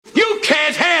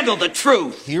handle the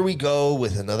truth. Here we go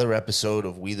with another episode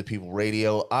of We the People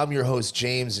Radio. I'm your host,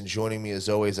 James, and joining me as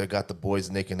always, I got the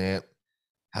boys, Nick and Ant.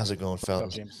 How's it going, fellas?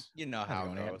 What's up, James? You know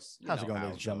how it goes. How's it going,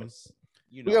 ladies and gentlemen?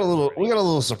 You We got a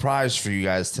little surprise for you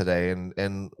guys today,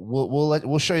 and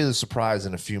we'll show you the surprise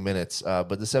in a few minutes.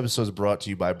 But this episode is brought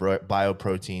to you by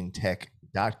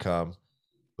bioproteintech.com.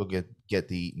 Go get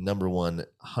the number one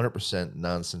 100%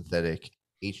 non-synthetic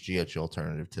HGH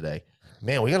alternative today.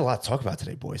 Man, we got a lot to talk about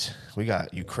today, boys. We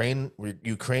got Ukraine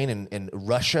and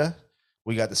Russia.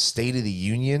 We got the State of the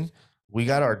Union. We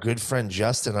got our good friend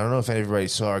Justin. I don't know if anybody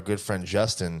saw our good friend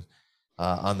Justin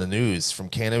on the news from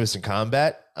Cannabis and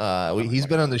Combat. He's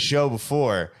been on the show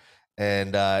before,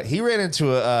 and he ran into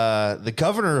the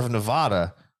governor of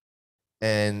Nevada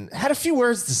and had a few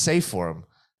words to say for him.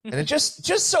 And it just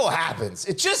so happens.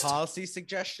 Policy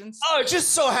suggestions. Oh, it just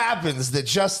so happens that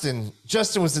Justin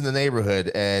was in the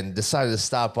neighborhood and decided to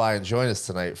stop by and join us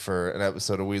tonight for an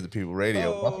episode of We the People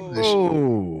Radio. Oh,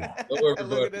 Look at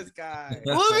this guy.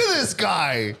 Look at this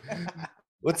guy.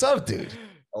 What's up, dude?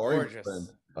 Gorgeous.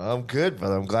 I'm good,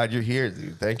 brother. I'm glad you're here,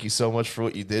 dude. Thank you so much for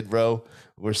what you did, bro.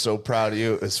 We're so proud of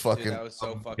you. It's fucking Dude, that was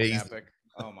so fucking amazing. epic.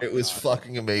 Oh my It was God.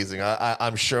 fucking amazing.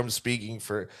 I'm sure I'm speaking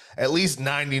for at least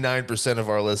 99% of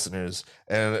our listeners.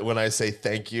 And when I say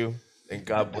thank you and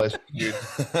God bless you,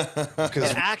 because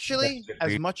and actually,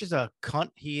 as much as a cunt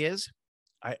he is,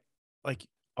 I like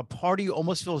a part of you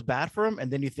almost feels bad for him,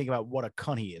 and then you think about what a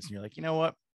cunt he is, and you're like, you know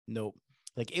what? Nope.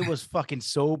 Like it was fucking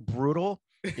so brutal.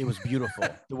 It was beautiful.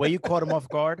 The way you caught him off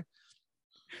guard.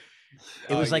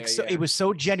 It was like so. It was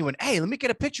so genuine. Hey, let me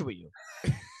get a picture with you.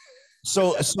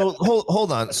 So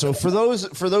hold on. So for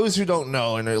those who don't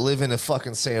know and live in a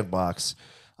fucking sandbox,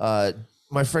 my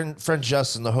friend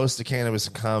Justin, the host of Cannabis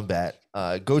and Combat,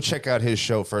 go check out his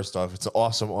show. First off, it's an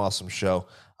awesome show.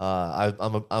 I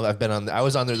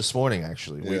was on there this morning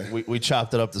actually. Yeah. We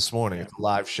chopped it up this morning. It's a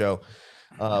live show.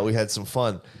 We had some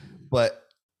fun, but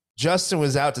Justin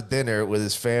was out to dinner with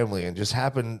his family and just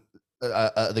happened.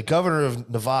 The governor of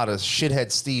Nevada,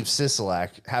 shithead Steve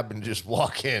Sisolak, happened to just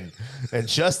walk in, and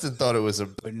Justin thought it was a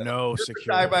No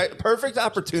security. perfect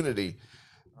opportunity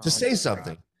to say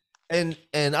something. And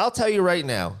I'll tell you right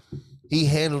now, he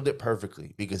handled it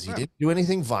perfectly because he didn't do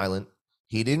anything violent.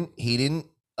 He didn't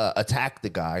attack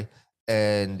the guy,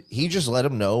 and he just let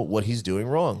him know what he's doing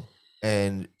wrong.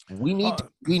 And we need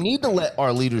to let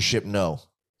our leadership know.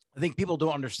 I think people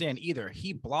don't understand either.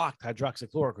 He blocked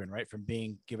hydroxychloroquine, right, from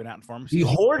being given out in pharmacies. He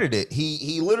hoarded it.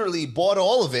 He literally bought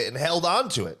all of it and held on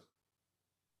to it.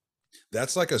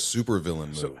 That's like a super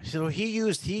villain move. So he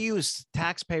used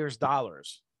taxpayers'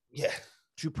 dollars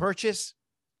to purchase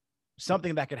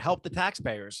something that could help the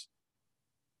taxpayers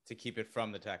To keep it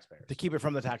from the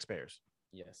taxpayers.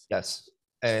 Yes.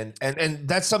 And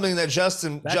that's something that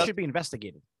Justin Should be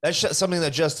investigated. that's something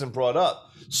that Justin brought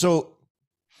up. So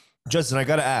Justin, I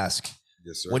got to ask,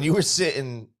 Yes, sir. when you were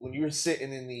sitting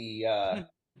in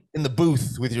the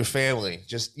booth with your family,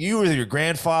 just you with your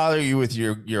grandfather, you with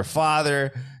your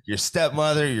father, your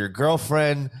stepmother, your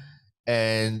girlfriend,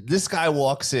 and this guy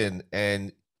walks in,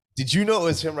 and did you know it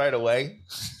was him right away?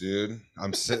 Dude,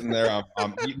 I'm sitting there.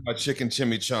 I'm eating my chicken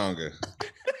chimichanga.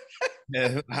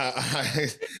 And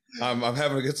I'm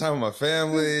having a good time with my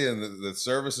family, and the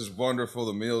service is wonderful.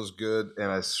 The meal is good.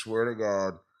 And I swear to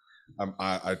God,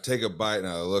 I take a bite and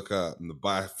I look up, and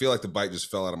I feel like the bite just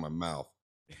fell out of my mouth.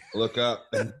 I look up,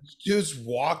 and dude's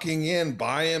walking in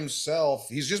by himself.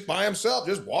 He's just by himself,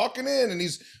 just walking in, and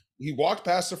he walked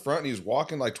past the front, and he's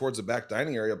walking like towards the back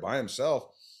dining area by himself.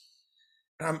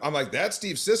 And I'm like, that's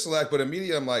Steve Sisolak, but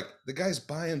immediately I'm like, the guy's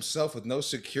by himself with no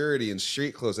security and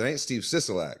street clothes. It ain't Steve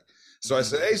Sisolak. So I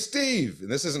said, hey, Steve, and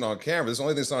this isn't on camera. This is the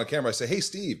only thing that's not on camera. I say, hey,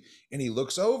 Steve, and he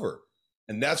looks over,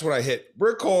 and that's when I hit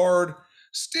record.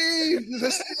 Steve,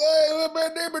 let's take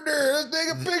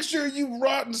a picture, you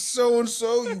rotten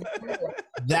so-and-so.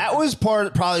 That was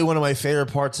probably one of my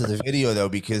favorite parts of the video, though,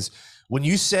 because when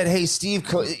you said, "Hey, Steve,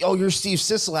 you're Steve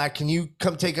Sisolak, can you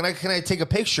come can I take a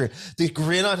picture?" The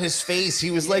grin on his face,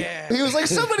 he was like,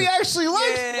 somebody actually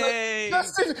likes me.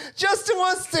 Justin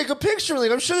wants to take a picture.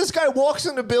 Like, I'm sure this guy walks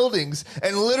into buildings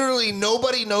and literally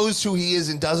nobody knows who he is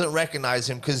and doesn't recognize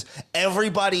him because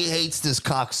everybody hates this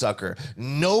cocksucker.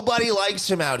 Nobody likes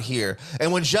him out here.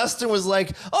 And when Justin was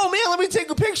like, "Oh man, let me take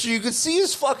a picture," you could see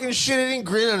his fucking shit-eating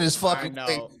grin on his fucking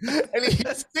face. And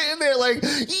he's sitting there like,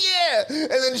 "Yeah." And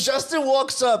then Justin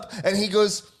walks up and he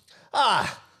goes, "I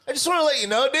just want to let you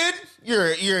know, dude,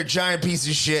 you're a giant piece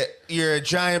of shit. You're a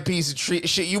giant piece of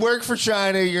shit. You work for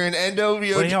China. You're an endo."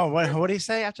 What did he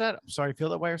say after that? I'm sorry, feel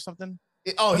that way or something?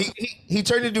 Oh, he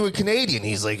turned into a Canadian.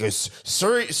 He's like,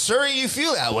 "Sir, you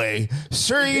feel that way.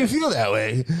 Sir, you feel that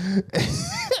way."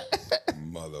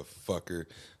 motherfucker.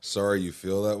 Sorry you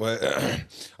feel that way.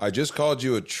 I just called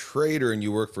you a traitor and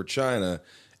you work for China,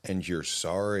 and you're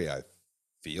sorry I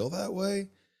feel that way?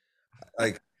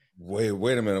 Like, wait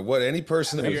a minute. What? Any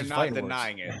person that So was you're not fighting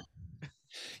denying it.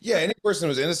 yeah, any person who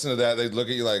was innocent of that, they'd look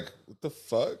at you like, what the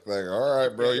fuck? Like, all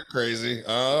right, bro, you're crazy.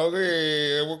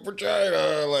 Okay, I work for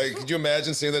China. Like, could you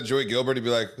imagine seeing that Joey Gilbert? He'd be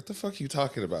like, what the fuck are you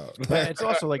talking about? But it's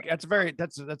also like that's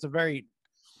a very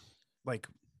like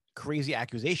crazy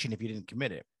accusation if you didn't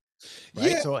commit it.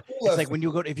 Right. Yeah, So it's like when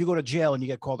if you go to jail and you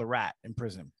get called a rat in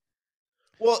prison.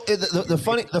 Well, the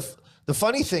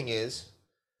funny thing is,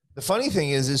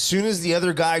 as soon as the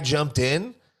other guy jumped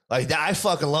in, like that, I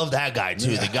fucking love that guy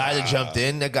too. The guy that jumped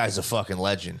in, that guy's a fucking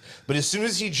legend. But as soon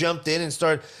as he jumped in and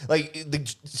started, like the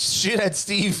shithead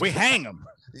Steve, We hang him.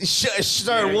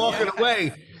 started walking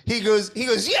away. He goes,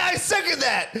 yeah, I second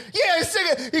that. Yeah, I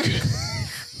second.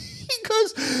 He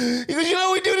goes, you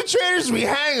know what we do to traitors? We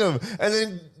hang them. And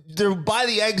then they're by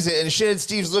the exit, and shithead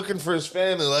Steve's looking for his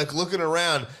family, like looking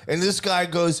around. And this guy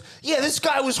goes, yeah, this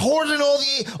guy was hoarding all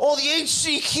the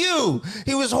HCQ.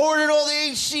 He was hoarding all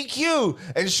the HCQ.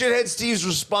 And shithead Steve's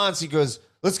response, he goes,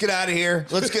 let's get out of here.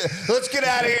 Let's get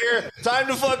out of here. Time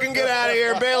to fucking get out of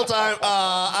here. Bail time.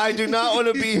 I do not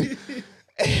want to be.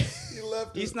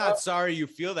 He's not sorry you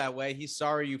feel that way. He's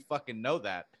sorry you fucking know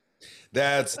that.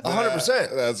 That's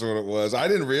 100%. That's what it was. I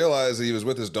didn't realize that he was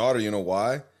with his daughter. You know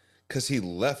why? Because he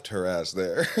left her ass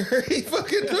there. He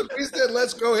fucking took. He said,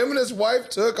 "Let's go." Him and his wife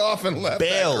took off and left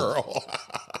Bailed. that girl.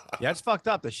 Yeah, it's fucked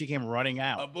up that she came running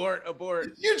out. Abort.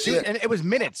 And it was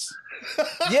minutes.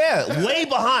 Yeah, way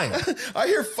behind. I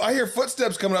hear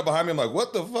footsteps coming up behind me. I'm like,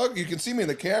 "What the fuck?" You can see me in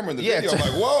the camera in the Yeah, video. I'm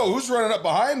like, "Whoa, who's running up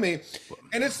behind me?"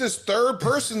 And it's this third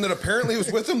person that apparently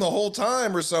was with him the whole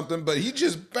time or something. But he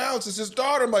just bounced. It's his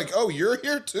daughter. I'm like, "Oh, you're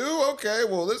here too? Okay,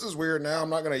 well, this is weird. Now I'm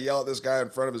not gonna yell at this guy in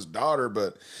front of his daughter,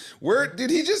 but where did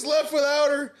he just left without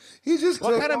her? He just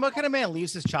What kind of man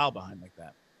leaves his child behind like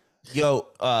that? Yo,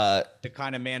 The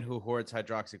kind of man who hoards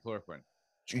hydroxychloroquine.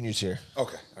 Junior's here.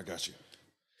 Okay, I got you.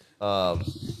 Um,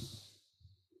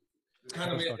 The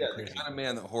kind of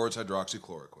man that hoards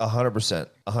hydroxychloroquine. 100%,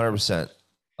 100%.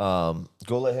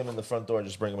 Go let him in the front door and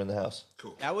just bring him in the house.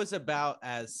 Cool. That was about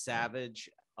as savage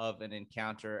of an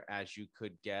encounter as you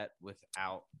could get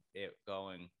without it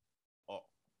going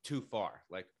too far,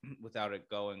 like without it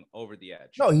going over the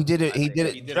edge. No, he did it. He think did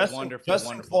it. he did a Justin, wonderful, Justin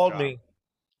wonderful called job. me.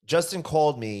 Justin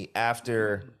called me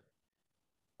after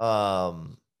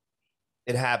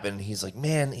it happened. He's like,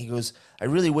 man, he goes, I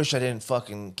really wish I didn't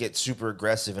fucking get super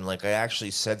aggressive and like I actually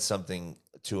said something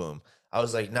to him. I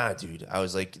was like, nah, dude. I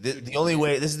was like, the only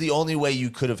way, this is the only way you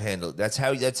could have handled it.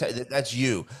 That's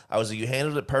you. I was like, you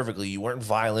handled it perfectly. You weren't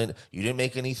violent. You didn't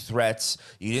make any threats.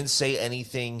 You didn't say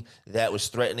anything that was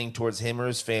threatening towards him or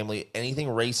his family, anything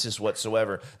racist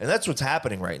whatsoever. And that's what's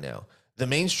happening right now. The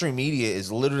mainstream media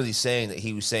is literally saying that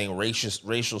he was saying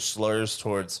racial slurs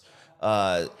towards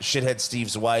shithead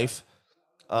Steve's wife.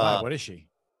 Why? What is she?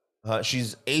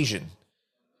 She's Asian.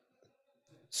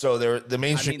 So the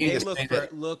mainstream They media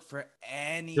look for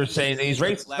any. They're saying that he's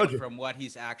racist. left from what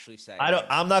he's actually saying.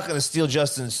 I'm not going to steal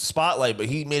Justin's spotlight, but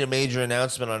he made a major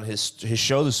announcement on his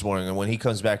show this morning, and when he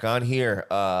comes back on here,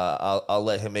 I'll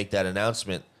let him make that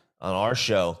announcement on our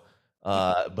show.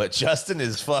 But Justin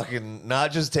is fucking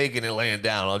not just taking it laying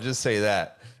down. I'll just say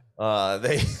that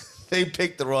they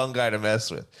picked the wrong guy to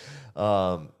mess with,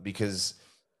 because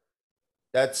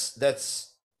that's.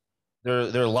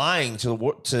 They're lying to the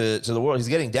world. He's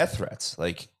getting death threats.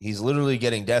 Like he's literally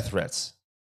getting death threats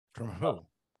From who?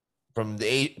 from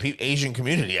the Asian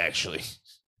community, actually.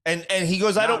 And he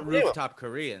goes, I Not don't blame him. rooftop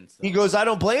Koreans. He goes, I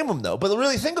don't blame him though. But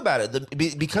really think about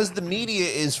it, because the media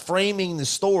is framing the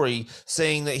story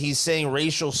saying that he's saying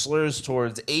racial slurs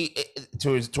towards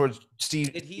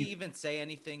Steve. Did he even say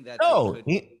anything that? No,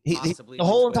 they could possibly the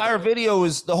whole do? entire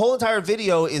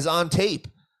video is on tape.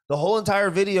 The whole entire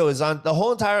video is on the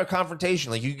whole entire confrontation.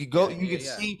 Like you could go, you could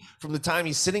see from the time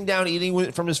he's sitting down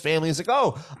eating from his family. He's like,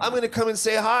 "Oh, I'm going to come and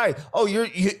say hi. Oh, you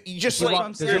just Does like." I'm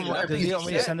he saying. want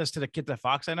me to send this to the kid at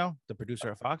Fox? I know the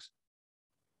producer at Fox.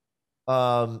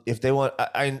 If they want,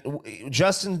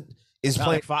 Justin is Not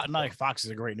playing. like, not like Fox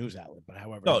is a great news outlet, but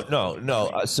however.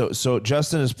 No. So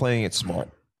Justin is playing it smart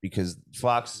because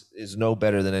Fox is no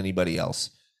better than anybody else.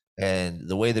 And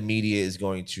the way the media is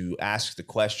going to ask the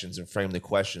questions and frame the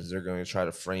questions, they're going to try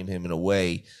to frame him in a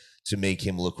way to make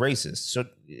him look racist. So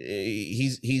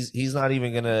he's not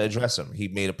even going to address him. He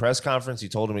made a press conference. He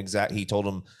told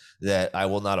him that I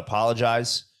will not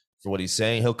apologize for what he's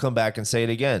saying. He'll come back and say it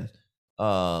again.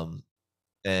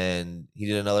 And he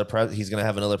did he's going to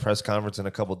have another press conference in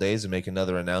a couple of days and make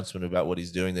another announcement about what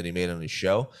he's doing that he made on his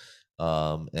show.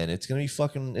 And it's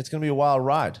gonna be a wild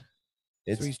ride.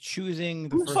 So he's choosing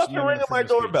the Who's first fucking amendment ringing of my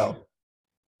freedom of speech. doorbell?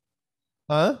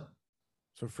 Huh?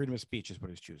 So freedom of speech is what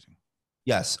he's choosing.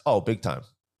 Yes. Oh, big time.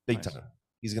 Big Nice. time.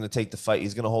 He's going to take the fight.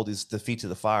 He's going to hold the feet to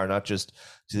the fire, not just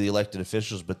to the elected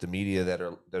officials, but the media that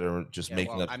are just Yeah,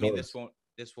 making well, up I mean, stories.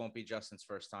 this won't be Justin's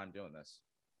first time doing this.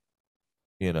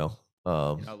 You know.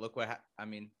 Look what I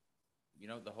mean.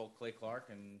 The whole Clay Clark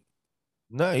and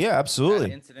No, yeah, that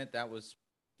absolutely. incident. That was,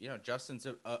 Justin's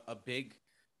a big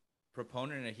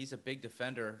proponent, and he's a big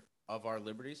defender of our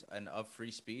liberties and of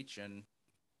free speech, and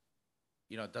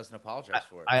doesn't apologize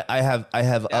for it. I have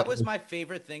That was my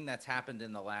favorite thing that's happened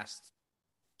in the last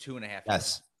 2.5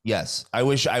 years. Yes. I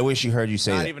wish he heard you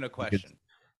say Not that. even a question.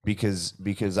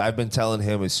 Because I've been telling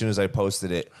him as soon as I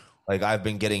posted it, like I've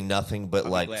been getting nothing but I'll be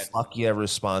like glad. fuck yeah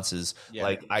responses.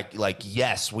 Yeah.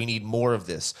 Yes, we need more of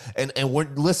this. And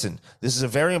listen, this is a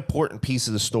very important piece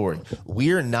of the story.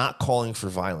 We are not calling for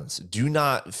violence. Do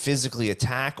not physically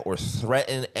attack or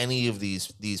threaten any of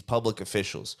these public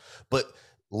officials. But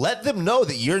let them know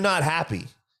that you're not happy.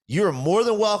 You're more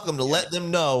than welcome to let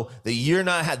them know that you're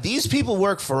not happy. These people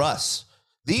work for us.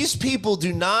 These people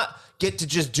do not get to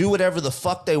just do whatever the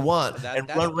fuck they want and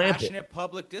That's run rampant. passionate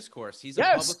public discourse. He's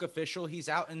Yes. a public official. He's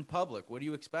out in public. What do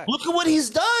you expect? Look at what he's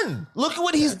done.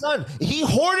 He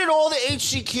hoarded all the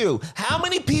HCQ. How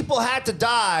many people had to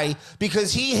die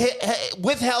because he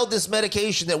withheld this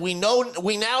medication that we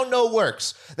now know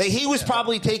works, that he was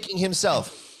probably taking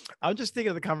himself? I'm just thinking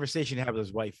of the conversation he had with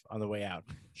his wife on the way out.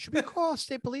 Should we call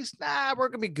state police? Nah, we're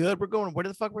gonna be good. We're going. Where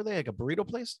the fuck were they? Like a burrito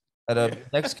place? At a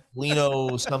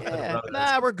Mexicano something. Yeah.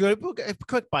 Nah, we're good. We'll get a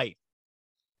quick bite.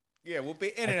 Yeah, we'll be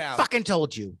in and out. Fucking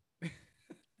told you. 20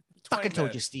 Fucking told you,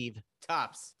 minutes. Steve.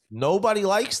 Tops. Nobody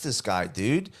likes this guy,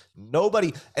 dude.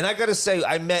 Nobody. And I gotta say,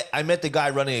 I met the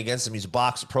guy running against him. He's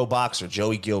a pro boxer,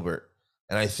 Joey Gilbert,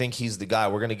 and I think he's the guy.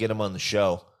 We're gonna get him on the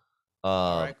show.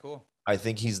 All right, cool. I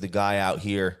think he's the guy out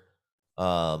here. He's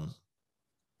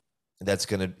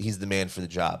the man for the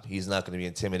job. He's not going to be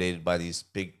intimidated by these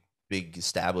big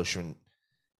establishment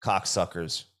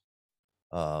cocksuckers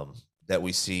that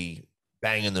we see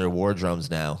banging their war drums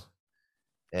now.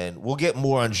 And we'll get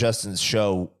more on Justin's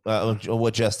show,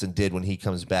 what Justin did when he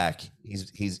comes back.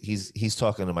 He's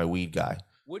talking to my weed guy.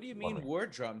 What do you mean war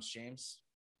drums, James?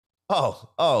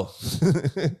 Oh.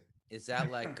 Is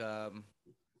that like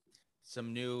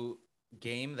some new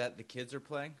game that the kids are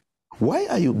playing? Why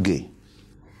are you gay?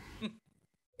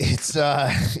 It's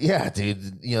yeah,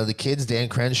 dude. The kids, Dan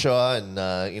Crenshaw,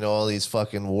 and all these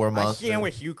fucking war monsters. I stand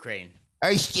with Ukraine.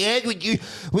 I stand with you.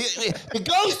 The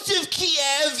ghost of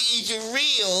Kiev is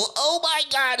real. Oh my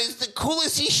God, it's the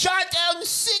coolest. He shot down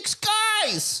 6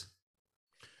 guys.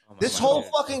 This whole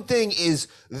fucking thing is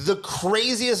the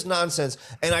craziest nonsense.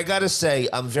 And I got to say,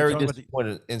 I'm very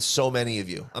disappointed in so many of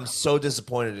you. I'm so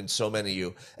disappointed in so many of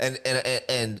you.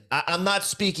 And I'm not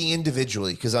speaking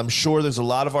individually because I'm sure there's a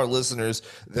lot of our listeners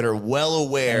that are well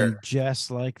aware. And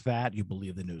just like that, you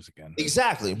believe the news again.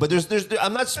 Exactly. But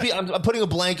I'm putting a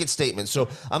blanket statement. So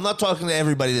I'm not talking to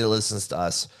everybody that listens to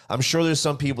us. I'm sure there's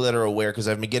some people that are aware because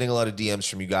I've been getting a lot of DMs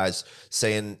from you guys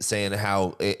saying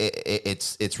how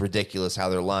it's ridiculous how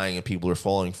they're lying and people are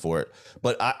falling for it.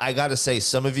 But I got to say,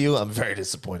 some of you, I'm very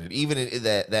disappointed. Even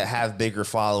that have bigger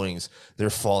followings,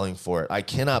 they're falling for it. I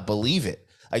cannot believe it.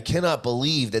 I cannot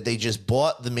believe that they just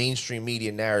bought the mainstream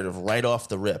media narrative right off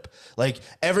the rip. Like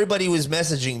everybody was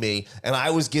messaging me and I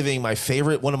was giving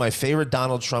one of my favorite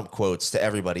Donald Trump quotes to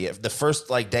everybody. The first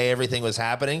day everything was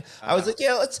happening, I was like,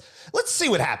 yeah, let's see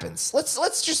what happens. Let's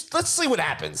see what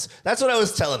happens. That's what I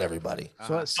was telling everybody.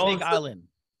 So Snake Island.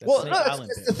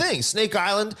 That's the thing. Snake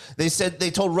Island. They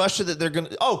told Russia that they're gonna.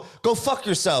 Oh, go fuck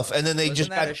yourself. And then they Wasn't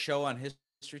that a show on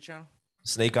History Channel?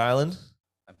 Snake Island.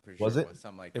 I'm pretty sure Was it? Was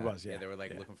something like that. It was, yeah. They were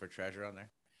looking for treasure on there.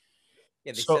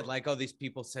 Yeah, they So- said these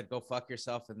people said go fuck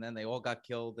yourself, and then they all got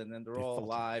killed, and then they're all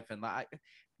alive, and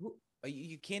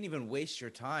you can't even waste your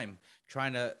time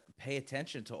trying to pay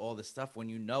attention to all this stuff when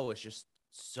you know it's just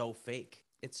so fake.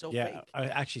 It's so fake. I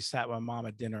actually sat with my mom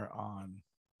at dinner on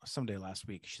someday last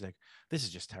week. She's like, "This is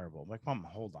just terrible." I'm like, "Mom,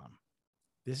 hold on.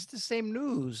 This is the same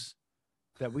news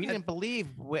that we didn't believe.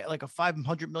 Like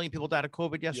 500 million people died of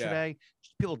COVID yesterday.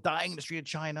 People dying in the street of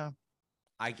China."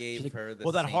 I gave her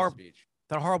the that same speech.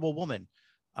 That horrible woman.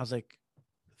 I was like,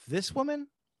 "This woman,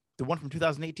 the one from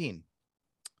 2018,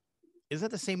 is that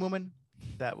the same woman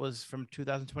that was from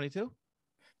 2022?"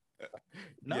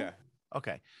 No. Yeah.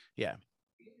 Okay. Yeah.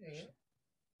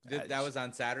 That was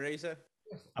on Saturday, you said?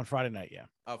 On Friday night. Yeah.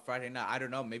 Oh, Friday night. I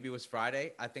don't know. Maybe it was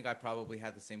Friday. I think I probably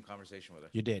had the same conversation with her.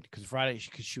 You did, because Friday,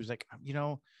 because she was like,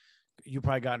 you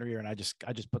probably got in her ear, and I just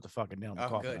put the fucking nail in the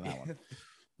coffin on that one.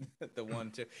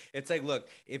 one too. It's like, look,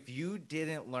 if you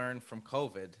didn't learn from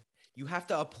COVID, you have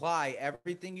to apply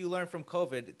everything you learned from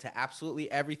COVID to absolutely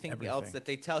everything else that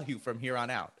they tell you from here on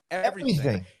out.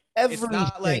 Everything. It's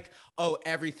not like, oh,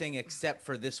 everything except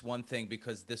for this one thing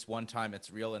because this one time it's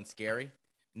real and scary.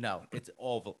 No, it's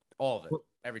all of it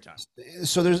every time.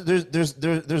 So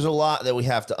there's a lot that we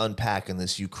have to unpack in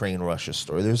this Ukraine-Russia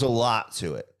story. There's a lot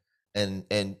to it. And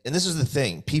this is the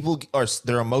thing.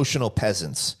 They're emotional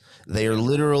peasants. They are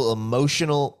literal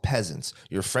emotional peasants.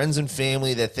 Your friends and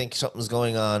family that think something's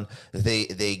going on,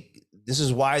 this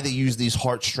is why they use these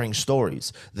heartstring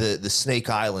stories. The Snake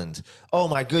Island. Oh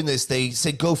my goodness, they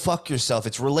say go fuck yourself.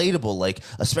 It's relatable, like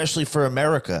especially for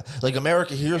America. Like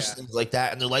America hears things like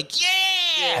that and they're like,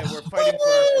 yeah, we're fighting for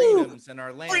our freedoms and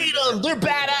our land. Freedom, they're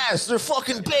badass. They're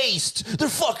fucking based. They're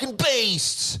fucking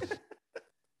based.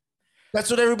 That's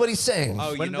what everybody's saying.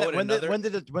 Oh, when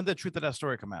did the truth of that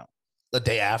story come out? The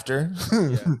day after.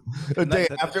 The day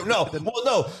after.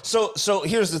 No. So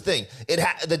here's the thing.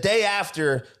 The day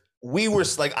after,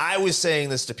 I was saying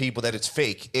this to people that it's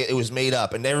fake. It was made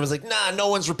up, and everyone's like, nah, no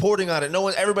one's reporting on it.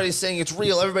 Everybody's saying it's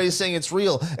real. Everybody's saying it's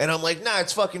real, and I'm like, nah,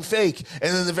 it's fucking fake.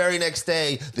 And then the very next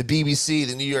day, the BBC,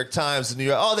 the New York Times,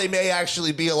 they may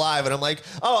actually be alive, and I'm like,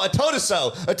 oh, a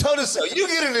Totoso. You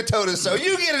get into Totoso.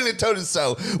 You get into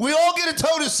Totoso. We all get into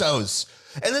Totosos.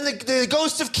 And then the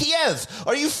Ghost of Kiev.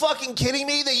 Are you fucking kidding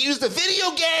me? They used a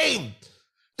video game.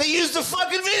 They used a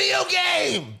fucking video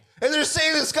game. And they're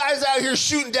saying this guy's out here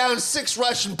shooting down 6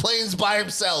 Russian planes by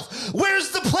himself. Where's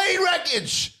the plane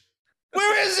wreckage?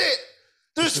 Where is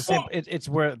it? It's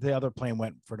where the other plane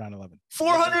went for 9/11.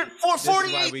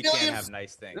 48 we million. Can't have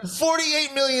nice things.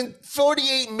 48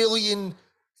 million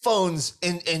phones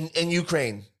in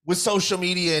Ukraine with social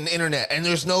media and internet, and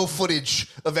there's no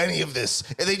footage of any of this.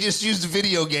 And they just used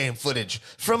video game footage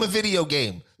from a video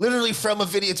game. Literally from a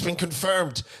video. It's been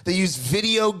confirmed. They used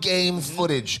video game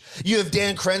footage. You have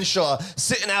Dan Crenshaw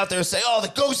sitting out there saying, oh,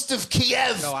 the Ghost of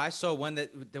Kiev. No, I saw one that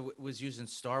was using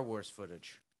Star Wars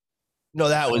footage. No,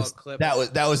 that was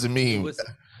a meme.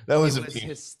 That was a meme.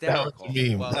 Hysterical. That was a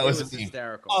meme. Well, that was a meme.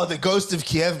 Hysterical. Oh, the Ghost of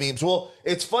Kiev memes. Well,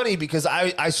 it's funny because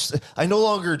I no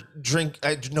longer drink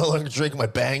my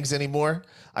bangs anymore.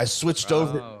 I switched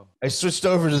over. I switched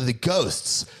over to the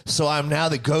ghosts. So I'm now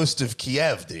the Ghost of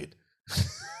Kiev, dude.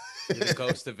 You're the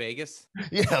Ghost of Vegas?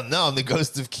 Yeah, no, I'm the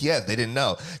Ghost of Kiev. They didn't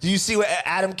know. Do you see what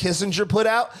Adam Kissinger put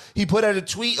out? He put out a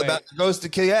tweet about the Ghost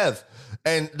of Kiev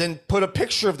and then put a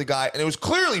picture of the guy, and it was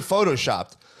clearly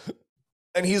photoshopped.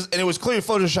 And it was clearly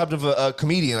photoshopped of a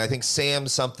comedian, I think Sam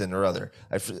something or other.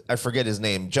 I forget his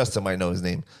name. Justin might know his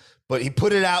name. But he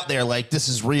put it out there like this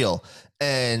is real.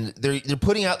 And they're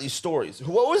putting out these stories.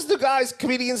 What was the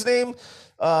comedian's name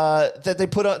that they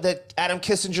put on, that Adam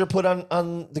Kissinger put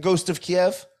on the Ghost of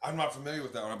Kiev? I'm not familiar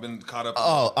with that one. I've been caught up.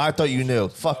 Oh, I thought you knew.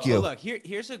 Fuck you. Look,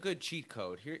 here's a good cheat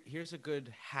code. Here's a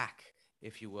good hack,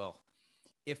 if you will.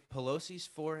 If Pelosi's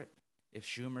for it, if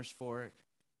Schumer's for it,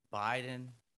 Biden,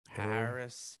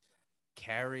 Harris,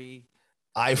 Kerry,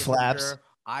 iFlaps,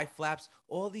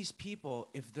 all these people,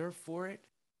 if they're for it,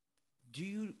 do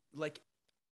you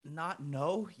not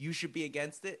know you should be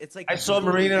against it? It's like I saw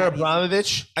Marina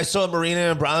Abramovich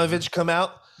come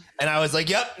out, and I was like,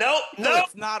 "Yep, nope,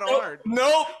 it's not hard.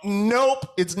 Nope,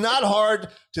 it's not hard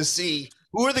to see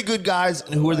who are the good guys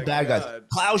and who are the bad guys."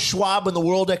 Klaus Schwab and the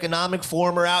World Economic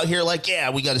Forum are out here like, yeah,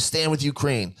 we got to stand with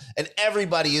Ukraine. And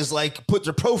everybody is like, put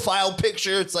their profile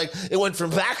picture. It's like, it went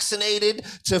from vaccinated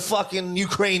to fucking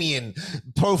Ukrainian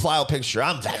profile picture.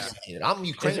 I'm vaccinated. I'm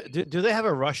Ukrainian. Do they have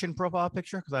a Russian profile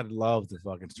picture? Because I'd love to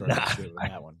fucking start with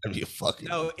that one. That'd be a fucking.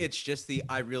 No, it's just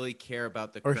I really care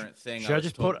about the current thing.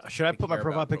 Should I put my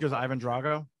profile picture as Ivan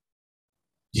Drago?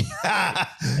 Yeah,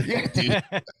 dude.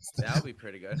 That would be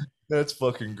pretty good. That's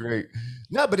fucking great.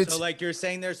 No, but it's so like you're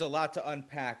saying there's a lot to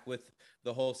unpack with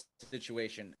the whole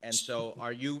situation. And so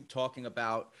are you talking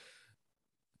about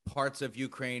parts of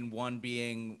Ukraine, one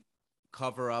being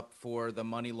cover up for the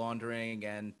money laundering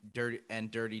and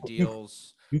dirty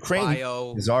deals? Ukraine,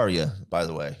 Khazaria, by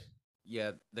the way.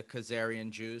 Yeah, the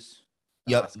Khazarian Jews.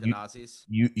 Yep, Ashkenazis.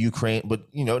 Ukraine,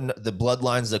 but the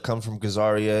bloodlines that come from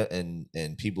Khazaria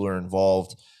and people are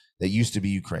involved that used to be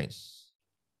Ukraine.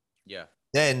 Yeah.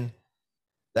 Then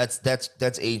that's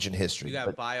ancient history. You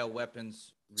got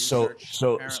bioweapons research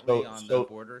apparently on the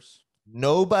borders.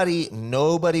 Nobody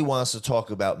wants to talk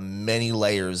about many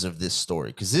layers of this story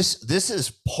because this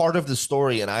is part of the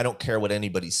story, and I don't care what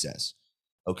anybody says.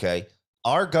 Okay,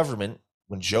 our government,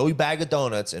 when Joey Bag of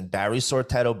Donuts and Barry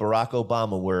Sortetto, Barack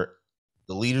Obama were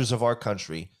the leaders of our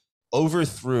country,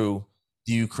 overthrew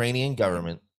the Ukrainian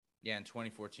government. Yeah, in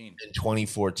 2014.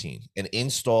 And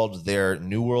installed their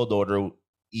New World Order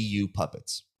EU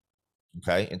puppets.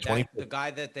 Okay, in 20 the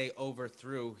guy that they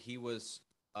overthrew, he was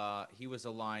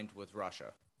aligned with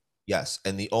Russia. Yes,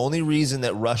 and the only reason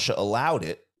that Russia allowed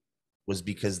it was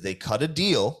because they cut a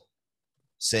deal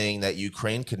saying that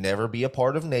Ukraine could never be a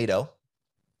part of NATO.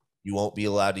 You won't be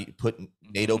allowed to put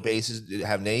NATO bases,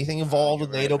 have anything involved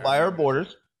with NATO by our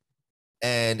borders.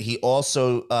 And he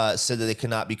also said that they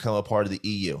cannot become a part of the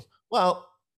EU. Well,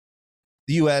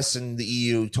 the US and the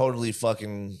EU totally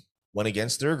fucking went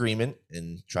against their agreement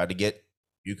and tried to get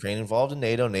Ukraine involved in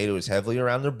NATO. NATO is heavily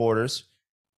around their borders.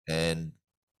 And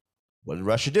what did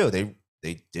Russia do?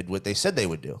 They did what they said they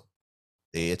would do.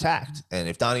 They attacked. And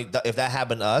if that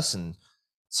happened to us and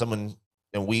someone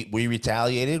and we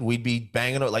retaliated, we'd be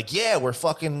banging it like, yeah, we're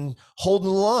fucking holding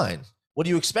the line. What do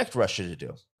you expect Russia to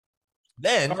do?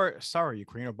 Then sorry,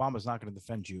 Ukraine. Obama's not going to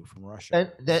defend you from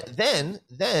Russia. Then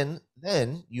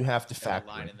you have to factor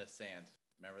line in the sand.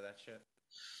 Remember that shit?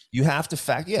 You have to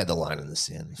the line in the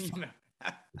sand.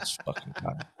 It's fucking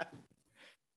God.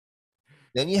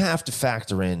 Then you have to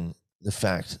factor in the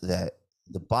fact that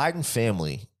the Biden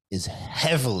family is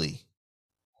heavily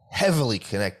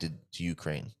connected to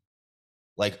Ukraine.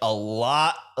 Like a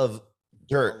lot of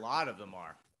dirt. A lot of them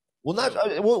are. Well,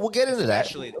 we'll get into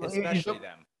especially that.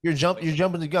 Them. You're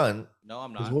jumping the gun. No,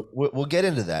 I'm not. We'll get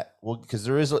into that. Because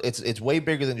it's way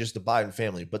bigger than just the Biden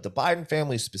family, but the Biden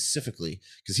family specifically,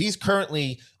 because he's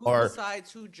currently who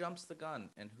decides who jumps the gun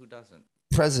and who doesn't?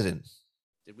 President.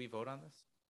 Did we vote on this?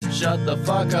 Shut the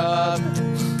fuck up.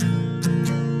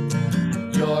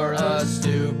 You're a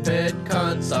stupid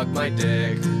cunt. Suck my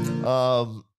dick.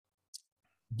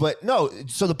 But no.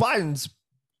 So the Bidens,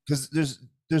 because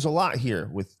there's a lot here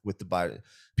with the Biden.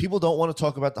 People don't want to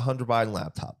talk about the Hunter Biden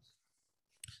laptop.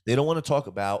 They don't want to talk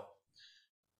about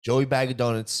Joey Bag of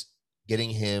Donuts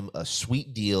getting him a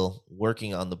sweet deal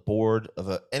working on the board of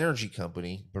an energy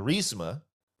company, Burisma,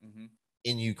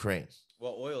 in Ukraine.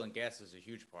 Well, oil and gas is a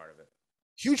huge part of it.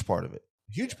 Huge part of it.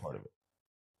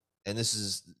 And this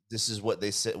is what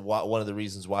they said. One of the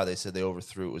reasons why they said they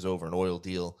overthrew it was over an oil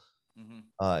deal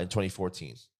in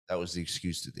 2014. That was the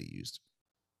excuse that they used.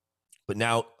 But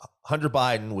now Hunter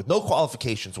Biden, with no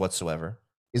qualifications whatsoever,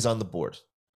 is on the board.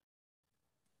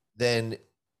 Then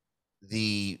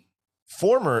the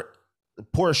former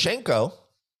Poroshenko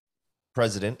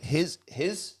president, his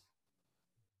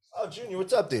Junior,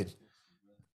 what's up, dude?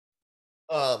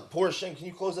 Poroshenko, can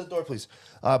you close that door, please?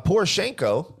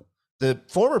 Poroshenko, the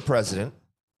former president,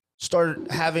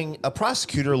 started having a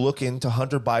prosecutor look into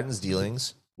Hunter Biden's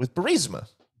dealings with Burisma.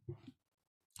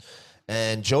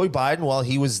 And Joey Biden, while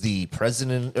he was the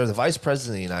president or the vice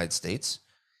president of the United States,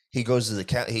 he goes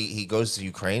to he goes to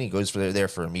Ukraine. He goes there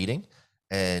for a meeting,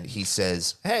 and he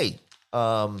says, "Hey,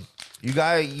 you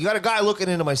got a guy looking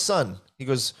into my son." He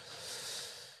goes,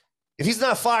 "If he's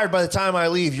not fired by the time I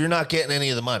leave, you're not getting any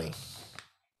of the money."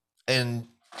 And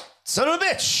son of a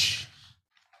bitch,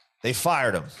 they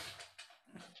fired him.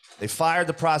 They fired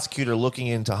the prosecutor looking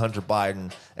into Hunter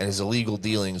Biden and his illegal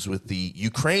dealings with the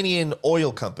Ukrainian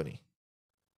oil company.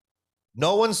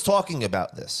 No one's talking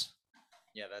about this.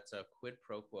 Yeah, that's a quid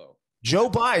pro quo. Joe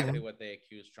That's Biden, exactly what they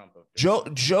accuse Trump of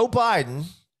doing. Joe Biden,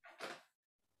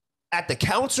 at the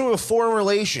Council of Foreign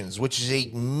Relations, which is a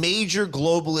major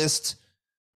globalist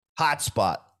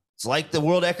hotspot. It's like the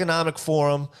World Economic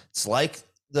Forum. It's like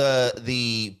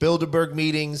the Bilderberg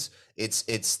meetings. It's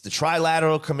the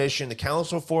Trilateral Commission. The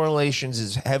Council of Foreign Relations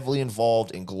is heavily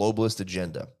involved in globalist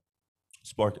agenda.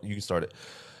 Spark, you can start it.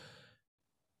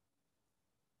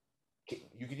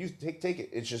 You could take it.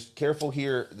 It's just careful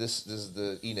here. This is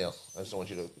the email. I just don't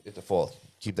want you to hit the fall.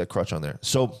 Keep that crutch on there.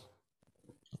 So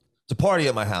it's a party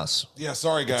at my house. Yeah,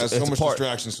 sorry guys. So much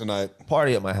distractions tonight.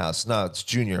 Party at my house. No, it's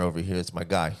Junior over here. It's my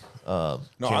guy. No,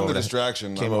 I'm the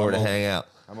distraction. Came over to hang out.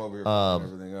 I'm over here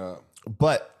picking everything up.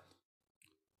 But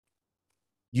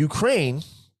Ukraine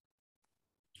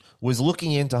was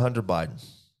looking into Hunter Biden,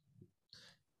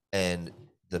 and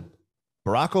the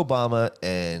Barack Obama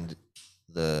and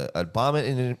the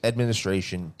Obama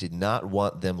administration did not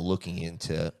want them looking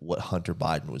into what Hunter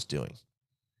Biden was doing.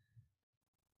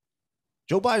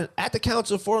 Joe Biden at the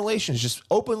Council of Foreign Relations just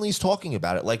openly is talking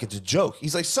about it like it's a joke.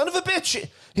 He's like, son of a bitch,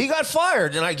 he got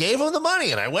fired and I gave him the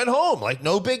money and I went home. Like,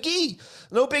 no big deal.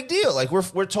 Like,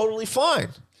 we're totally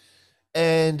fine.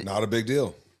 And not a big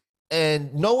deal.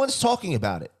 And no one's talking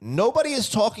about it. Nobody is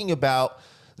talking about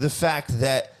the fact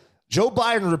that Joe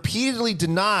Biden repeatedly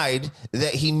denied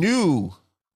that he knew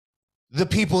the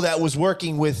people that was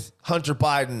working with Hunter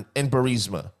Biden and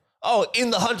Burisma. Oh, in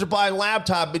the Hunter Biden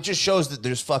laptop, it just shows that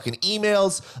there's fucking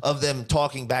emails of them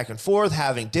talking back and forth,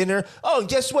 having dinner. Oh, and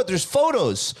guess what? There's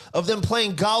photos of them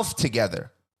playing golf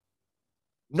together.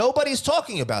 Nobody's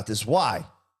talking about this. Why?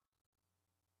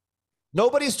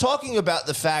 Nobody's talking about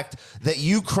the fact that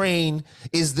Ukraine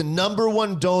is the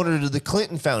 #1 donor to the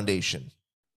Clinton Foundation.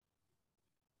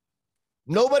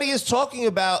 Nobody is talking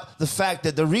about the fact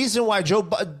that the reason why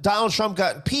Donald Trump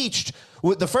got impeached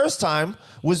the first time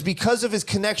was because of his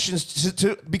connections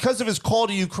because of his call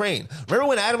to Ukraine. Remember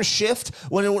when Adam Schiff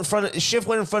went in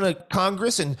front of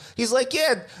Congress and he's like,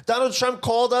 yeah, Donald Trump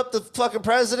called up the fucking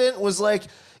president and was like,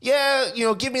 yeah,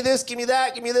 give me this, give me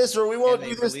that, give me this, or we won't do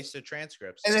this. Released the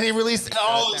transcripts. And then he released, it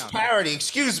was parody.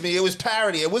 Excuse me, it was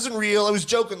parody. It wasn't real. I was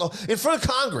joking in front of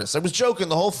Congress. I was joking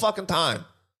the whole fucking time.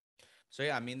 So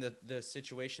yeah, I mean the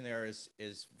situation there is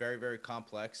very, very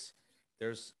complex.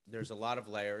 There's a lot of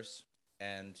layers,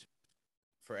 and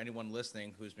for anyone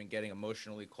listening who's been getting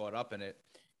emotionally caught up in it,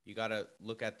 you got to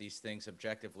look at these things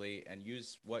objectively and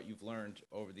use what you've learned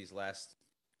over these last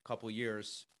couple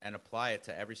years and apply it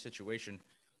to every situation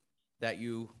that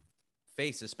you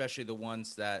face, especially the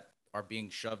ones that are being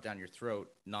shoved down your throat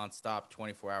nonstop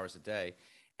 24 hours a day.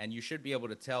 And you should be able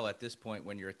to tell at this point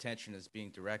when your attention is being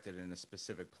directed in a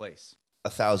specific place.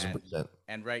 1,000%.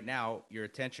 And right now, your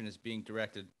attention is being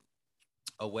directed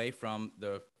away from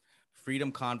the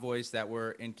freedom convoys that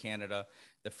were in Canada,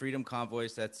 the freedom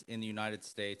convoys that's in the United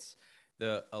States,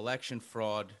 the election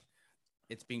fraud.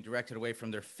 It's being directed away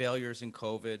from their failures in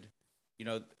COVID.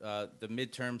 The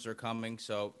midterms are coming,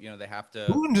 so they have to.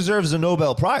 Putin deserves a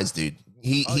Nobel Prize, dude.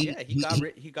 He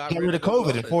got rid of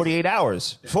COVID in 48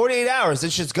 hours. 48 hours,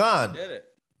 this shit's gone. Did it.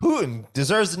 Putin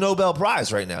deserves the Nobel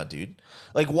Prize right now, dude.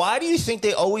 Like, why do you think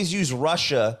they always use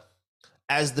Russia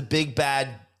as the big bad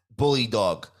bully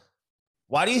dog?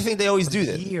 Why do you think they always do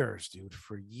that? Years, dude.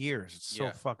 For years, it's so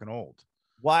fucking old.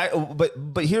 Why?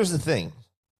 But here's the thing.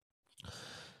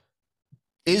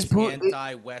 Is Putin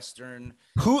anti-Western?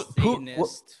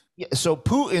 Satanist. So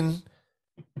Putin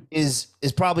is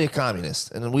probably a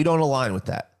communist, and we don't align with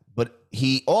that. But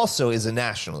he also is a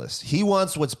nationalist. He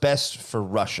wants what's best for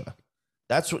Russia.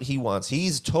 That's what he wants.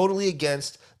 He's totally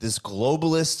against this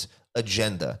globalist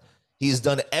agenda. He has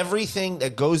done everything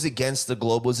that goes against the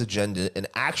globalist agenda, and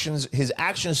his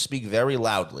actions speak very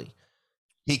loudly.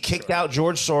 He kicked out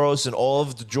George Soros and all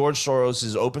of the George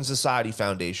Soros's Open Society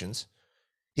foundations.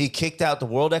 He kicked out the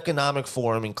World Economic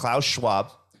Forum and Klaus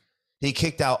Schwab. He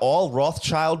kicked out all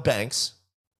Rothschild banks.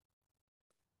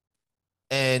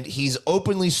 And he's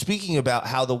openly speaking about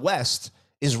how the West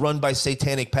is run by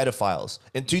satanic pedophiles.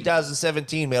 In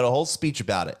 2017, made a whole speech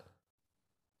about it.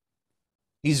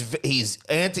 He's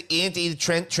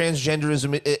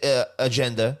anti-transgenderism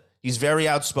agenda. He's very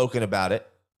outspoken about it.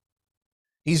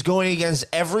 He's going against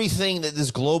everything that this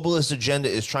globalist agenda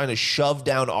is trying to shove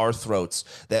down our throats,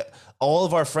 that all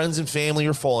of our friends and family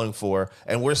are falling for.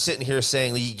 And we're sitting here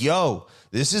saying, yo,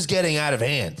 this is getting out of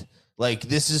hand. Like,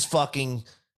 this is fucking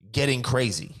getting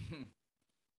crazy.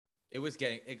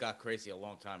 It got crazy a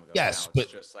long time ago. Yes, now but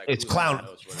just like, it's clown,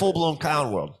 full-blown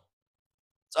clown world.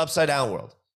 It's upside down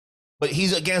world. But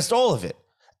he's against all of it.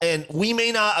 And we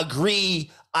may not agree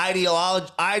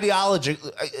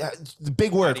ideologically.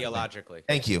 Big word. Ideologically.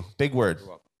 Thank you. Big word.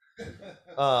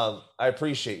 I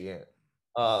appreciate you.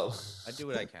 I do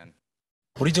what I can.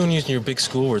 What are you doing using your big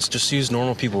school words? Just use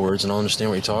normal people words and I'll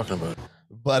understand what you're talking about.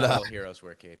 But all heroes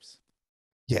wear capes.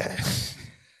 Yeah.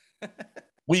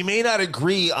 We may not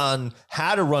agree on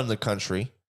how to run the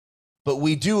country, but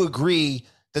we do agree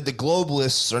that the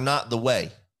globalists are not the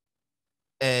way.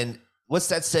 And what's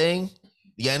that saying?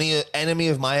 The enemy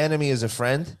of my enemy is a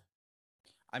friend.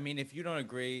 I mean, if you don't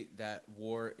agree that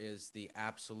war is the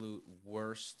absolute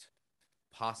worst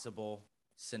possible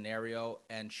scenario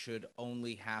and should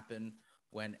only happen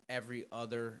when every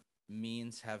other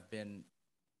means have been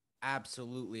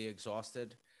absolutely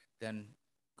exhausted, then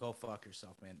go fuck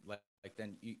yourself, man. Like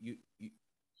then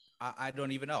I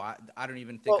don't even know. I don't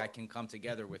even think I can come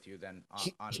together with you then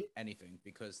on anything,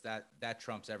 because that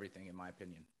trumps everything in my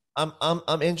opinion.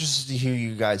 I'm interested to hear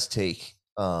you guys take,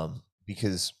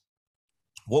 because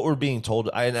what we're being told,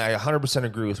 I 100%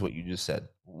 agree with what you just said.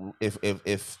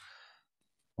 If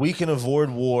we can avoid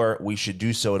war, we should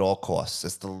do so at all costs.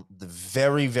 That's the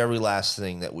very, very last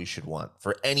thing that we should want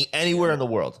for anywhere in the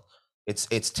world.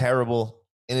 It's terrible.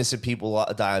 Innocent people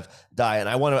die, and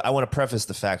I want to preface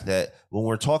the fact that when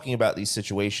we're talking about these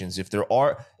situations, if there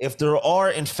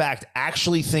are in fact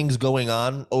actually things going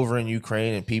on over in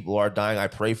Ukraine and people are dying, I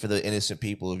pray for the innocent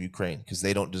people of Ukraine, because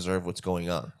they don't deserve what's going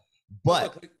on.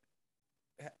 But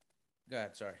go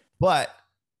ahead, sorry. But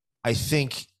I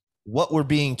think what we're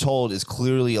being told is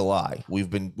clearly a lie.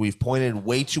 We've pointed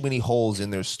way too many holes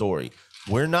in their story.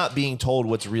 We're not being told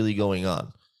what's really going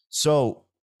on. So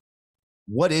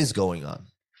what is going on?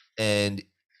 And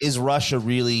is Russia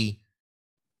really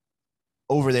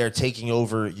over there taking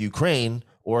over Ukraine,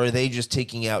 or are they just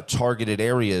taking out targeted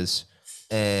areas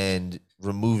and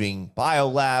removing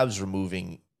biolabs,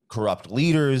 removing corrupt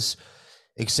leaders,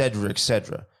 et cetera,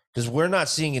 because we're not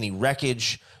seeing any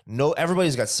wreckage. No,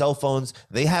 everybody's got cell phones.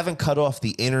 They haven't cut off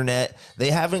the internet. They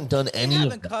haven't done any. They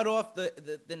haven't cut off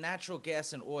the natural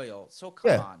gas and oil. So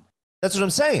come on. That's what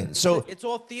I'm saying. So it's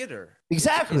all theater.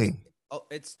 Exactly.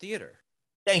 It's theater.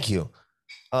 Thank you.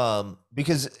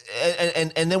 Because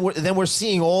and then we're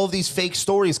seeing all these fake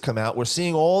stories come out. We're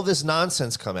seeing all this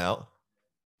nonsense come out.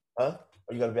 Huh?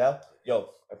 Are you gonna be out?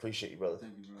 Yo, I appreciate you, brother.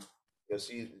 Thank you, bro. Yo,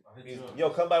 see, yo,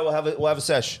 come by. We'll have a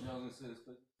sesh.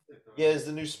 Yeah, it's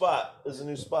the new spot. It's a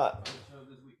new spot.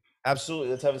 Absolutely.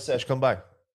 Let's have a sesh. Come by.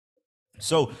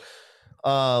 So,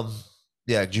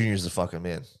 yeah, Junior's the fucking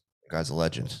man. The guy's a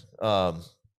legend.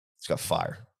 He's got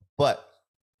fire. But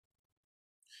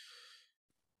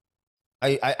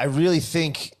I really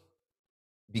think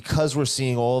because we're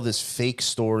seeing all this fake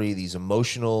story, these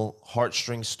emotional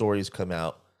heartstring stories come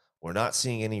out, we're not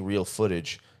seeing any real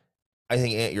footage. I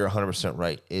think, Ant, you're 100%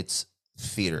 right. It's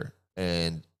theater.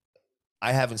 And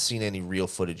I haven't seen any real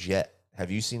footage yet. Have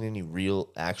you seen any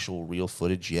actual real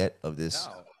footage yet of this?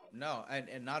 No.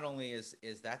 And not only is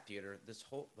that theater, the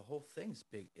whole thing's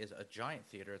big, is a giant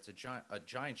theater. It's a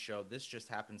giant show. This just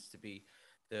happens to be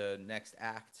the next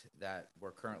act that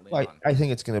we're currently on. I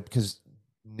think it's gonna, because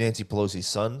Nancy Pelosi's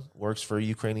son works for a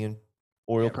Ukrainian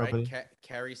oil company. Right?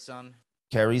 Kerry's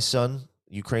son,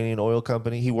 Ukrainian oil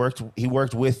company. He worked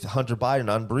with Hunter Biden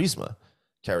on Burisma.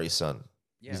 Kerry's son.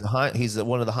 Yeah. He's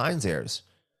one of the Heinz heirs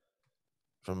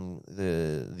from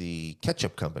the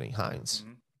ketchup company, Heinz.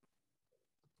 Mm-hmm.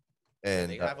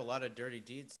 And they have a lot of dirty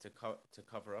deeds to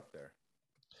cover up there.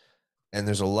 And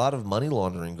there's a lot of money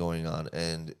laundering going on,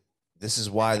 and this is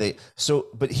why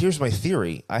but here's my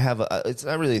theory. I have it's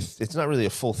not really a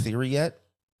full theory yet,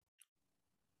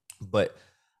 but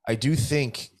I do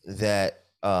think that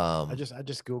I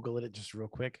just Googled it just real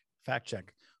quick. Fact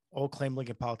check. All claim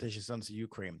linking politicians' sons to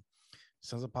Ukraine.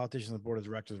 Sons of politicians on the board of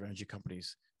directors of energy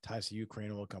companies. Ties to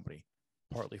Ukraine oil company.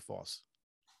 Partly false.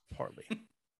 Partly.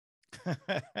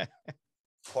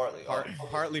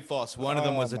 Partly false. One of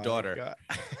them was a daughter.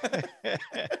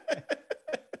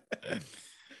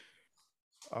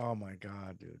 Oh my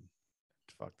God, dude.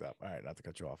 It's fucked up. All right, not to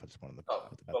cut you off. I just wanted to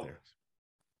put that there.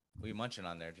 What are you munching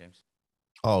on there, James?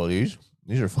 Oh, these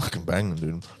are fucking banging,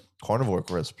 dude. Carnivore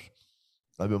crisps.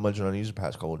 I've been munching on these the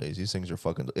past couple of days. These things are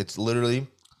fucking. It's literally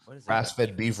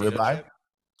grass-fed beef ribeye.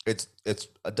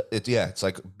 It's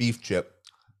like beef chip.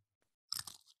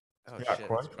 Oh shit!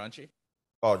 It's crunchy.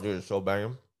 Oh, dude, it's so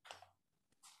banging.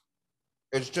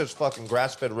 It's just fucking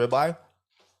grass-fed ribeye.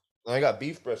 And I got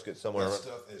beef brisket somewhere. That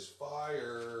stuff is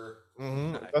fire.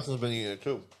 Mm-hmm. Justin's been eating it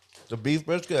too. The beef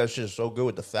brisket, that shit is so good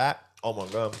with the fat. Oh my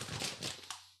God.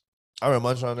 I would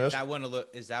munch on this.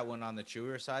 Is that one on the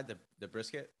chewier side? The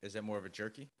brisket? Is it more of a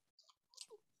jerky?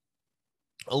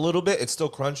 A little bit. It's still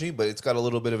crunchy, but it's got a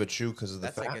little bit of a chew because of the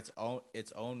fat. That's like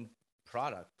its own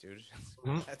product, dude.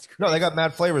 Mm-hmm. That's crazy. No, they got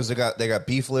mad flavors. They got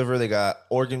beef liver, they got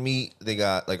organ meat, they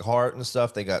got like heart and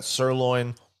stuff. They got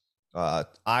sirloin,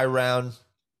 eye round,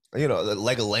 the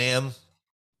leg of lamb.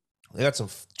 They got some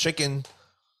chicken.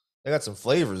 They got some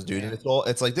flavors, dude. Yeah. And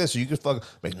it's like this. So you could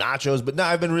make nachos. But now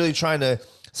I've been really trying to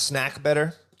snack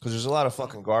better because there's a lot of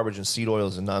fucking garbage and seed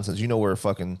oils and nonsense. We're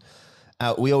fucking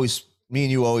out. Me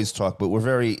and you always talk, but we're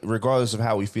very, regardless of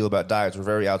how we feel about diets, we're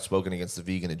very outspoken against the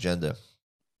vegan agenda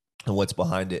and what's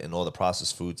behind it and all the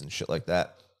processed foods and shit like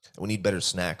that. And we need better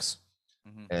snacks.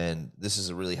 Mm-hmm. And this is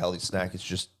a really healthy snack. It's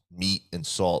just meat and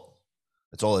salt.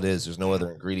 That's all it is. There's no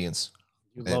other ingredients.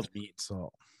 You love meat and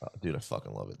salt. Oh, dude, I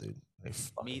fucking love it, dude.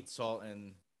 Meat, salt,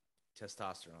 and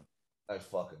testosterone. I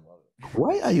fucking love it.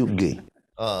 Why are you gay?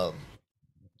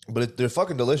 But they're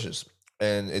fucking delicious.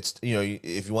 And it's,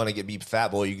 if you want to get beef fat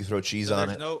boy, you can throw cheese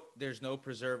on it. There's no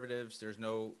preservatives. There's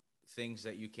no things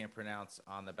that you can't pronounce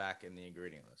on the back in the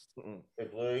ingredient list.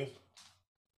 It's literally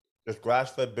just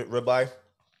grass-fed ribeye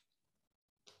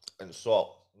and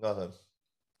salt. Nothing.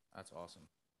 That's awesome.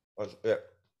 That's it.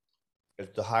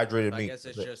 It's dehydrated meat. I guess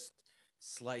it's just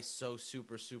sliced so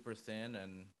super, super thin,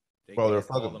 and they they're get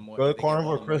fucking. all the Go to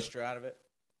Carnivore Crisp out of it.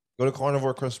 Go to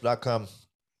carnivorecrisp.com.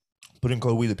 Put in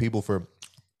code We the People for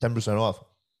 10% off.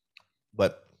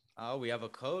 But we have a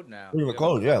code now. We have a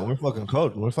code. Yeah, we're fucking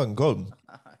code.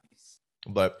 Nice.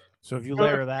 But so if you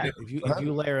layer that, if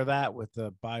you layer that with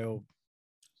the how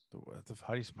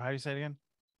do you say it again?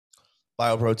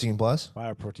 Bioprotein Plus.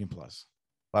 Bioprotein Plus.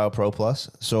 BioPro Plus.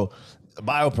 So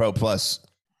BioPro Plus.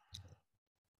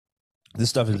 This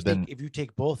stuff has been. If you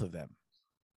take both of them.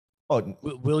 Oh,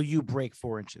 Will you break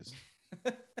 4 inches?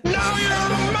 yeah,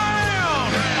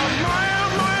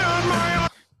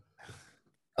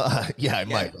 I Yeah,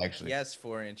 might actually. Yes,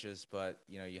 4 inches, but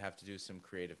you have to do some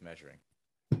creative measuring.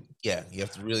 Yeah, you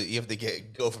have to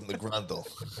go from the grundle.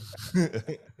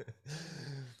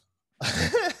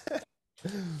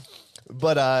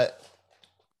 But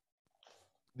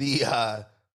the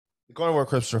carnivore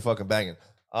crisps are fucking banging.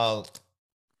 So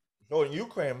in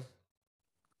Ukraine,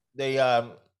 they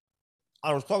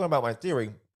I was talking about my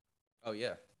theory. Oh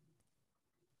yeah.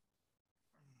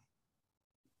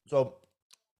 So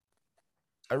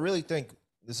I really think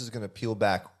this is going to peel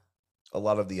back a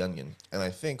lot of the onion, and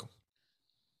I think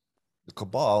the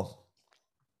cabal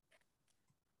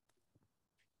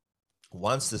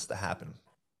wants this to happen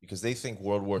because they think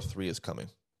World War III is coming.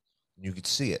 You could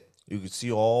see it. You could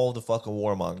see all the fucking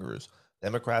warmongers,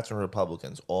 Democrats and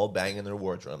Republicans, all banging their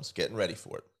war drums, getting ready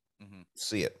for it. Mhm.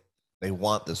 See it. They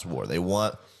want this war. They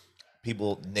want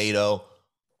people, NATO,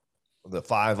 the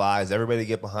Five Eyes, everybody to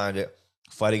get behind it,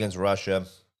 fight against Russia,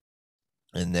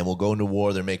 and then we'll go into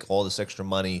war. They'll make all this extra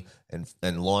money and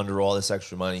launder all this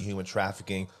extra money, human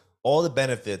trafficking, all the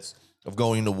benefits of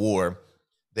going into war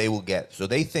they will get. So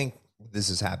they think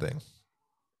this is happening.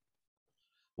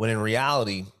 When in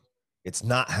reality, it's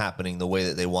not happening the way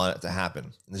that they want it to happen.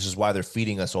 And this is why they're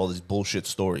feeding us all these bullshit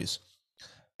stories.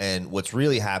 And what's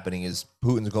really happening is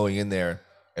Putin's going in there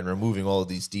and removing all of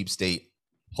these deep state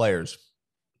players.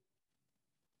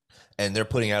 And they're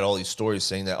putting out all these stories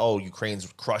saying that, oh,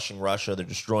 Ukraine's crushing Russia. They're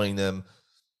destroying them.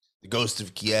 The Ghost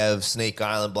of Kiev, Snake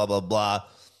Island, blah, blah, blah.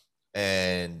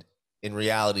 And in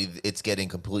reality, it's getting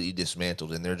completely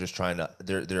dismantled. And they're just trying to,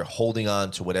 they're holding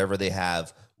on to whatever they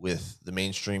have with the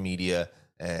mainstream media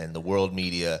and the world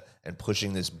media and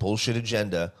pushing this bullshit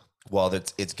agenda while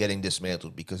it's getting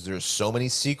dismantled because there's so many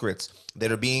secrets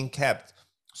that are being kept.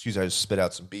 Excuse me, I just spit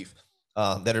out some beef.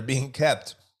 That are being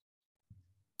kept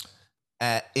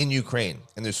in Ukraine.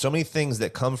 And there's so many things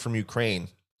that come from Ukraine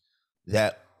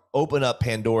that open up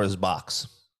Pandora's box.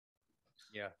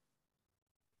 Yeah.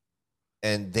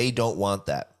 And they don't want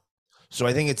that. So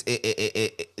I think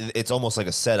it's almost like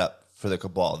a setup for the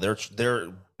cabal. They're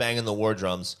banging the war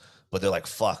drums, but they're like,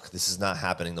 fuck, this is not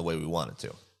happening the way we want it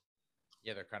to.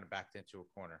 Yeah, they're kind of backed into a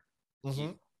corner.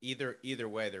 Mm-hmm. Either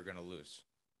way, they're going to lose.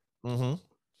 Mm-hmm.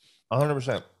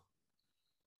 100%.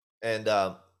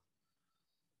 And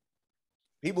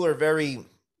people are very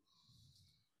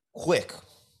quick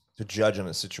to judge on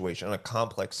a situation, on a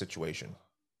complex situation.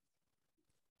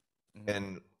 Mhm.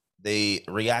 And they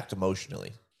react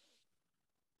emotionally.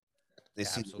 They Yeah,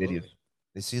 see absolutely. the videos.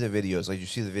 They see the videos. Like you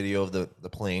see the video of the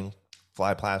plane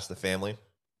fly past the family.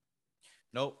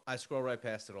 Nope, I scroll right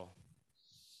past it all.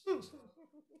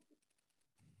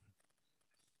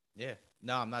 Yeah.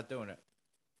 No, I'm not doing it.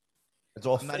 It's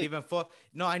all I'm not fake. even for.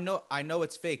 No, I know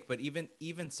it's fake, but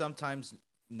even sometimes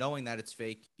knowing that it's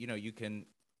fake, you can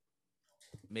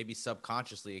maybe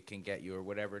subconsciously it can get you or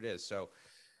whatever it is. So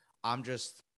I'm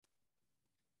just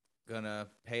gonna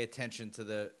pay attention to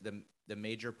the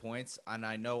major points, and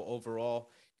I know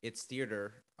overall it's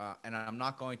theater, and I'm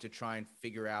not going to try and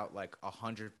figure out like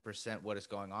 100% what is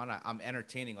going on. I'm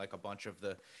entertaining like a bunch of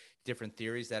the different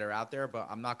theories that are out there, but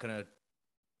I'm not gonna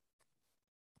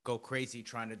go crazy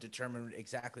trying to determine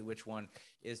exactly which one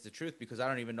is the truth because I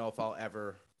don't even know if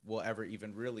we'll ever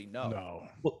even really know. No.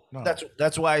 Well, No.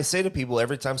 that's why I say to people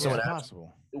every time It's someone asks,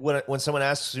 possible. when someone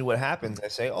asks me what happens, I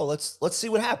say, "Oh, let's see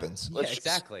what happens. Yeah, Let's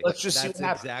exactly. Let's just see That's what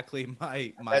happens." exactly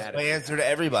my That's attitude. my answer to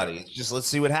everybody. It's just let's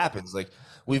see what happens. Like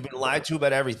we've been lied to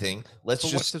about everything. Let's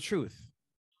But what's just the truth?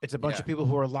 It's a bunch Yeah. of people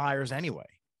who are liars anyway.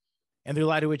 And they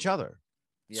lie to each other.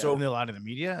 Yeah. So they lie to the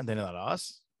media and they lie to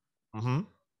us. Mhm.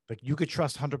 Like you could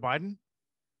trust Hunter Biden?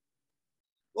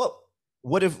 Well,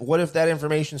 what if that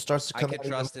information starts to I come could out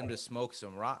even trust more? him to smoke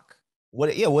some rock. What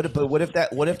if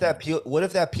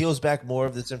that peels back more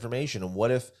of this information, and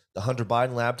what if the Hunter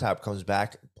Biden laptop comes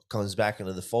back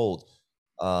into the fold?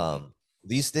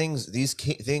 These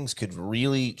things could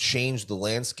really change the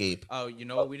landscape. Oh, you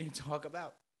know what we didn't talk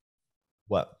about?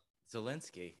 What?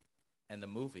 Zelensky and the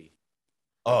movie.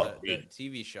 Oh, the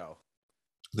TV show.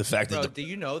 the fact Bro, that do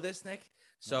you know this, Nick?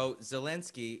 So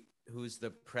Zelensky, who's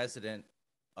the president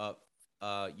of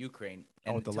Ukraine,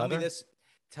 and with the tell me leather? this.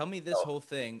 Tell me this whole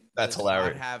thing. that's does not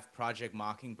hilarious. have Project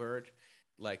Mockingbird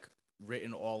like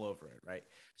written all over it, right?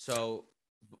 So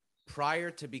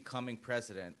prior to becoming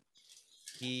president,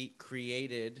 he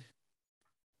created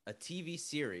a TV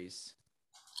series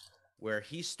where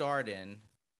he starred in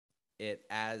it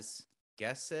as,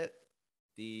 guess it,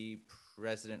 the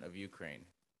president of Ukraine,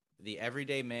 the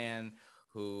everyday man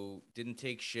who didn't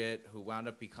take shit, who wound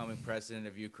up becoming president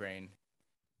of Ukraine.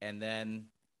 and then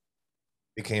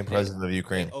Became president of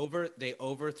Ukraine. they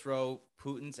overthrow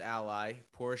Putin's ally,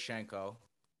 Poroshenko.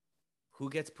 Who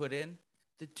gets put in?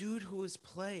 The dude who is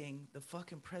playing the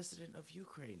fucking president of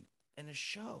Ukraine in a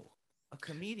show, a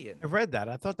comedian. I read that.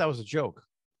 I thought that was a joke.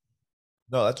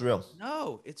 No, that's real.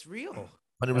 No, it's real. 100% I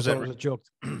thought it was a joke.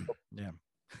 Yeah.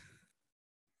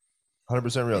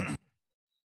 100% real.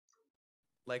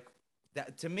 Like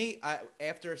that to me,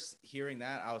 after hearing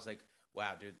that, I was like,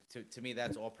 wow, dude, to me,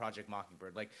 that's all Project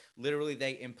Mockingbird. Like literally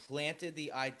they implanted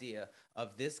the idea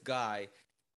of this guy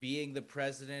being the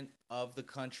president of the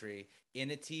country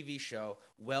in a TV show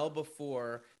well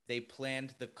before they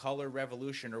planned the color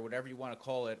revolution or whatever you want to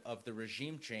call it of the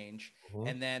regime change. Mhm.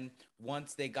 And then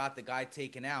once they got the guy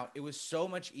taken out, it was so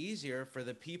much easier for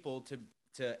the people to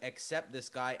accept this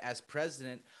guy as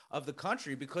president of the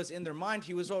country because in their mind,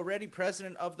 he was already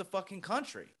president of the fucking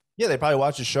country. Yeah, they probably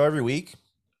watch the show every week.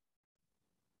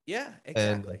 Yeah,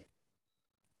 exactly.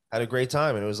 Had a great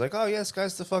time. And it was like, oh, yeah, this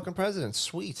guy's the fucking president.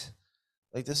 Sweet.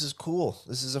 Like, this is cool.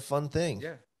 This is a fun thing.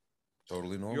 Yeah.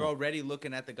 Totally normal. You're already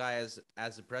looking at the guy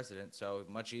as the president, so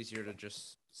much easier to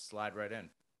just slide right in.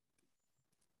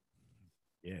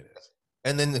 Yeah, it is.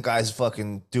 And then the guy's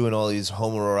fucking doing all these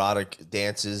homoerotic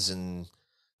dances and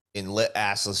in lit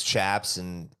assless chaps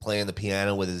and playing the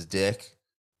piano with his dick.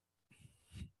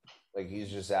 Like, he's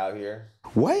just out here.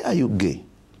 Why are you gay?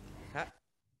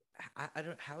 I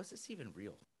don't. How is this even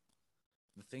real?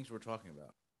 The things we're talking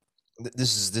about.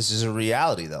 This is a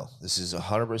reality, though. This is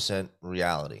 100%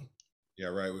 reality. Yeah,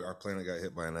 right. Our planet got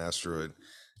hit by an asteroid.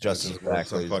 Justin's It's back,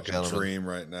 a ladies and fucking gentlemen. dream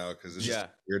right now because it's Yeah.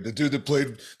 just weird. The dude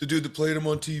that played him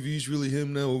on TV is really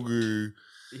him now. Okay.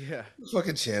 Yeah. The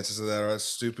fucking chances of that are that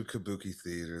stupid kabuki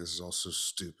theater. This is all so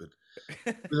stupid.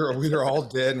 We're all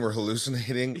dead and we're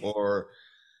hallucinating, or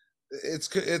It's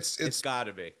got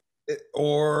to be.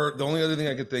 or the only other thing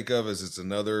I could think of is it's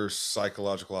another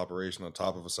psychological operation on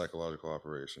top of a psychological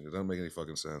operation. It doesn't make any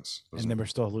fucking sense. And then we're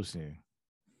still hallucinating.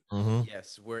 Mm-hmm.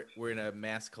 Yes, we're in a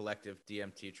mass collective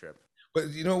DMT trip. But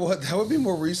you know what? That would be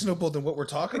more reasonable than what we're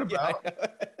talking Yeah, about.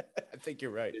 I think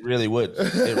you're right. It really would.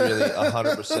 It really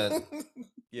 100%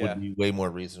 Yeah. would be way more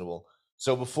reasonable.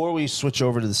 So before we switch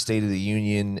over to the State of the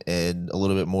Union and a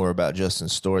little bit more about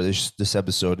Justin's story, this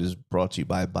episode is brought to you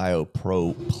by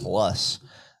BioPro Plus.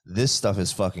 This stuff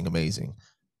is fucking amazing.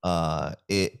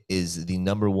 It is the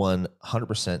number one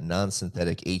 100%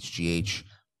 non-synthetic HGH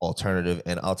alternative,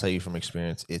 and I'll tell you from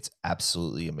experience, it's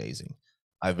absolutely amazing.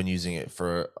 I've been using it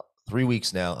for 3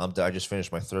 weeks now. I just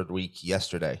finished my 3rd week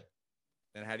yesterday.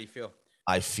 And how do you feel?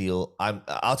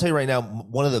 I'll tell you right now,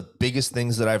 one of the biggest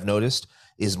things that I've noticed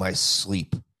is my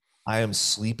sleep. I am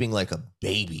sleeping like a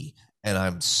baby, and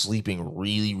I'm sleeping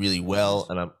really, really well,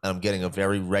 and I'm getting a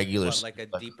very regular What, like a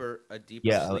deeper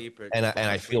yeah, sleep, or and you fall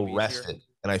I asleep feel easier? rested,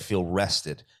 and I feel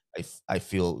rested. I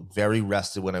feel very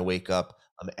rested when I wake up.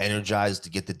 I'm energized to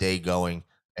get the day going,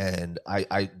 and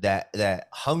that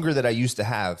hunger that I used to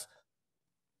have,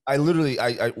 I literally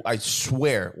I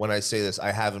swear when I say this,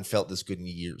 I haven't felt this good in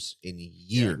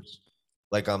years.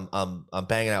 Like I'm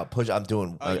banging out push. I'm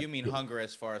doing. Oh, you mean hunger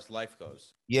as far as life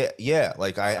goes? Yeah.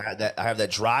 Like I have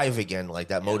that drive again, like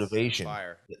that Yes, motivation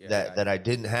fire. Yeah, that I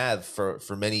didn't have for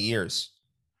many years.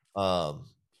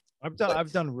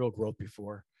 I've done real growth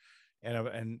before,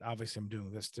 and obviously I'm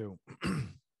doing this too,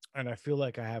 and I feel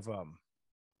like I have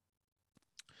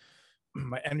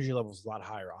my energy level is a lot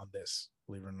higher on this,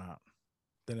 believe it or not,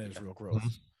 than it is real growth.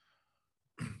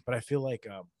 But I feel like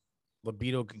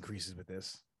libido increases with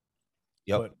this.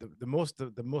 Yep. But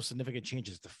the most significant change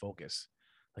is the focus.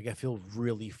 Like I feel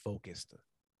really focused.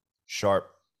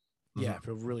 Sharp. Yeah, I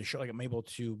feel really sharp. Like I'm able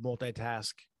to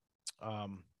multitask.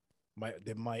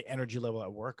 My energy level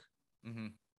at work Mm-hmm.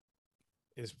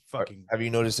 is fucking. Have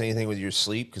you noticed anything with your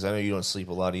sleep? Because I know you don't sleep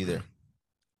a lot either.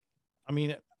 I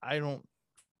mean, I don't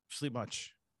sleep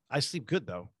much. I sleep good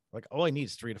though. Like all I need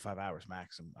is 3 to 5 hours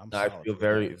max. I'm I solid feel for the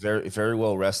very, day. very, very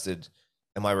well rested.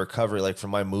 And my recovery, like from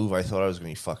my move, I thought I was gonna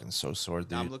be fucking so sore,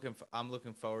 dude. I'm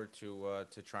looking forward to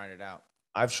trying it out.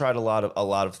 I've tried a lot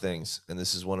of things, and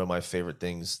this is one of my favorite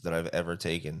things that I've ever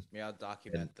taken. Yeah, I'll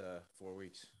document the 4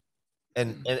 weeks.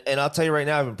 And I'll tell you right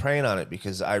now, I've been praying on it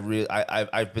because I've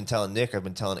been telling Nick, I've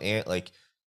been telling Ant, like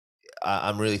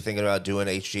I'm really thinking about doing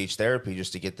HGH therapy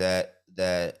just to get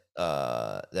that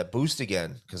boost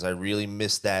again, because I really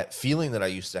miss that feeling that I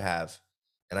used to have,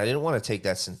 and I didn't want to take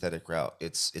that synthetic route.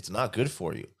 It's not good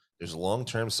for you. There's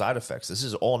long-term side effects. This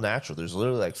is all natural. There's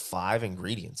literally like 5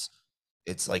 ingredients.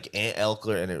 It's like Ant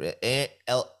Elkler and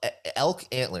elk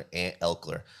antler. Ant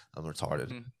Elkler. I'm retarded.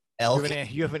 Mhm. Elk.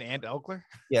 You have an Ant Elkler?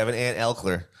 Yeah, I have an Ant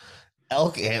Elkler.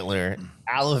 Elk antler,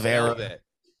 aloe vera. Velvet.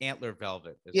 Antler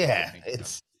velvet. is what Yeah, I'm thinking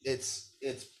of. it's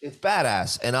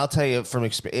badass, and I'll tell you from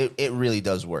experience, it really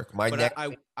does work. My But neck,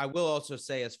 I will also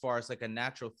say, as far as like a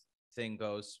natural thing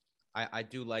goes, I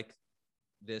do like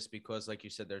this because, like you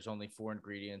said, there's only 4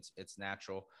 ingredients. It's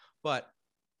natural, but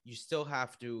you still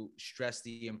have to stress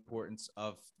the importance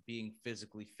of being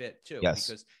physically fit too, Yes,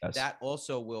 because yes. that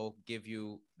also will give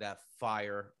you that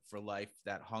fire for life,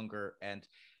 that hunger. And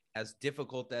as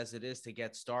difficult as it is to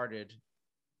get started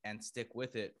and stick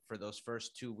with it for those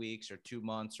first 2 weeks or 2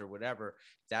 months or whatever,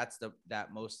 that's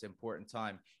that most important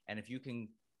time. And if you can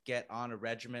get on a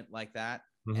regiment like that,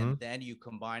 and then you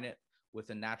combine it with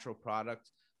a natural product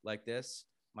like this,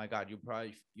 my God,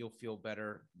 you'll feel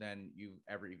better than you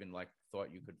ever even like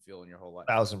thought you could feel in your whole life.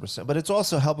 1000%. But it's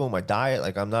also helping with my diet.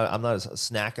 Like I'm not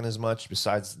snacking as much.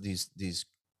 Besides these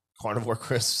carnivore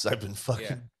crisps I've been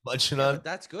fucking munching Yeah, on. but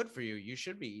that's good for you. You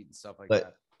should be eating stuff like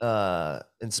But that.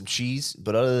 and some cheese.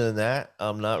 But other than that,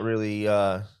 I'm not really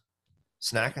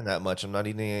snacking that much. I'm not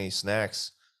eating any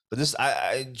snacks. But this,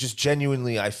 I just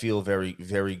genuinely, I feel very,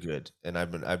 very good, and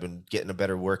I've been getting a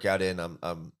better workout in.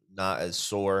 I'm not as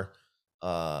sore.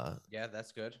 Yeah,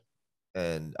 that's good.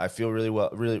 And I feel really well,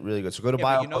 really, really good. So go to Yeah,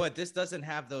 Bio. but you know what? This doesn't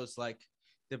have those like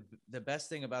the best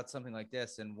thing about something like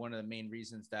this, and one of the main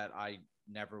reasons that I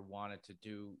never wanted to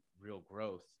do real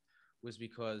growth was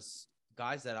because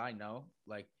guys that I know,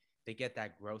 like they get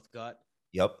that growth gut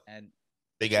Yep. and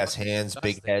Big ass hands,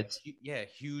 big disgusting. heads. Yeah,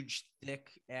 huge, thick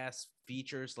ass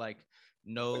features like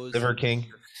nose. Liver King.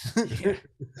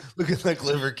 Looking like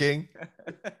Liver King.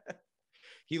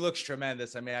 He looks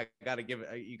tremendous. I mean, I gotta give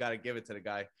it. You gotta give it to the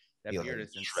guy. That Yeah, beard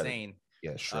is shredded. insane.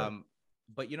 Yeah, sure.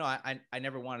 But you know, I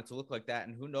never wanted to look like that,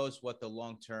 and who knows what the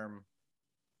long term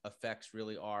effects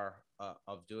really are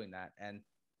of doing that. And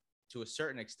to a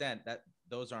certain extent, that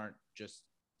those aren't just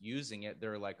using it;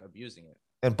 they're like abusing it.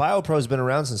 And BioPro has been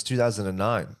around since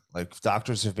 2009. Like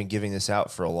doctors have been giving this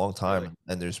out for a long time. Really?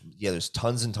 And there's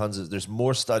tons and tons of, there's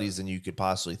more studies than you could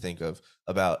possibly think of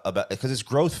about, because it's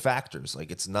growth factors. Like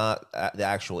it's not the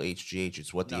actual HGH.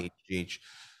 It's what the HGH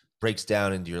breaks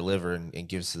down into your liver and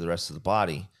gives to the rest of the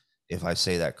body. If I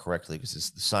say that correctly, because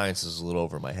the science is a little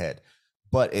over my head,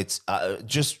 but it's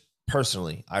just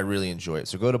personally, I really enjoy it.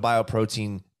 So go to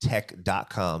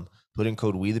bioproteintech.com, put in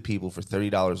code We the People for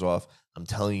 $30 off. I'm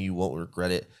telling you, you won't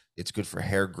regret it. It's good for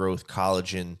hair growth,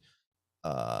 collagen,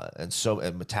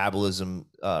 and metabolism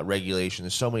regulation.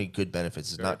 There's so many good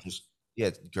benefits. It's not just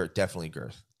girth, definitely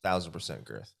girth, 1000%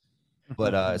 girth.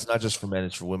 But it's not just for men;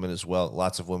 it's for women as well.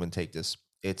 Lots of women take this.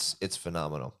 It's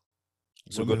phenomenal.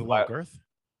 So women who want girth?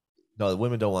 No, the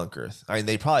women don't want girth. I mean,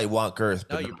 they probably want girth.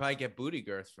 No, But you probably get booty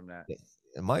girth from that. it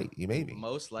might. You maybe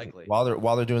Most likely. while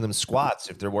they're doing them squats,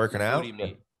 if they're working out. Booty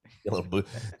meat. A little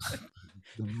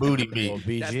booty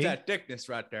meat. That's that thickness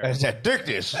right there. That's that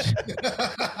thickness.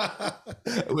 I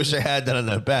wish I had that on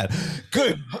that bad.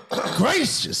 Good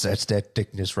gracious, that's that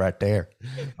thickness right there.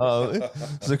 So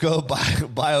go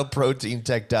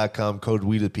bioproteintech.com, code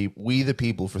We the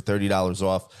People for $30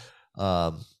 off.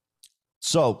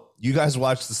 So you guys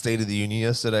watched the State of the Union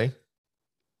yesterday?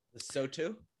 So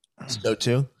too? So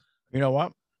too? You know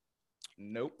what?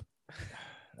 Nope.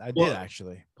 I did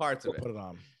actually. Parts of it. Put it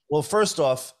on. Well, first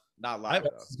off, Not I live though.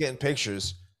 was getting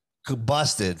pictures,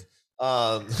 busted.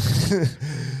 But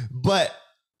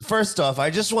first off, I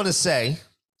just want to say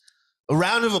a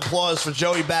round of applause for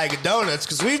Joey Bag of Donuts,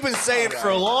 because we've been saying for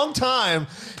a long time,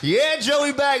 yeah,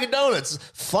 Joey Bag of Donuts.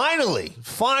 Finally,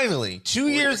 2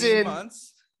 years 14 in,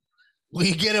 months?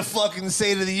 we get a fucking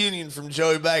State of the Union from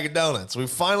Joey Bag of Donuts. We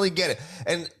finally get it.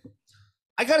 And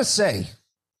I got to say,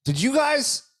 did you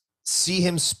guys see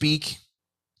him speak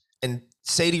and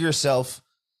say to yourself,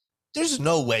 there's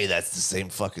no way that's the same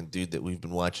fucking dude that we've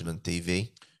been watching on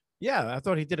TV? Yeah, I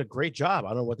thought he did a great job. I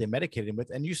don't know what they medicated him with,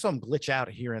 and you saw him glitch out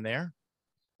here and there.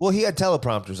 Well, he had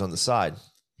teleprompters on the side.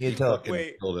 He had Fucking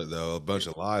Wait. nailed it though. A bunch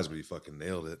of lies, but he fucking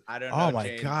nailed it. I don't know. Oh my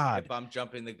James, God. If I'm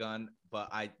jumping the gun, but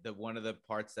one of the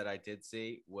parts that I did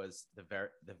see was the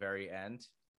very end.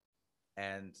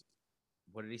 And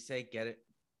what did he say? Get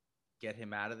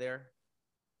him out of there,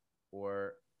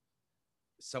 or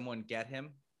someone get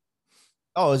him.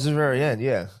 Oh, it's the very end,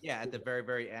 yeah. Yeah, at the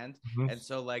very end. Mhm. And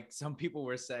so like some people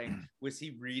were saying, was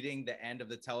he reading the end of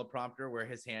the teleprompter where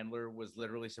his handler was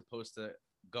literally supposed to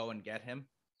go and get him?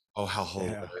 Oh, how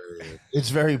hilarious. It's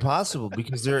very possible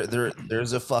because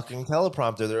there's a fucking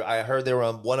teleprompter there. I heard they were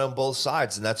on one on both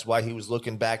sides, and that's why he was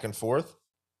looking back and forth.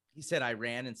 He said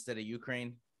Iran instead of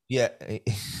Ukraine. Yeah,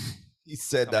 he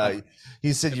said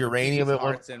uranium at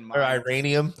one, Hearts and or minds.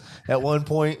 iranium at one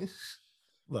point.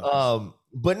 Look,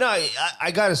 But no,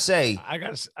 I gotta say, I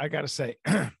gotta say,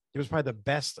 it was probably the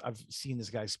best I've seen this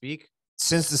guy speak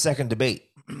since the second debate,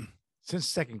 since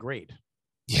second grade.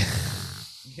 Yeah.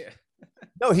 Yeah.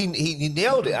 No, he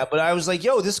nailed it. But I was like,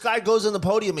 yo, this guy goes on the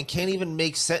podium and can't even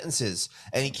make sentences,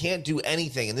 and he can't do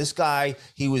anything. And this guy,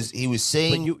 he was But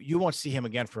saying, you won't see him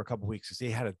again for a couple weeks because they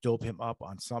had to dope him up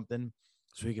on something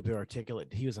so he could be articulate.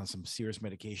 He was on some serious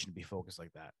medication to be focused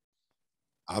like that.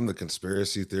 I'm the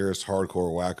conspiracy theorist,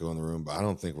 hardcore wacko in the room, but I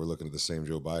don't think we're looking at the same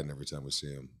Joe Biden every time we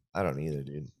see him. I don't either,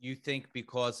 dude. You think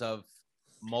because of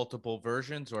multiple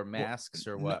versions or masks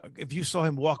or what? No, if you saw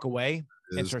him walk away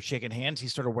and Is- start shaking hands, he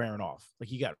started wearing off. Like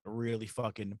he got really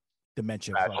fucking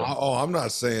dementia. Oh, I'm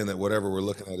not saying that whatever we're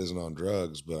looking at isn't on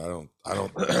drugs, but I don't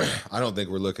I don't think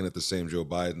we're looking at the same Joe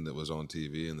Biden that was on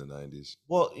TV in the 90s.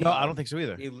 Well, No, I don't think so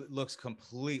either. It looks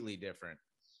completely different.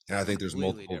 And I think there's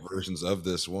Completely multiple different. versions of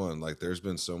this one. Like there's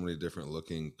been so many different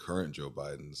looking current Joe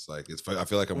Bidens. Like I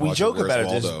feel like I'm we watching joke Where's about it.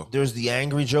 Waldo. There's the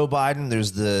angry Joe Biden.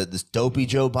 There's this dopey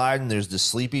Joe Biden. There's the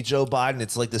sleepy Joe Biden.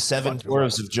 It's like the seven Fuck,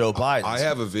 dwarves of Joe Biden. I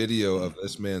have a video of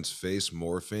this man's face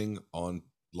morphing on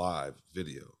live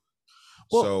video.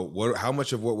 Well- So how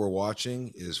much of what we're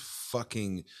watching is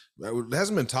fucking, it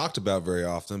hasn't been talked about very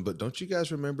often, but don't you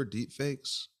guys remember deep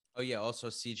fakes? Oh yeah, also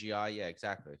CGI. Yeah,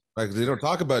 exactly. Like they don't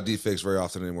talk about deep fakes very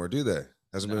often anymore, do they?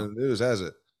 Hasn't been in the news, has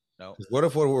it? No. What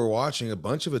if what we're watching, a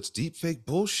bunch of it's deep fake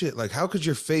bullshit? Like, how could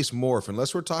your face morph?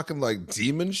 Unless we're talking like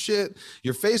demon shit,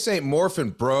 your face ain't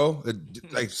morphing, bro.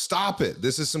 Like, stop it.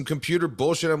 This is some computer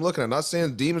bullshit I'm looking at. I'm not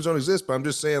saying demons don't exist, but I'm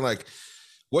just saying, like,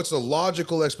 what's the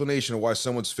logical explanation of why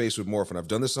someone's face would morph? And I've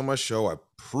done this on my show. I've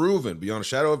proven beyond a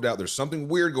shadow of doubt there's something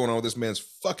weird going on with this man's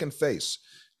fucking face.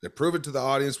 They prove it to the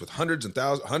audience with hundreds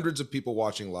of people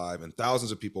watching live and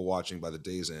thousands of people watching by the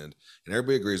day's end. And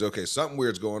everybody agrees, okay, something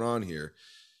weird's going on here.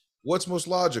 What's most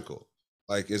logical?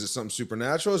 Like, is it something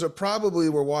supernatural? Is it probably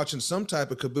we're watching some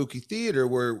type of kabuki theater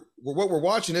where what we're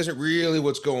watching isn't really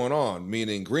what's going on,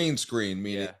 meaning green screen,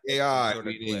 meaning AI, Sort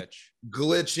of meaning glitch.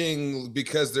 glitching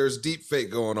because there's deep fake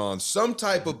going on, some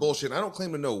type of bullshit. I don't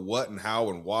claim to know what and how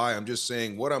and why. I'm just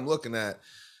saying what I'm looking at.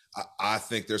 I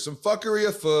think there's some fuckery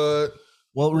afoot.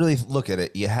 Well, really look at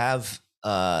it. You have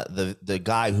the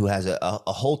guy who has a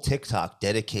whole TikTok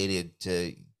dedicated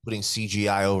to putting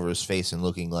CGI over his face and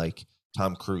looking like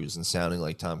Tom Cruise and sounding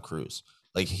like Tom Cruise.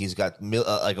 Like he's got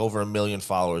like over 1 million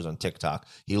followers on TikTok.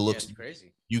 He looks it's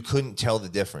crazy. You couldn't tell the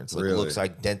difference. Like Really? it looks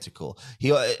identical.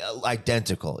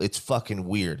 Identical. It's fucking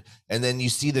weird. And then you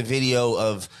see the video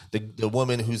of the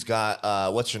woman who's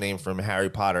got what's her name from Harry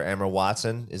Potter? Emma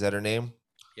Watson. Is that her name?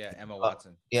 Yeah, Emma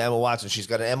Watson. Yeah, Emma Watson. She's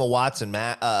got an Emma Watson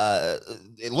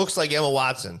it looks like Emma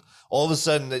Watson. All of a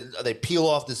sudden, they peel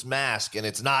off this mask, and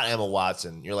it's not Emma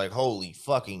Watson. You're like, holy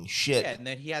fucking shit. Yeah, and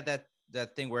then he had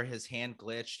that thing where his hand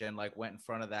glitched and like went in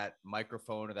front of that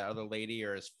microphone or that other lady,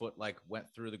 or his foot like went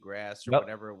through the grass or Yep.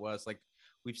 whatever it was. Like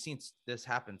we've seen this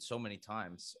happen so many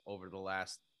times over the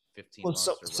last 15 Well, months.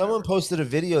 or someone whatever. posted a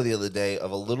video the other day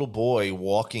of a little boy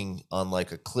walking on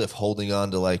like a cliff, holding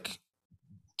on to like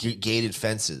gated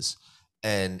fences.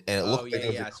 And it looked like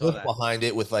there was I a saw cliff that. behind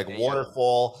it with like Yeah,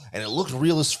 waterfall, and it looked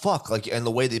real as fuck. Like, and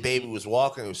the way the baby was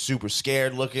walking, it was super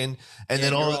scared looking. And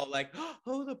then you're all like,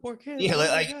 oh, the poor kid. yeah, oh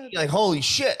my God. like holy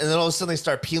shit! And then all of a sudden they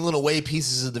start peeling away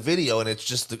pieces of the video, and it's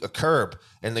just a curb,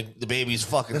 and the baby's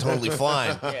fucking totally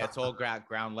fine. Yeah, it's all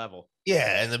ground level.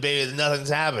 Yeah, and the baby, nothing's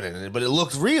happening, but it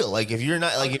looked real. Like if you're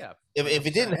not like yeah, if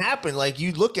it didn't happen, like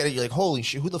you look at it, you're like, holy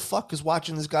shit, who the fuck is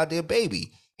watching this goddamn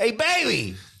baby? Hey,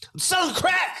 baby, I'm selling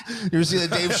crack. You ever see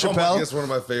that Dave Chappelle? It's one of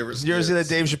my favorites. You ever see that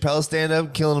Dave Chappelle stand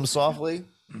up, killing him softly?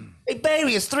 Hey,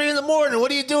 baby, it's 3 a.m.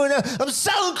 What are you doing now? I'm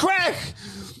selling crack.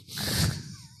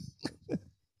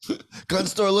 Gun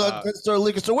store, liquor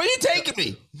store. Where are you taking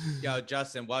me? Yo,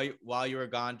 Justin, while you were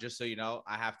gone, just so you know,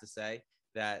 I have to say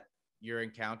that your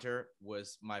encounter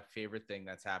was my favorite thing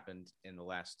that's happened in the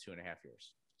last 2.5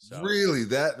 years. So,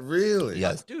 Really?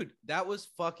 Yes. dude, that was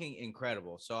fucking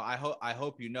incredible. So I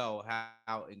hope you know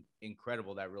how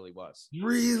incredible that really was.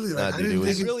 Really? Nah, I dude, didn't it was-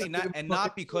 think And it really was not, that and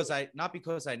fucking- not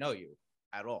because I know you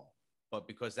at all, but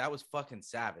because that was fucking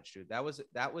savage, dude. That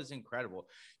was incredible.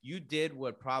 You did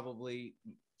what probably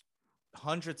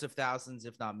hundreds of thousands,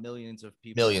 if not millions of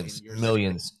people, in your city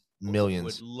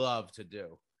millions. would love to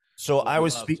do. So would I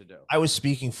was love to do. I was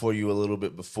speaking for you a little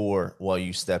bit before while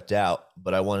you stepped out,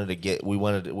 but we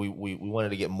wanted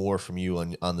to get more from you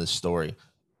on this story.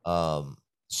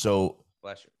 So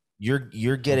Bless you.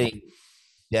 you're getting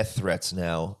death threats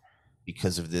now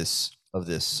because of this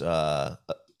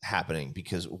happening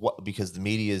because the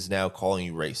media is now calling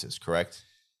you racist, correct?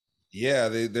 Yeah,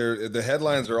 the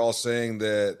headlines are all saying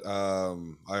that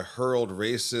I hurled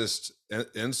racist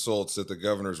insults at the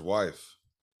governor's wife.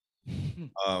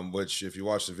 Which if you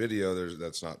watch the video,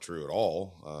 that's not true at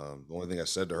all. The only thing I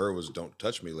said to her was, "Don't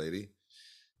touch me, lady."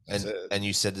 That's it. And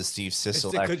you said to Steve Is it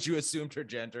Sisolak. because you assumed her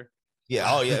gender? Yeah.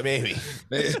 Oh yeah, maybe.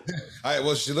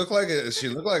 Well, she looked like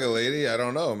a lady. I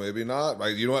don't know. Maybe not.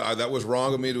 Like, you know what? That was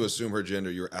wrong of me to assume her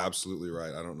gender. You're absolutely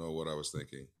right. I don't know what I was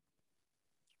thinking.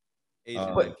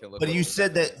 Asian But- man killer but you queen.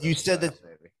 said that-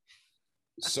 Baby.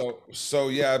 So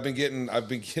yeah, I've been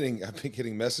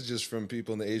getting messages from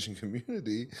people in the Asian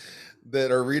community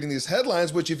that are reading these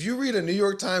headlines. Which, if you read a New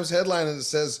York Times headline and it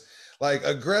says like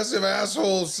aggressive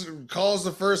assholes calls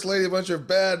the first lady a bunch of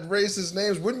bad racist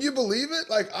names, wouldn't you believe it?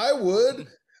 Like, I would.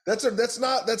 That's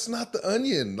not the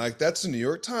Onion. Like, that's the New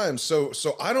York Times. So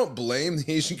I don't blame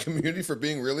the Asian community for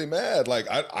being really mad. Like,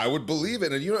 I would believe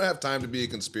it. And you don't have time to be a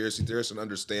conspiracy theorist and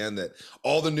understand that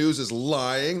all the news is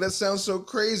lying. That sounds so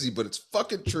crazy, but it's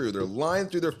fucking true. They're lying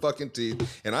through their fucking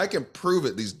teeth, and I can prove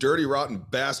it. These dirty, rotten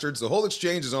bastards. The whole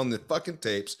exchange is on the fucking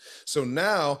tapes. So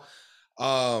now,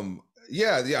 I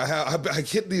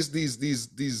get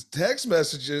these text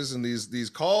messages and these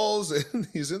calls and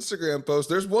these Instagram posts.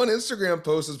 There's one Instagram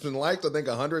post that's been liked, I think,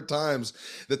 100 times,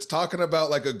 that's talking about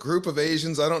like a group of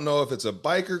Asians. I don't know if it's a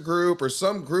biker group or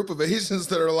some group of Asians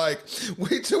that are like,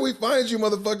 wait till we find you,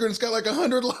 motherfucker. And it's got like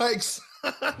 100 likes.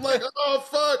 I'm like, oh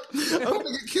fuck, I'm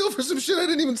gonna get killed for some shit I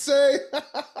didn't even say.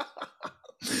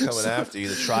 Coming after you,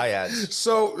 the triads.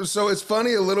 So it's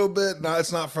funny a little bit. No,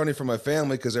 it's not funny for my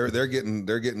family because they're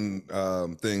getting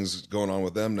things going on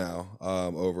with them now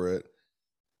over it.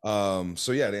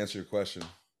 So yeah, to answer your question,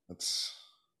 that's.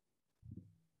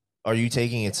 Are you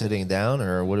taking it sitting down,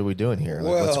 or what are we doing here?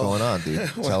 Like, what's Well, going on, dude?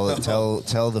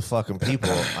 Tell the fucking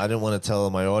people. I didn't want to tell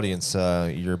my audience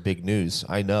your big news.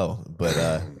 I know,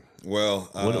 but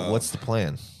what's the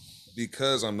plan?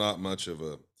 Because I'm not much of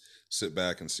a sit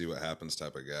back and see what happens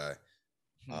type of guy.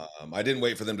 I didn't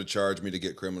wait for them to charge me to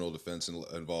get criminal defense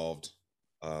involved.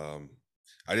 I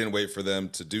didn't wait for them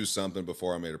to do something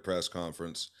before I made a press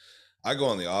conference. I go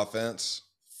on the offense.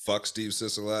 Fuck Steve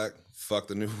Sisolak. Fuck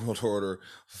the New World Order.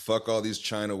 Fuck all these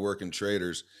China working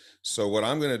traders. So what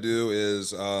I'm going to do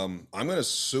is I'm going to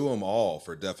sue them all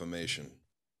for defamation.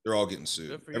 They're all getting sued.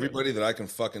 Good for you. Everybody that I can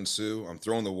fucking sue, I'm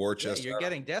throwing the war Yeah, chest. you're out.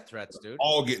 getting death threats, dude.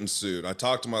 All getting sued. I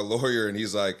talked to my lawyer and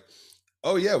he's like,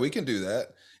 oh yeah, we can do that.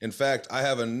 In fact, I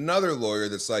have another lawyer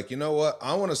that's like, you know what?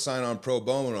 I want to sign on pro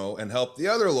bono and help the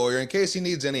other lawyer in case he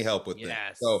needs any help with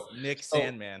Yes, it. So, Nick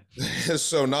Sandman.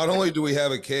 so not only do we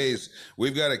have a case,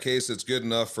 we've got a case that's good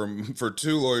enough for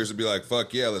two lawyers to be like,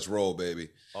 fuck yeah, let's roll, baby.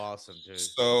 Awesome, dude.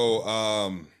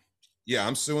 So, yeah,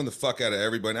 I'm suing the fuck out of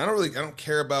everybody. I don't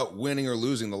care about winning or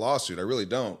losing the lawsuit. I really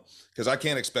don't, because I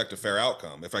can't expect a fair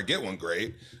outcome. If I get one,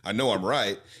 great. I know I'm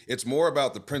right. It's more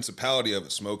about the principality of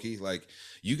it, Smokey. Like,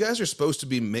 you guys are supposed to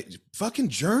be fucking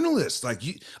journalists. Like,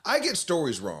 I get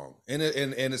stories wrong, and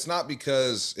it's not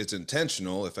because it's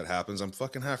intentional. If it happens, I'm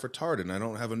fucking half retarded, and I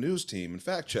don't have a news team and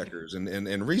fact checkers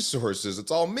and resources.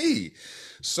 It's all me.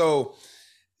 So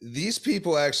these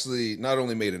people actually not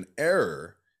only made an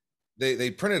error,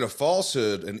 they printed a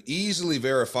falsehood, an easily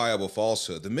verifiable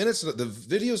falsehood. The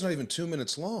video is not even 2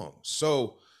 minutes long.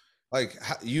 So, like,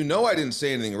 I didn't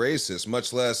say anything racist,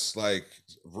 much less like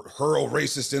hurl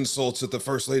racist insults at the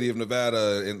first lady of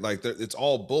Nevada, and like it's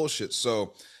all bullshit.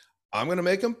 So I'm gonna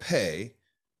make them pay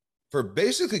for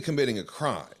basically committing a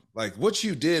crime. Like, what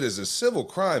you did is a civil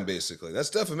crime, basically.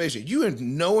 That's defamation. You are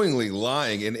knowingly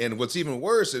lying, and what's even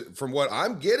worse, from what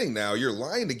I'm getting now, you're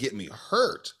lying to get me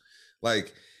hurt.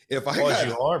 Like, if I Cause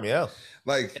you harm, yeah.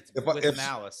 like With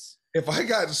malice. if I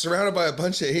got surrounded by a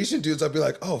bunch of Asian dudes, I'd be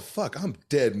like, oh fuck, I'm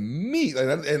dead meat.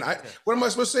 And what am I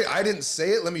supposed to say? I didn't say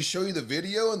it. Let me show you the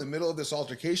video in the middle of this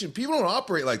altercation. People don't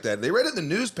operate like that. They read it in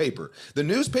the newspaper. The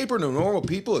newspaper to normal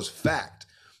people is fact.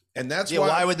 And that's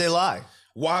Why would they lie?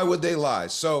 Why would they lie?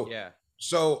 So Yeah.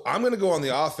 So I'm going to go on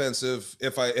the offensive.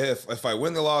 If I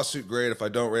win the lawsuit, great. If I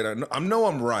don't, great. I know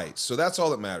I'm right. So that's all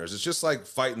that matters. It's just like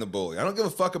fighting the bully. I don't give a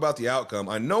fuck about the outcome.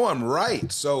 I know I'm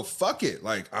right. So fuck it.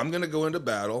 Like, I'm going to go into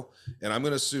battle, and I'm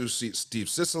going to sue Steve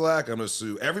Sisolak. I'm going to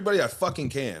sue everybody I fucking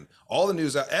can. All the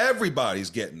news out. Everybody's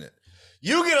getting it.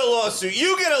 You get a lawsuit.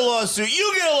 You get a lawsuit.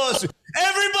 You get a lawsuit.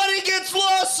 Everybody gets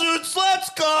lawsuits. Let's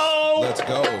go. Let's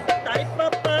go.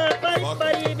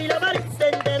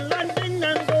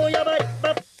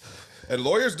 And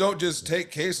lawyers don't just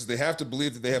take cases. They have to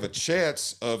believe that they have a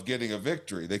chance of getting a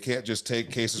victory. They can't just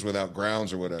take cases without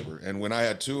grounds or whatever. And when I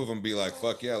had two of them be like,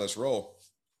 fuck yeah, let's roll,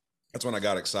 that's when I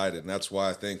got excited. And that's why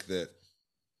I think that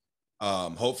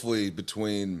hopefully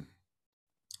between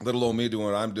little old me doing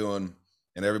what I'm doing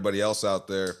and everybody else out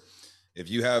there, if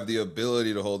you have the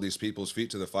ability to hold these people's feet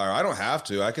to the fire, I don't have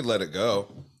to. I could let it go,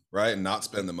 right, and not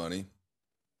spend the money.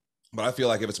 But I feel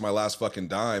like if it's my last fucking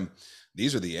dime,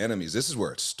 these are the enemies. This is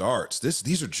where it starts.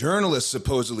 These are journalists,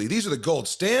 supposedly. These are the gold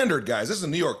standard guys. This is the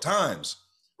New York Times,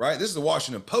 right? This is the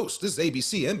Washington Post. This is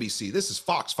ABC, NBC. This is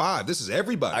Fox 5. This is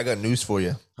everybody. I got news for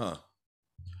you. Huh.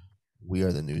 We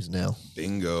are the news now.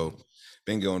 Bingo.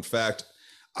 In fact,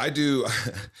 I do.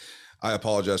 I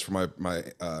apologize for my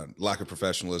lack of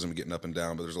professionalism getting up and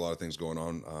down, but there's a lot of things going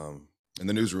on in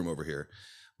the newsroom over here.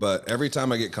 But every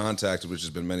time I get contacted, which has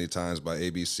been many times by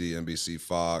ABC, NBC,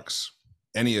 Fox,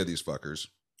 any of these fuckers,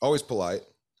 always polite,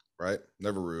 right?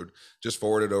 Never rude. Just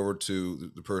forward it over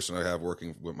to the person I have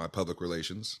working with my public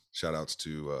relations. Shout outs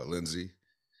to Lindsay.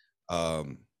 My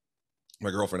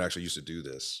girlfriend actually used to do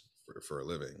this for a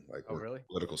living, like really?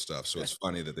 Political stuff. So it's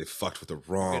funny that they fucked with the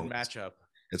wrong Good matchup.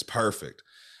 It's perfect.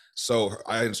 So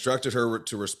I instructed her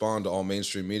to respond to all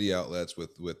mainstream media outlets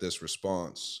with this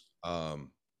response.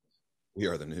 We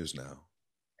are the news now.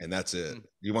 And that's it.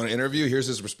 You want to interview? Here's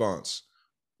his response.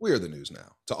 We are the news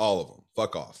now to all of them.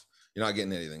 Fuck off. You're not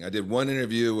getting anything. I did one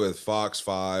interview with Fox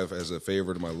 5 as a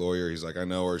favor to my lawyer. He's like, I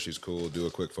know her. She's cool. Do a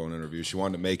quick phone interview. She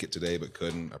wanted to make it today, but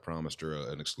couldn't. I promised her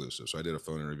an exclusive. So I did a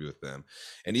phone interview with them.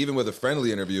 And even with a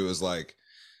friendly interview, it was like,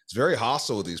 it's very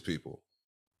hostile with these people,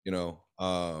 you know?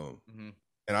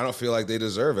 And I don't feel like they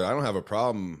deserve it. I don't have a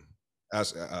problem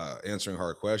answering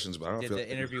hard questions, but I don't feel Did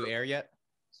the interview air yet?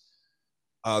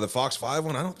 The Fox 5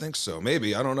 one, I don't think so.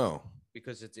 Maybe, I don't know.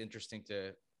 Because it's interesting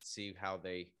to see how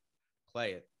they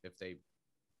play it, if they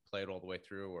play it all the way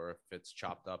through or if it's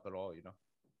chopped up at all, you know?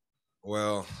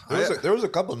 Well, There was a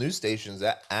couple news stations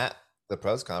at the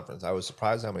press conference. I was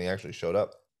surprised how many actually showed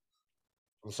up.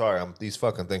 I'm sorry, these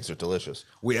fucking things are delicious.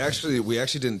 We actually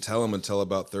didn't tell them until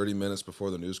about 30 minutes before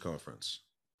the news conference.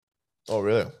 Oh,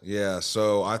 really? Yeah,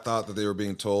 so I thought that they were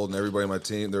being told, and everybody on my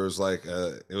team, there was like,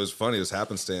 it was funny, it was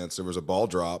happenstance. There was a ball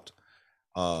dropped,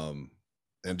 and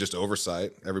just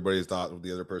oversight. Everybody thought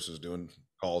the other person was doing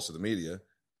calls to the media.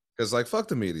 Because, like, fuck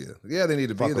the media. Yeah, they need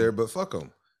to be there, but fuck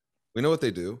them. We know what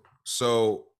they do.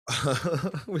 So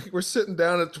we're sitting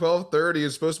down at 12:30.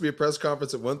 It's supposed to be a press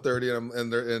conference at 1:30,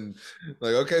 and they're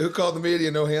like, okay, who called the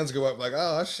media? No hands go up. Like,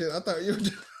 oh shit, I thought you were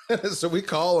doing. So we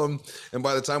call them, and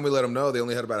by the time we let them know, they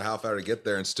only had about a half hour to get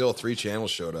there, and still 3 channels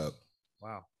showed up.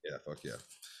 Wow. Yeah, fuck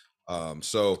yeah.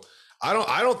 So I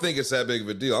don't think it's that big of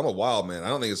a deal. I'm a wild man. I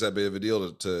don't think it's that big of a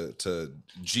deal to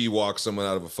G-walk someone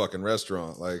out of a fucking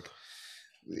restaurant. Like,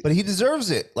 but he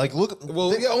deserves it. Like, look.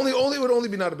 Well, yeah, only it would only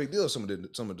be not a big deal if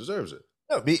someone deserves it.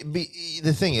 No,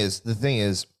 the thing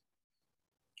is,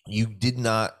 you did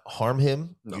not harm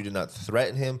him. No. You did not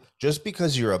threaten him. Just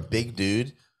because you're a big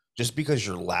dude, just because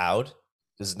you're loud,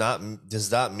 does not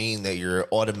mean that you're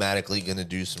automatically going to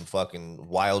do some fucking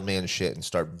wild man shit and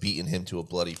start beating him to a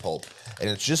bloody pulp. And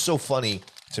it's just so funny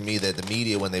to me that the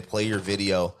media, when they play your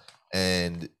video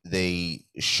and they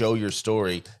show your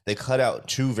story, they cut out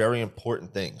 2 very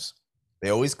important things. They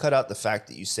always cut out the fact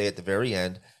that you say at the very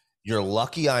end, you're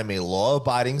lucky I'm a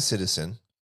law-abiding citizen,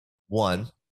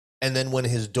 1. And then when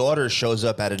his daughter shows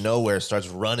up out of nowhere, starts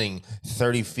running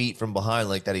 30 feet from behind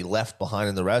like that he left behind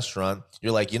in the restaurant,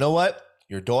 you're like, you know what?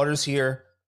 Your daughter's here.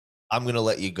 I'm going to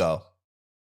let you go.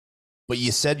 But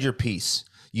you said your piece.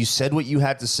 You said what you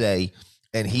had to say,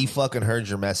 and he fucking heard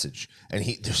your message. And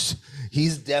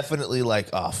he's definitely like,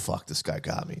 oh, fuck, this guy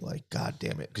got me. Like, God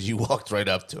damn it. Because you walked right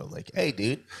up to him like, hey,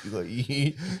 dude.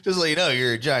 Just let you know,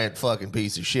 you're a giant fucking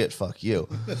piece of shit. Fuck you.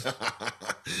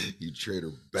 You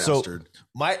traitor bastard. So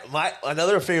my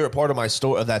another favorite part of my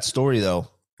story, of that story, though,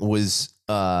 was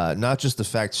not just the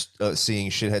fact seeing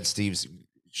Shithead Steve's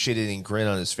shit-eating grin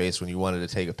on his face when you wanted to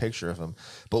take a picture of him,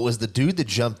 but was the dude that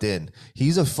jumped in.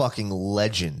 He's a fucking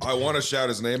legend. I want to shout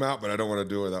his name out, but I don't want to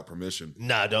do it without permission.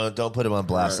 Nah, don't put him on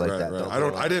blast like that.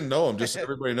 Right. I didn't know him. Just so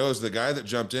everybody knows the guy that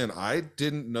jumped in. I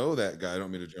didn't know that guy. I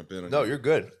don't mean to jump in. No, you're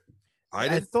good.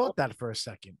 I thought that for a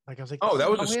second. Like, I was like, oh,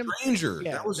 that was a stranger.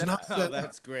 Yeah, that was not.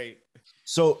 That's great.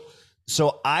 So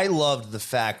I loved the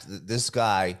fact that this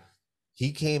guy,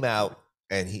 he came out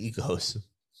and he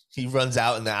runs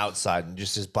out in the outside and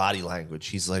just his body language.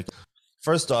 He's like,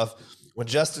 first off, when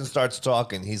Justin starts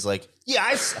talking, he's like, yeah,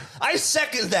 I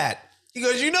second that. He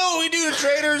goes, you know what we do to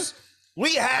traitors?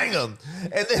 We hang them.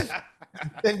 And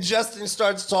then Justin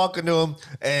starts talking to him,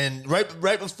 and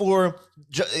right before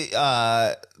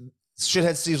Shithead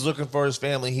Steve's looking for his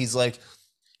family, he's like,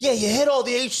 yeah, you hit all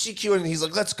the HCQ, and he's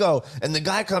like, let's go. And the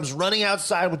guy comes running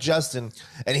outside with Justin,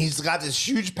 and he's got this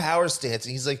huge power stance,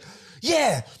 and he's like,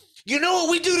 yeah, you know what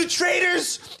we do to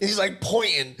traitors? And he's like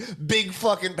pointing, big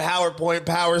fucking PowerPoint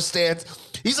power stance.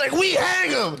 He's like, we hang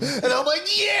him. And I'm like,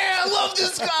 yeah, I love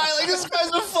this guy. Like, this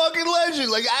guy's a fucking legend.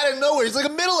 Like, out of nowhere. He's like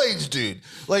a middle-aged dude.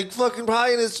 Like, fucking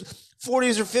probably in his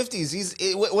 40s or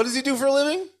 50s. What does he do for a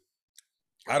living?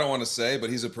 I don't want to say, but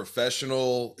he's a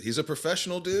professional. He's a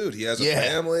professional dude. He has a Yeah.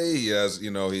 family. He has,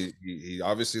 he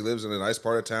obviously lives in a nice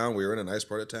part of town. We were in a nice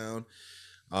part of town.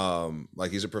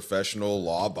 Like he's a professional,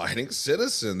 law-abiding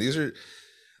citizen. These are,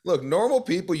 look, normal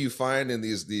people you find in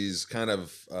these kind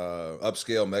of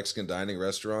upscale Mexican dining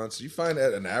restaurants. You find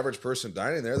that an average person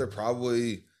dining there, they're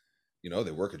probably,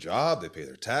 they work a job, they pay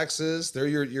their taxes. They're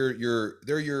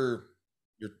your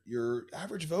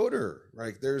average voter.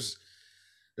 Like there's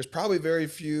probably very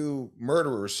few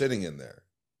murderers sitting in there.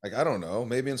 Like, I don't know,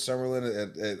 maybe in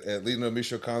Summerlin at Lino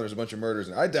Michoacan, there's a bunch of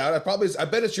murders. I doubt it. I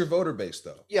bet it's your voter base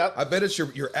though. Yeah. I bet it's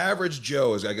your average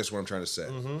Joe is, I guess, what I'm trying to say.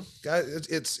 Mm-hmm. Guys,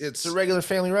 it's a regular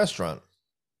family restaurant.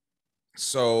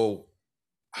 So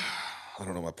I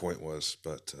don't know what my point was,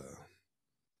 but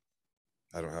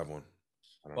I don't have one.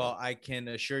 I can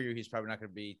assure you he's probably not going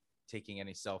to be taking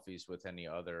any selfies with any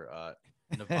other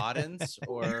Nevadans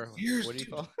or what do you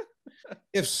call it?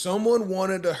 If someone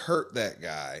wanted to hurt that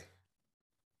guy,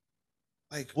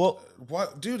 like,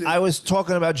 what, dude? I was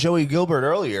talking about Joey Gilbert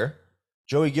earlier.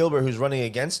 Joey Gilbert, who's running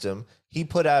against him, he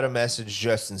put out a message,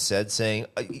 Justin said, saying,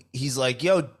 he's like,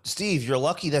 yo, Steve, you're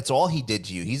lucky that's all he did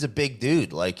to you. He's a big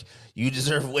dude. Like, you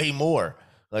deserve way more,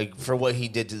 like, for what he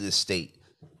did to this state.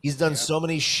 He's done so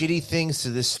many shitty things to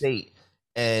this state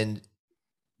and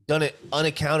done it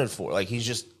unaccounted for. Like, he's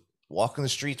just walking the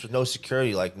streets with no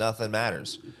security, like nothing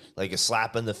matters. Like a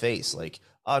slap in the face. Like,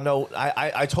 oh no,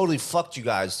 I totally fucked you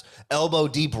guys, elbow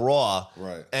deep raw,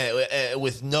 right?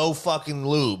 With no fucking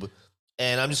lube,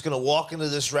 and I'm just gonna walk into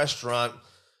this restaurant,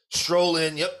 stroll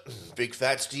in. Yep, big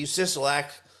fat Steve Sisolak.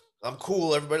 I'm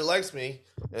cool. Everybody likes me,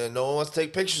 and no one wants to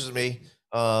take pictures of me,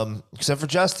 except for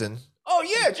Justin. Oh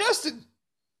yeah, Justin.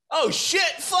 Oh shit!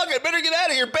 Fuck it! Better get out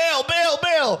of here! Bail!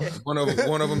 One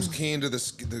of them's keen to the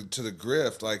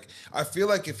grift. Like, I feel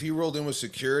like if he rolled in with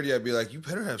security, I'd be like, "You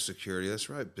better have security." That's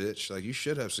right, bitch. Like, you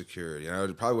should have security. And I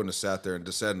probably wouldn't have sat there and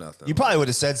just said nothing. You probably would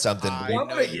have said something. I'm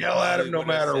gonna yell at him no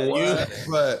matter what.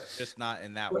 But just not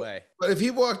in that way. But if he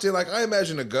walked in, like, I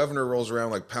imagine a governor rolls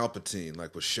around like Palpatine,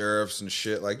 like with sheriffs and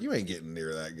shit. Like, you ain't getting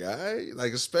near that guy.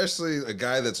 Like, especially a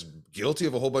guy that's guilty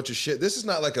of a whole bunch of shit. This is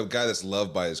not like a guy that's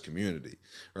loved by his community.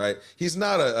 Right, he's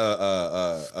not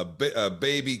a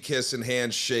baby kissing,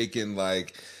 hand shaking.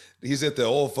 Like, he's at the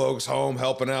old folks' home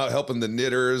helping the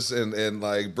knitters and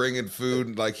like bringing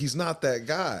food. Like, he's not that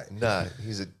guy. Nah,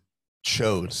 he's a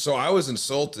chode. So I was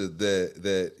insulted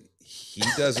that he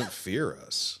doesn't fear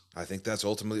us. I think that's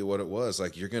ultimately what it was.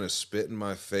 Like, you're gonna spit in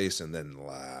my face and then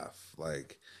laugh.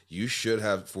 Like, you should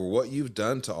have, for what you've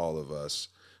done to all of us.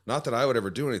 Not that I would ever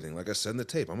do anything. Like I said in the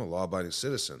tape, I'm a law-abiding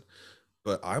citizen.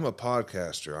 But I'm a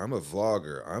podcaster, I'm a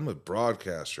vlogger, I'm a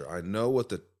broadcaster. I know what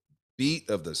the beat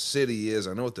of the city is.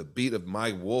 I know what the beat of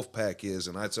my wolf pack is,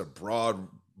 and it's a broad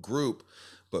group.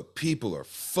 But people are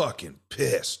fucking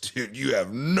pissed, dude. You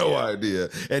have no idea.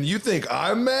 And you think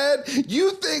I'm mad?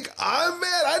 You think I'm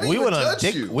mad? I didn't even touch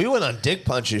you. We went on Dick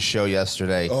Punch's show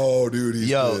yesterday. Oh, dude,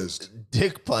 he's pissed.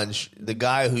 Dick Punch, the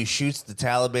guy who shoots the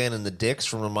Taliban in the dicks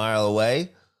from a mile away,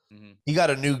 he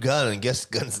got a new gun, and guess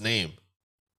the gun's name?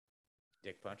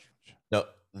 Dick Punch? No,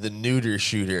 the neuter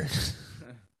shooter.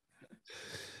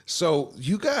 So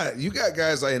you got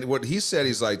guys like, what he said,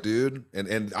 he's like, dude,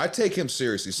 and I take him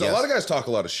seriously. So a lot of guys talk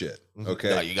a lot of shit. Okay.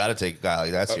 No, you got to take a guy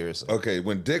like that seriously. Okay.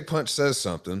 When Dick Punch says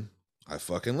something, I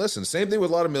fucking listen. Same thing with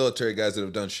a lot of military guys that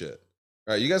have done shit.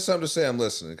 All right. You got something to say, I'm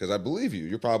listening because I believe you.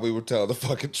 You probably would tell the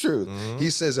fucking truth. He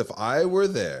says, if I were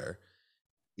there,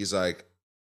 he's like,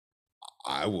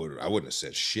 I wouldn't have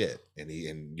said shit. And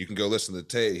you can go listen to the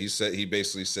tape. He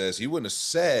basically says he wouldn't have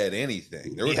said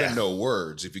anything. There would have been no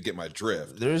words, if you get my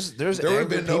drift. There would have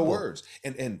been no words.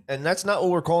 And that's not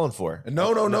what we're calling for.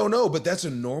 No. But that's a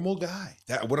normal guy.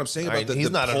 That what I'm saying about he's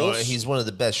the not pulse, he's one of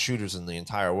the best shooters in the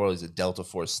entire world. He's a Delta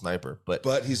Force sniper.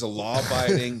 But he's a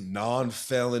law-abiding,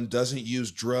 non-felon, doesn't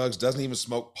use drugs, doesn't even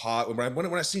smoke pot.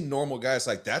 When I see normal guys,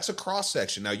 like, that's a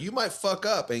cross-section. Now, you might fuck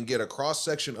up and get a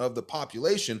cross-section of the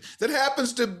population that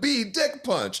happens to be Dick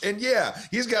Punch. And yeah,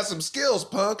 he's got some skills,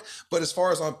 punk. But as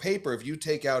far as on paper, if you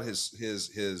take out his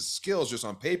skills just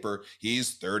on paper,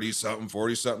 he's 30-something,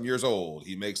 40-something years old.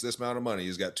 He makes this amount of money.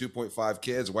 He's got 2.5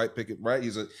 kids, white picket, right?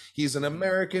 He's an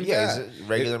American guy. He's a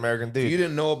regular American dude. If you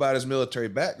didn't know about his military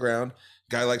background,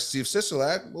 guy like Steve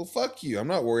Sisolak, well, fuck you. I'm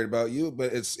not worried about you,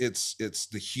 but it's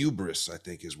the hubris, I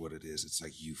think, is what it is. It's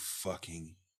like, you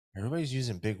fucking. Everybody's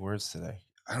using big words today.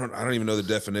 I don't even know the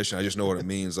definition. I just know what it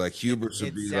means. Like, hubris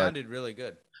would be like. It sounded really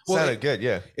good. Well, sounded good,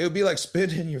 yeah. It would be like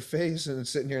spitting in your face and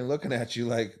sitting here and looking at you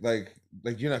like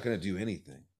you're not going to do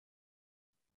anything.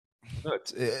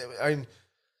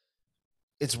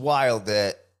 It's wild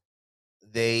that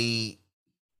they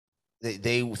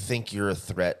think you're a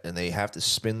threat, and they have to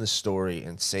spin the story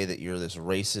and say that you're this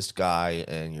racist guy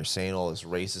and you're saying all this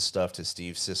racist stuff to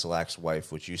Steve Sisolak's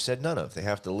wife, which you said none of. They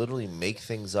have to literally make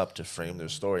things up to frame their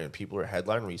story, and people are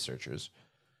headline researchers.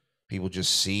 People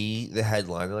just see the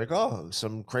headline. They're like, oh,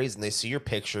 some crazy. And they see your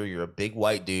picture. You're a big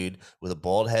white dude with a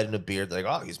bald head and a beard. They're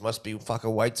like, oh, he must be fucking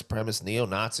white supremacist,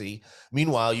 neo-Nazi.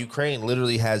 Meanwhile, Ukraine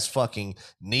literally has fucking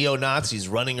neo-Nazis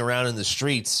running around in the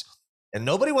streets. And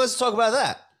nobody wants to talk about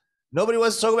that. Nobody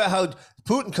wants to talk about how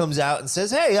Putin comes out and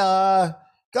says, hey,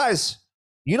 guys,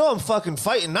 you know I'm fucking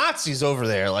fighting Nazis over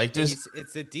there. Like, there's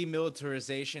it's the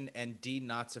demilitarization and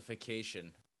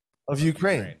denazification of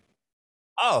Ukraine.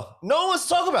 Oh, no one wants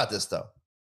to talk about this though.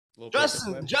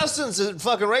 Justin's a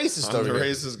fucking racist. I'm the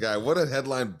racist guy. What a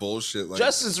headline bullshit! Like,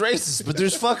 Justin's racist, but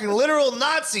there's fucking literal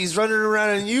Nazis running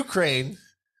around in Ukraine.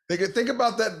 Think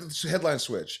about that headline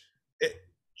switch.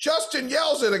 Justin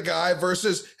yells at a guy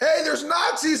versus, hey, there's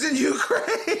Nazis in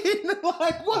Ukraine.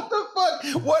 Like, what the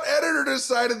fuck? What editor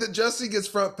decided that Justin gets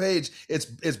front page? It's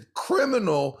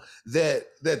criminal that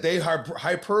they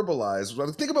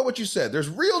hyperbolize. Think about what you said. There's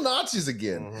real Nazis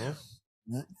again. Mm-hmm.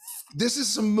 This is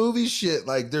some movie shit.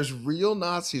 Like, there's real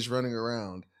Nazis running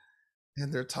around,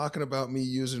 and they're talking about me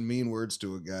using mean words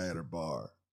to a guy at a bar,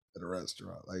 at a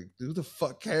restaurant. Like, who the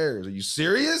fuck cares? Are you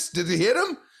serious? Did he hit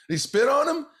him? Did he spit on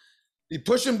him? He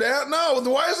pushed him down? No.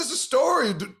 Why is this a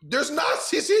story? There's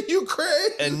Nazis in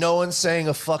Ukraine. And no one's saying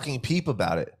a fucking peep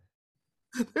about it.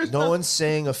 No one's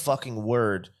saying a fucking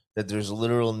word that there's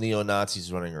literal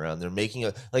neo-Nazis running around. They're making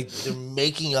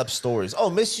up stories. Oh,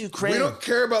 Miss Ukraine. We don't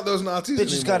care about those Nazis anymore.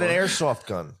 She's got an airsoft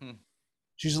gun.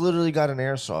 She's literally got an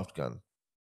airsoft gun.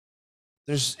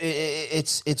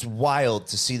 It's wild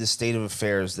to see the state of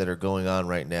affairs that are going on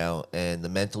right now and the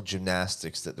mental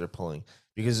gymnastics that they're pulling.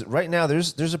 Because right now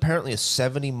there's apparently a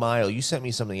 70-mile. You sent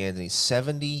me something, Anthony.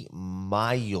 70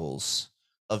 miles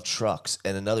of trucks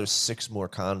and another 6 more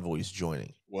convoys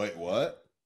joining. Wait, what?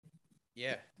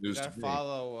 Yeah, you gotta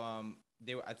follow.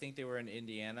 I think they were in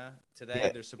Indiana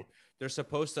today. Yeah. They're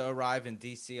supposed to arrive in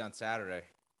DC on Saturday.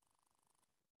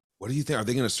 What do you think? Are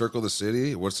they going to circle the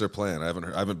city? What's their plan?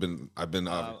 I've been.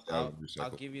 I'll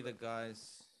give you the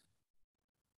guys.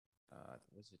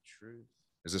 Was it Truth?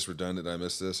 Is this redundant? I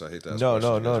missed this. I hate that. No.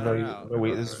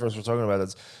 Wait, this is the first we're talking about.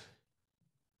 That's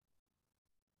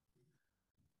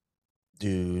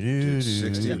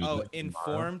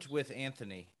Informed with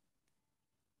Anthony.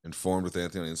 Informed with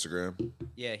Anthony on Instagram.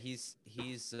 Yeah, he's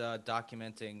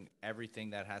documenting everything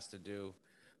that has to do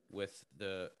with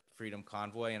the Freedom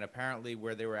Convoy, and apparently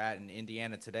where they were at in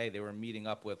Indiana today, they were meeting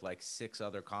up with like 6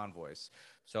 other convoys.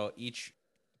 So each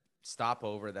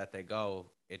stopover that they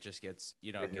go, it just gets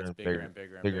bigger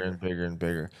and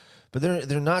bigger. But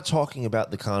they're not talking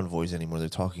about the convoys anymore. They're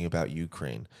talking about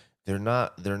Ukraine. They're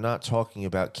not talking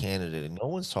about Canada. No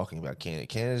one's talking about Canada.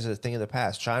 Canada is a thing of the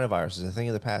past. China virus is a thing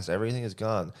of the past. Everything is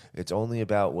gone. It's only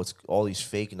about what's all these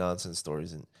fake nonsense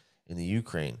stories in the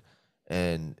Ukraine.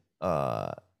 And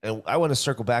I want to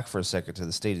circle back for a second to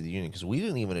the State of the Union, because we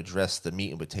didn't even address the meat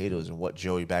and potatoes and what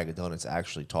Joey Bag of Donuts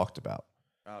actually talked about.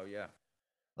 Oh yeah.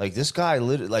 Like, this guy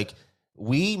literally,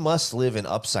 we must live in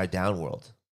upside down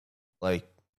world. Like,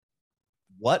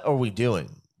 what are we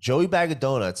doing? Joey Bag of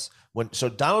Donuts. So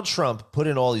Donald Trump put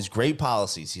in all these great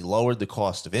policies. He lowered the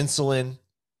cost of insulin.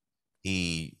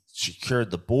 He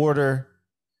secured the border.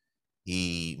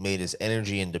 He made us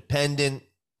energy independent.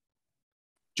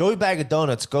 Joey Bag of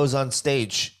Donuts goes on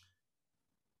stage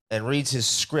and reads his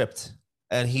script,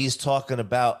 and he's talking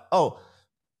about,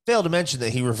 failed to mention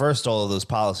that he reversed all of those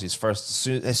policies first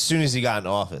as soon as he got in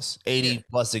office. 80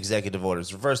 plus executive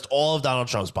orders. Reversed all of Donald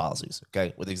Trump's policies,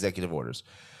 okay, with executive orders.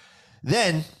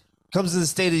 Then comes to the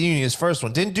State of the Union, his first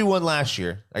one. Didn't do one last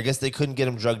year. I guess they couldn't get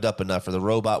him drugged up enough, or the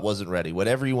robot wasn't ready.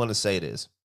 Whatever you want to say it is.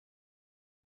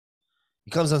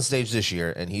 He comes on stage this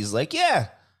year, and he's like,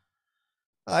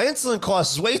 insulin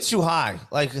cost is way too high.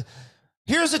 Like,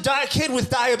 here's a kid with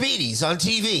diabetes on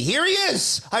TV. Here he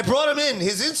is. I brought him in.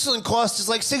 His insulin cost is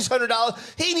like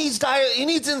 $600. He needs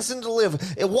insulin to live.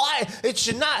 Why? It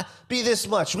should not be this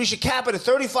much. We should cap it at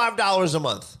 $35 a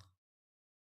month.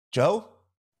 Joe?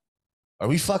 Are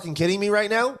we fucking kidding me right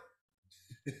now?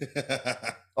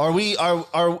 Are we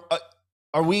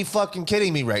fucking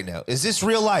kidding me right now? Is this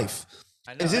real life?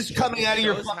 Is this coming out of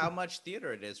your? How much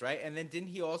theater it is, right? And then didn't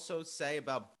he also say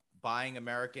about buying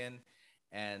American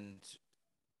and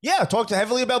Yeah, talked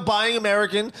heavily about buying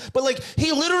American, but like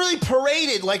he literally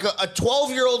paraded like a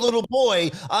 12-year-old little boy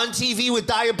on TV with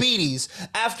diabetes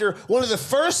after one of the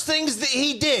first things that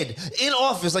he did in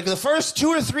office, like the first 2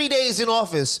 or 3 days in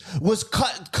office, was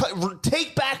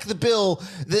take back the bill,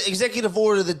 the executive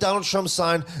order that Donald Trump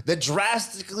signed that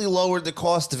drastically lowered the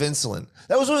cost of insulin.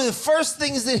 That was one of the first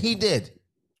things that he did.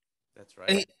 That's right.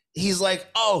 And he's like,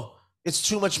 oh, it's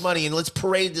too much money, and let's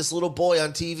parade this little boy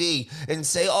on TV and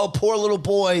say, oh, poor little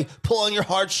boy, pull on your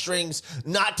heartstrings,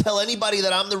 not tell anybody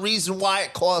that I'm the reason why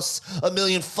it costs $1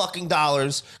 million fucking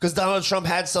dollars because Donald Trump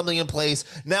had something in place.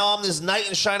 Now I'm this knight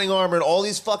in shining armor, and all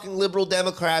these fucking liberal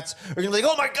Democrats are going to be like,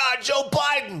 oh my God, Joe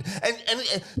Biden.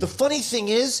 And the funny thing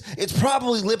is, it's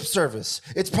probably lip service.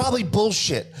 It's probably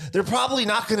bullshit. They're probably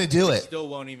not going to do it. Still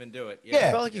won't even do it. Yeah.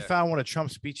 I felt like he found one of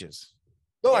Trump's speeches.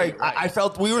 No, Yeah, right. I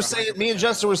felt we were saying, me and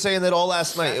Justin were saying that all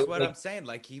last night. That's what I'm saying.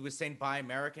 Like he was saying, buy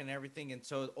American and everything. And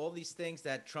so all these things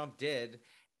that Trump did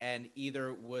and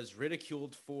either was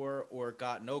ridiculed for or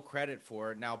got no credit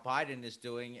for, now Biden is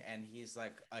doing, and he's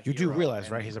like a You do hero, realize,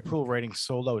 and- right? His approval rating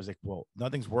so low. He's like, well,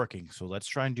 nothing's working, so let's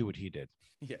try and do what he did.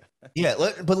 Yeah. Yeah,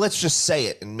 but let's just say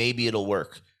it, and maybe it'll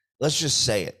work. Let's just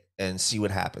say it and see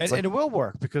what happens. And it will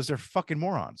work because they're fucking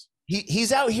morons.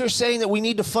 He's out here saying that we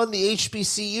need to fund the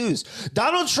HBCUs.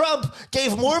 Donald Trump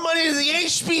gave more money to the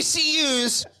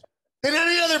HBCUs than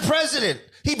any other president.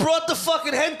 He brought the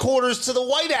fucking headquarters to the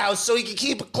White House so he could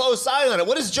keep a close eye on it.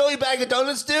 What does Joey Bag of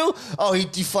Donuts do? Oh, he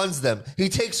defunds them. He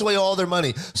takes away all their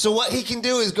money. So what he can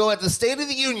do is go at the State of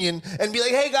the Union and be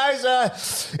like, hey guys,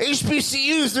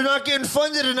 HBCUs, they're not getting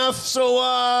funded enough, so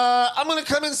I'm going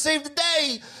to come and save the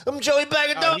day. I'm Joey Bag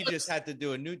of Donuts. He just had to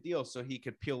do a new deal so he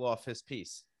could peel off his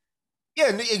piece. Yeah,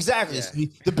 exactly. Yeah. So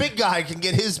the big guy can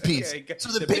get his piece. Yeah,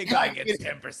 So the big guy gets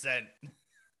 10%.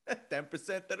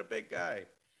 10% to the big guy.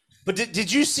 But did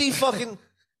you see fucking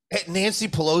Nancy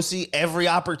Pelosi? Every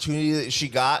opportunity that she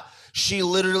got, she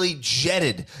literally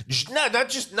jetted. Not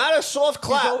a soft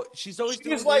clap. She's always She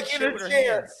doing was like weird in shit her with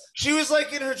chair. hands. She was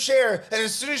like in her chair, and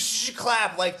as soon as she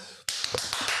clapped, like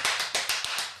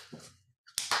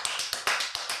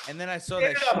And then I saw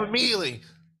get that it up immediately.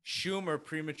 Schumer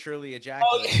prematurely Oh,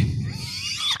 ejaculated. yeah.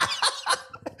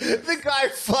 The guy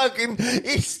fucking,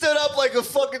 he stood up like a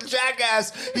fucking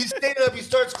jackass. He stayed up, he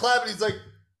starts clapping, he's like,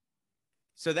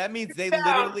 So that means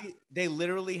they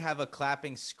literally have a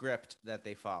clapping script that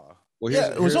they follow. Well,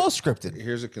 yeah, it was all scripted.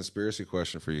 Here's a conspiracy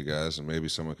question for you guys, and maybe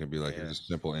someone can be like, Yeah. "Here's a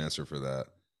simple answer for that."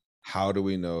 How do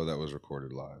we know that was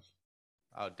recorded live?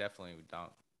 Oh, definitely we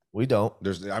don't. We don't.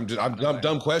 I'm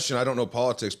dumb question. I don't know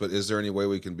politics, but is there any way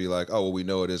we can be like, oh, well, we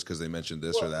know it is because they mentioned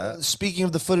this or that? Speaking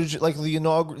of the footage, like the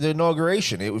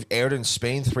inauguration, it was aired in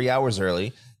Spain 3 hours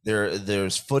early.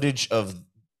 There's footage of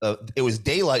it was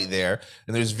daylight there,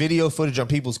 and there's video footage on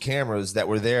people's cameras that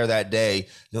were there that day.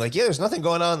 They're like, yeah, there's nothing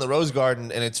going on in the Rose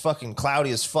Garden, and it's fucking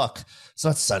cloudy as fuck. It's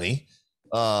not sunny.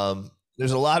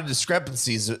 There's a lot of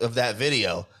discrepancies of that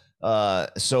video.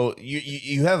 So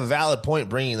you have a valid point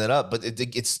bringing that up, but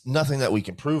it's nothing that we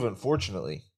can prove,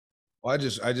 unfortunately. Well, I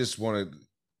just wanted.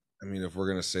 I mean, if we're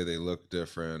gonna say they look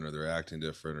different or they're acting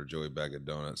different or Joey Bag of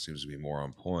Donuts seems to be more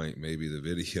on point, maybe the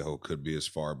video could be as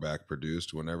far back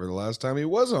produced whenever the last time he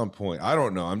was on point. I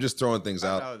don't know. I'm just throwing things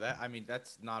out. No,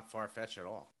 that's not far fetched at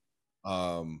all.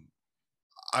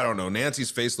 I don't know.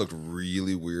 Nancy's face looked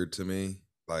really weird to me.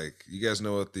 Like, you guys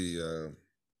know what the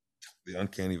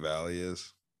uncanny valley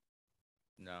is?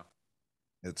 No.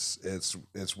 It's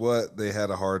what they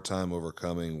had a hard time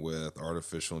overcoming with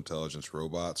artificial intelligence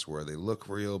robots, where they look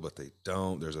real but they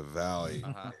don't. There's a valley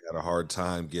Uh-huh. they had a hard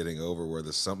time getting over, where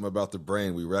there's something about the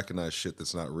brain we recognize shit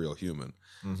that's not real human.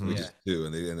 We Yeah. just do,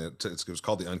 and it was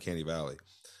called the uncanny valley.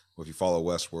 Well, if you follow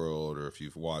Westworld or if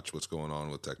you've watched what's going on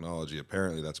with technology,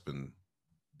 apparently that's been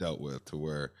dealt with to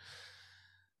where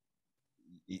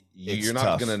you're not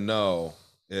tough. going to know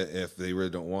if they really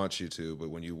don't want you to, but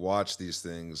when you watch these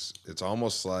things, it's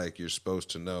almost like you're supposed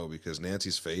to know, because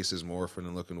Nancy's face is morphing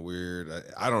and looking weird.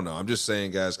 I don't know. I'm just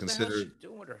saying, guys, What the hell is consider. she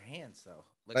doing with her hands though?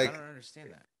 Like, Like, I don't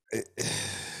understand that.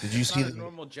 Did you It's see not a the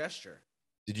normal gesture.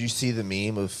 Did you see the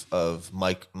meme of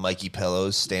Mikey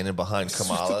Pillows standing behind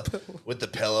Kamala with the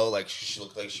pillow, like she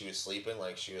looked like she was sleeping,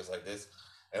 like she was like this?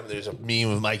 And there's a meme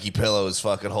of Mikey Pillows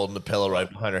fucking holding the pillow right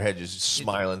behind her head, just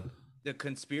smiling. The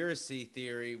conspiracy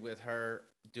theory with her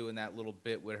doing that little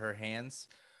bit with her hands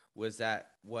was that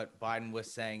what Biden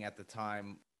was saying at the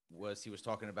time was he was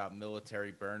talking about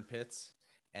military burn pits,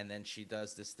 and then she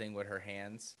does this thing with her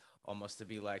hands almost to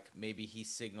be like maybe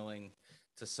he's signaling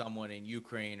to someone in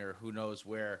Ukraine or who knows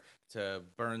where to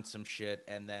burn some shit,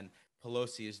 and then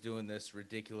Pelosi is doing this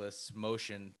ridiculous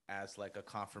motion as like a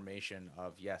confirmation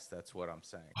of yes, that's what I'm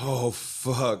saying. Oh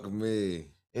fuck me.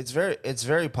 It's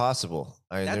very possible.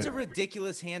 I mean, That's a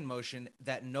ridiculous hand motion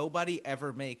that nobody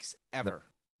ever makes ever.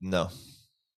 no.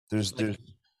 There's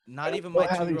Not even we know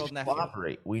my how these 2-year-old people nephew.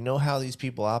 operate. We know how these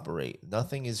people operate.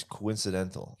 Nothing is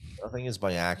coincidental. Nothing is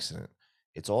by accident.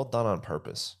 It's all done on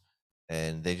purpose.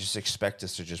 And they just expect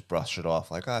us to just brush it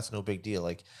off like, oh, it's no big deal.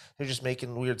 Like they're just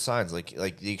making weird signs, like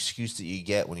the excuse that you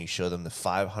get when you show them the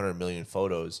 500 million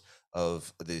photos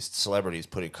of these celebrities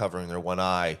covering their one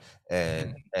eye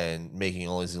and making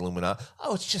all these Illuminati.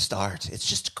 Oh, it's just art. It's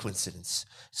just a coincidence.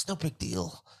 It's no big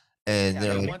deal. And Yeah, I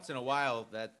they're mean, like, once in a while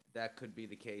that could be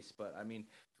the case, but I mean,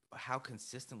 how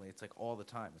consistently? It's like all the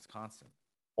time. It's constant.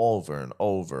 over and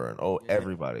over and Yeah.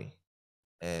 everybody,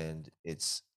 and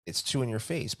it's two in your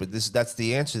face. But that's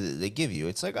the answer that they give you.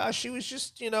 It's like, she was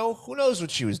just, who knows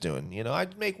what she was doing.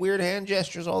 I'd make weird hand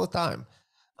gestures all the time.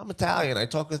 I'm Italian. I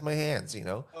talk with my hands.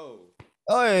 Oh,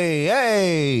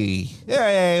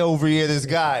 Hey, over here, this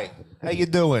guy. How you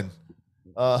doing?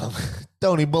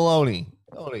 Tony Baloney.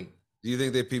 Tony. Do you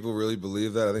think that people really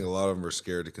believe that? I think a lot of them are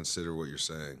scared to consider what you're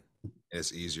saying. And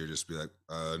it's easier just to be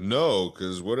like, no,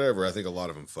 because whatever. I think a lot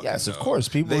of them fucking Yes, of know. course.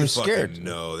 People They are scared. fucking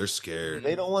know. They're scared.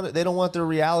 They don't want their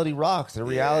reality rocked. Their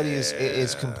reality is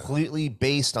Yeah. completely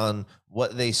based on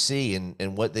what they see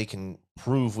and what they can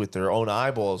prove with their own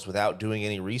eyeballs without doing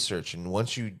any research. And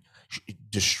once you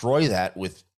destroy that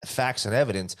with facts and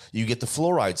evidence, you get the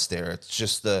fluoride stare. It's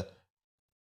just the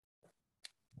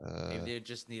maybe they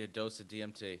just need a dose of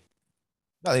DMT.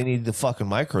 no, they need the fucking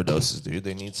microdoses, dude.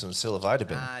 They need some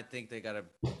psilocybin. I think they got a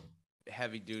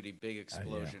heavy duty, big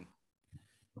explosion.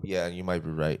 Yeah, you might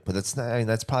be right, but that's not. I mean,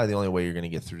 that's probably the only way you're gonna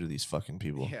get through to these fucking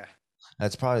people. Yeah.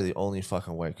 That's probably the only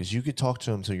fucking way, because you could talk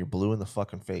to them till you're blue in the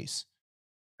fucking face,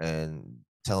 and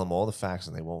tell them all the facts,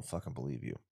 and they won't fucking believe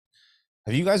you.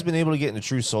 Have you guys been able to get into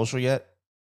True Social yet?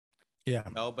 Yeah.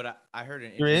 No, but I heard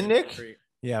an You're in, interesting Nick? theory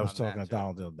Yeah, I was on talking that, to too.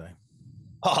 Donald the other day.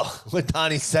 Oh, what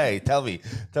Donnie say? Tell me.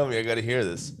 I got to hear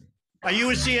this. Are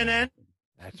you a CNN?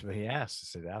 That's what he asked. I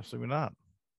said, absolutely not.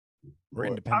 We're What? I'm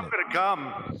independent. gonna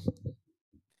come.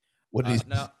 What did he?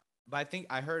 No, but I think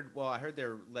I heard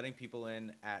they're letting people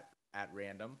in at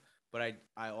random, but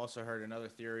I also heard another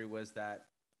theory was that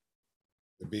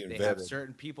They're being they have vetted.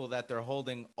 certain people that they're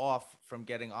holding off from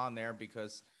getting on there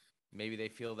because maybe they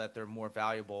feel that they're more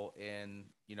valuable in,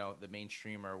 the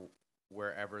mainstream or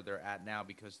wherever they're at now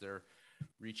because they're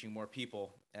reaching more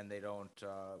people and they don't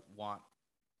want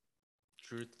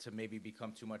truth to maybe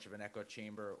become too much of an echo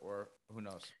chamber, or who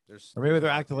knows. Or maybe there's they're a lot of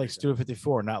acting like theories Studio there.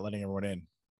 54, not letting everyone in.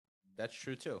 That's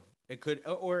true too. It could,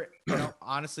 or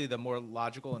honestly, the more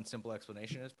logical and simple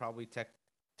explanation is probably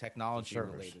technology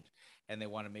Servers. related, and they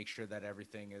want to make sure that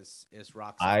everything is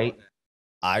rock I-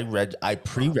 solid. I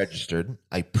pre-registered.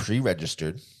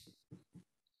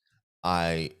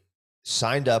 I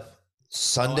signed up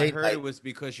Sunday I heard night. it was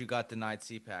because you got denied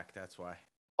CPAC. That's why.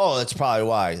 Oh, that's probably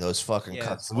why. Those fucking Yeah,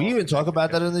 cucks. it's We all even talk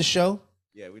about that in this show?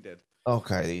 Yeah, we did.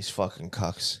 Okay, these fucking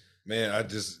cucks. Man, I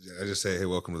just say, hey,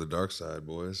 welcome to the dark side,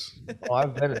 boys. Oh,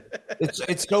 I've been.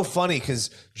 It's so funny because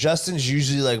Justin's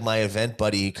usually like my event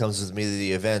buddy. He comes with me to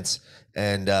the events,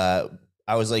 and I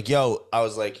was like,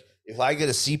 if I get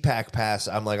a CPAC pass,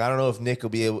 I'm like, I don't know if Nick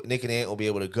and Ant will be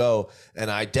able to go, and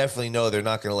I definitely know they're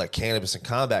not going to let Cannabis and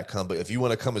Combat come. But if you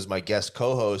want to come as my guest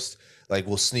co-host, like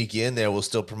we'll sneak you in there. We'll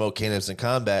still promote Cannabis and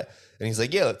Combat. And he's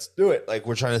like, yeah, let's do it. Like,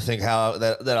 we're trying to think how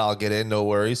that I'll get in. No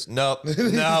worries. No. We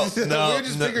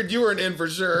just figured you weren't in for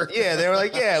sure. Yeah, they were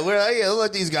like, we'll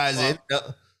let these guys in. No.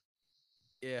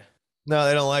 Yeah. No,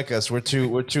 they don't like us. We're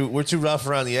too rough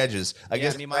around the edges. I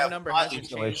guess my number hasn't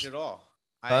changed changed at all.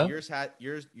 Huh?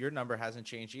 Your number hasn't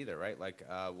changed either, right? Like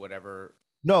whatever.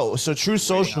 No, so True you're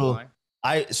waiting Social. online.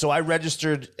 I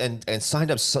registered and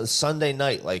signed up Sunday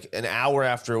night, like an hour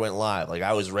after it went live. Like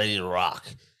I was ready to rock.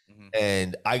 Mhm.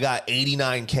 And I got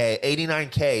 89K.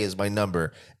 89K is my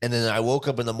number. And then I woke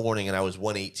up in the morning and I was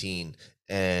 118,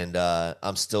 and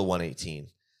I'm still 118.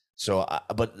 So,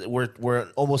 but we're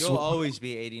almost. You'll always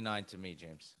be 89 to me,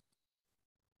 James.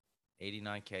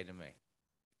 89K to me.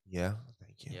 Yeah,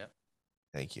 thank you. Yep.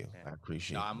 Thank you. Yeah. I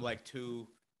appreciate. No, it. I'm like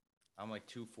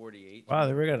 248. Wow,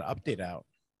 they were going to update out.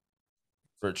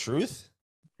 For truth.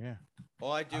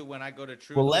 All I do when I go to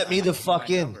True. Well, let I me the just do my fuck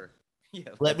in. number. Yeah.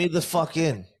 Let me the fuck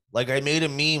in. Like I made a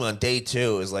meme on day 2.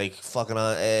 It was like fucking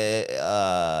on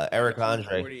Eric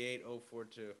Andre.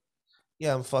 48042.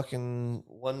 Yeah, I'm fucking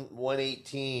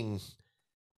 118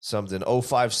 something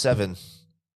 057.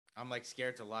 I'm like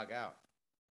scared to log out.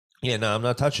 Yeah, no, I'm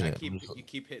not touching it. You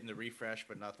keep hitting the refresh,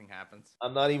 but nothing happens.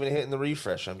 I'm not even hitting the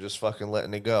refresh. I'm just fucking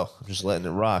letting it go. I'm just letting it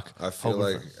rock. I feel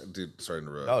like, dude, sorry to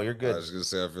interrupt. Oh, you're good. I was gonna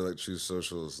say, I feel like True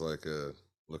Social is like a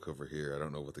look over here. I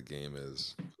don't know what the game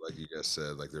is. Like you guys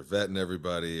said, like they're vetting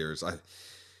everybody, or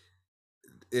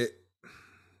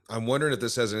I'm wondering if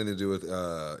this has anything to do with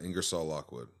Ingersoll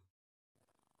Lockwood.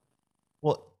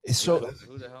 Well, so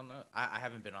who the hell knows? I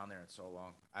haven't been on there in so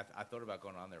long. I thought about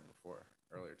going on there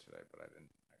earlier today, but I didn't.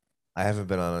 I haven't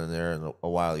been on there in a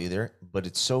while either. But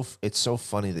it's so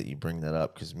funny that you bring that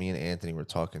up because me and Anthony were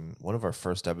talking. One of our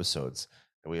first episodes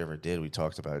that we ever did, we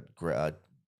talked about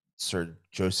Sir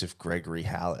Joseph Gregory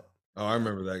Hallett. Oh, I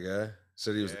remember that guy.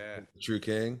 Said he was the true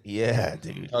king. Yeah,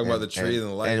 dude. Talking about the tree and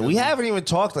the light. And we haven't even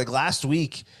talked like last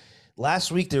week. Last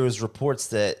week there was reports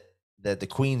that the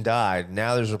queen died.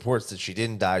 Now there's reports that she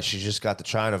didn't die. She just got the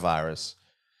China virus.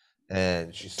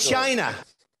 And she's China.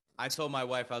 I told my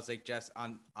wife, I was like, Jess,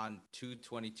 on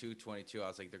 2/22/22, I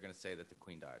was like, they're gonna say that the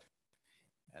queen died,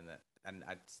 and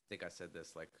I think I said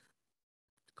this like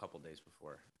a couple days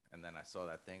before, and then I saw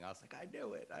that thing, I was like, I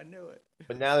knew it.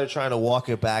 But now they're trying to walk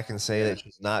it back and say that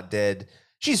she's not dead.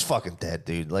 She's fucking dead,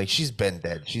 dude. Like she's been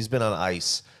dead. She's been on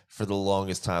ice for the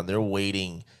longest time. They're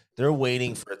waiting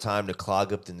for a time to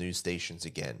clog up the news stations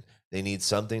again. They need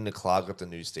something to clog up the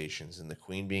news stations. And the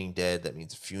queen being dead, that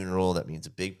means a funeral. That means a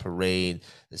big parade.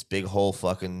 This big whole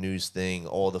fucking news thing.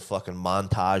 All the fucking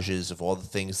montages of all the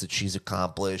things that she's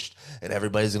accomplished. And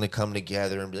everybody's going to come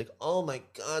together and be like, oh my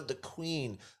God, the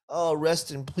queen. Oh, rest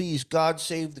in peace. God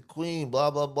save the queen.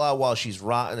 Blah, blah, blah. While she's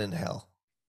rotting in hell.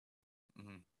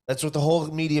 Mm-hmm. That's what the whole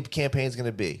media campaign is going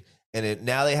to be. And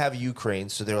now they have Ukraine,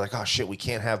 so they're like, oh, shit, we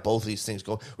can't have both of these things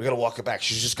go. We got to walk it back.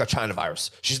 She's just got China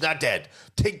virus. She's not dead.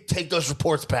 Take those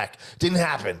reports back. Didn't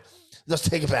happen. Let's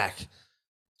take it back.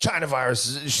 China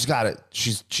virus, she's got it.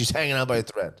 She's hanging on by a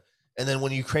thread. And then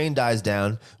when Ukraine dies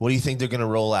down, what do you think they're going to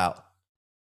roll out?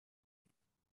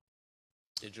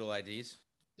 Digital IDs?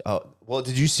 Oh, well,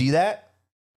 did you see that?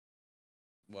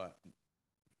 What?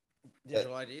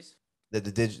 Digital IDs? The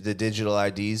digital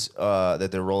IDs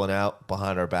that they're rolling out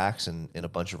behind our backs in a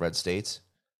bunch of red states?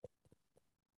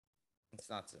 It's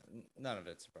not. None of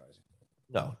it's surprising.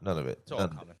 No, none of it. It's all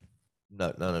common.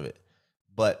 None of it.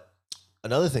 But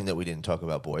another thing that we didn't talk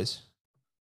about, boys,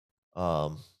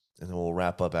 and then we'll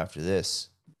wrap up after this,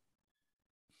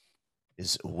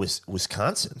 is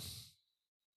Wisconsin.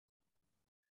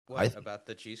 What about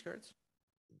the cheese curds?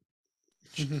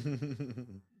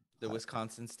 The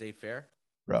Wisconsin State Fair?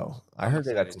 Bro, I heard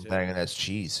they got some banging ass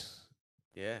cheese.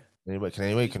 Yeah. Can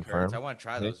anybody confirm? I want to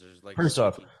try those. There's like First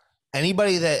off,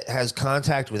 anybody that has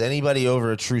contact with anybody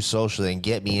over a True Social and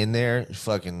get me in there,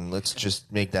 fucking let's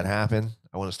just make that happen.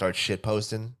 I want to start shit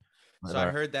posting. So I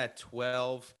heard that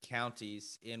 12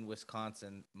 counties in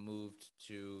Wisconsin moved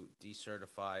to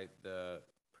decertify the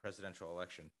presidential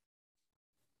election.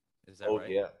 Is that right?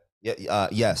 Yeah. Yeah.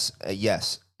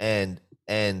 Yes. And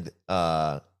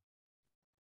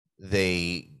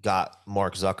they got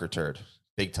Mark Zuckerberg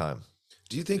big time.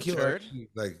 Do you think he'll actually,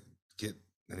 like get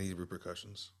any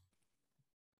repercussions?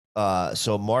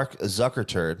 So Mark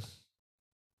Zuckerberg,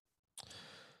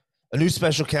 a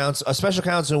special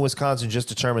counsel in Wisconsin just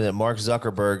determined that Mark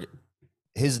Zuckerberg,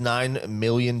 his $9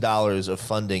 million of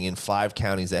funding in 5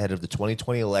 counties ahead of the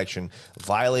 2020 election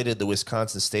violated the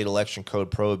Wisconsin State Election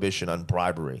Code prohibition on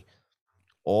bribery.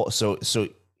 So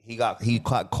he got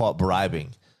caught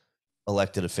bribing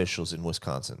elected officials in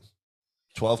Wisconsin.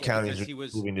 12 counties are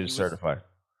moving to certify.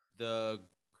 The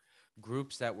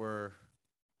groups that were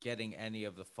getting any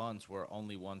of the funds were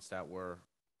only ones that were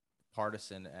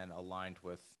partisan and aligned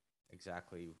with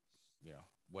exactly,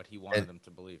 what he wanted them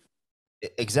to believe.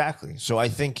 Exactly. So I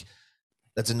think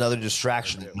that's another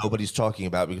distraction that nobody's talking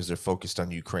about because they're focused on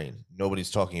Ukraine.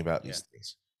 Nobody's talking about these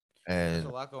things. And there's a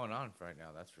lot going on right now,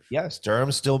 that's for sure. Yes,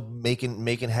 Durham's still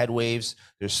making head waves.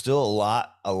 There's still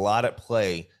a lot at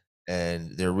play,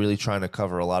 and they're really trying to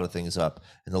cover a lot of things up.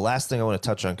 And the last thing I want to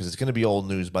touch on, because it's going to be old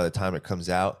news by the time it comes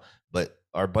out, but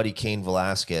our buddy Cain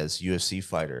Velasquez, UFC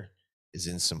fighter, is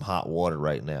in some hot water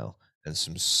right now, and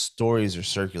some stories are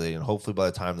circulating. Hopefully by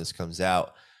the time this comes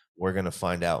out, we're going to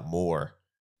find out more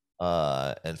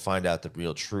and find out the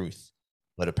real truth.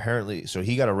 But apparently, so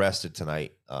he got arrested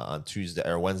tonight on Tuesday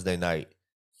or Wednesday night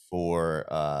for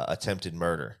attempted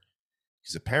murder.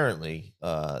 Because apparently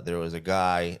there was a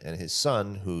guy and his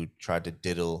son who tried to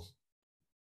diddle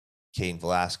Cain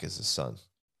Velasquez's son.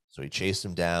 So he chased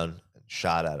him down and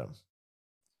shot at him.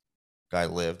 Guy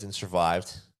lived and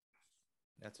survived.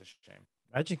 That's a shame.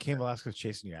 Imagine Cain Velasquez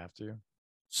chasing you after you.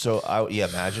 So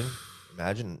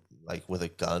imagine like with a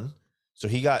gun. So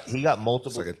he got It's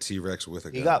multiple. like a T-Rex with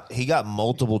a gun. He got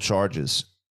multiple charges.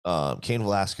 Cain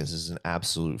Velasquez is an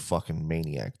absolute fucking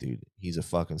maniac, dude. He's a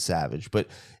fucking savage. But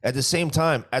at the same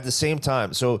time,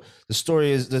 so the story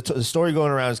is the story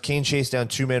going around is Cain chased down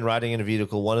 2 men riding in a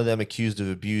vehicle. One of them accused of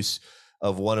abuse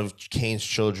of one of Cain's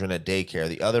children at daycare.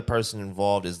 The other person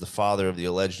involved is the father of the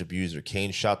alleged abuser.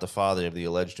 Cain shot the father of the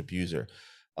alleged abuser.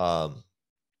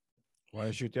 Why did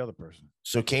you shoot the other person?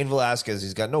 So Cain Velasquez,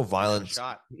 he's got no violence.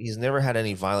 Shot. He's never had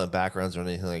any violent backgrounds or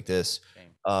anything like this.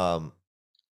 Shame.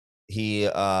 He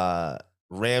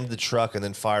rammed the truck and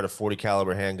then fired a 40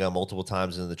 caliber handgun multiple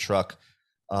times into the truck.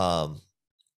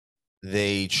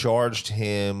 They charged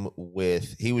him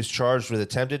with, he was charged with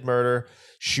attempted murder,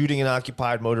 shooting an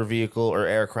occupied motor vehicle or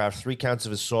aircraft, 3 counts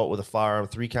of assault with a firearm,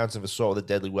 3 counts of assault with a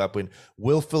deadly weapon,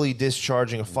 willfully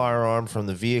discharging a firearm from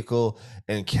the vehicle,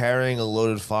 and carrying a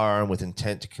loaded firearm with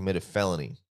intent to commit a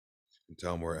felony.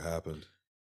 Tell him where it happened.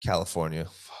 California.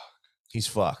 He's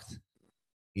fucked.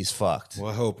 He's fucked.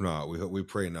 Well, I hope not. We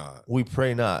pray not. We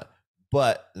pray not.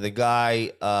 But the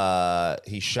guy,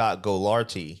 he shot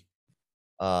Golarty.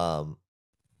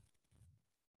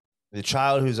 The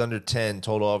child who's under 10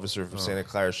 told officer from Santa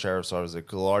Clara Sheriff's Office that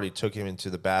Golarty took him into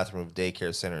the bathroom of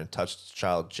daycare center and touched the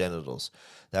child's genitals.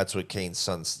 That's what Cain's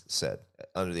son said,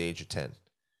 under the age of 10.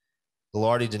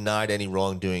 Golarty denied any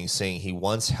wrongdoing, saying he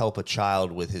once helped a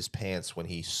child with his pants when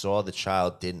he saw the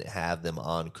child didn't have them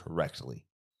on correctly.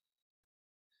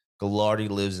 Golarty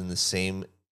lives in the same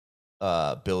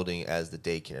building as the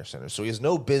daycare center. So he has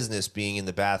no business being in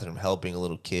the bathroom helping a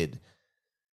little kid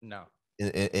No.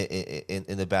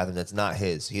 in the bathroom that's not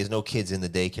his. He has no kids in the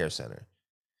daycare center.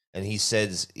 And he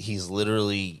says he's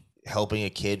literally helping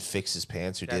a kid fix his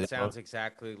pants who did That it. sounds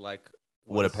exactly like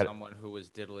What what a ped- someone who was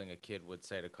diddling a kid would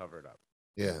say to cover it up.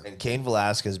 Yeah. And Cain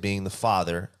Velasquez, being the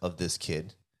father of this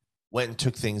kid, went and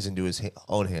took things into his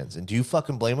own hands. And do you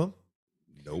fucking blame him?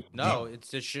 Nope. No, it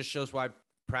just shows why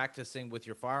practicing with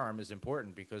your firearm is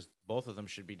important, because both of them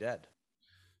should be dead.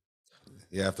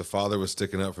 Yeah, if the father was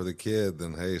sticking up for the kid,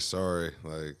 then hey, sorry.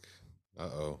 Like,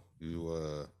 I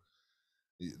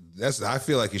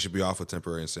feel like he should be off with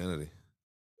temporary insanity.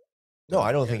 No,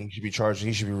 I don't think he should be charged.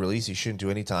 He should be released. He shouldn't do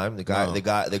any time. The guy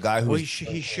who Well,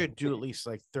 he should do at least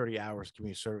like 30 hours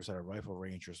community service at a rifle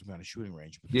range or some kind of shooting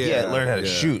range. learn how to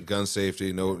shoot. Gun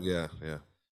safety. No, yeah.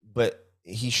 But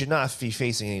he should not be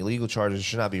facing any legal charges. He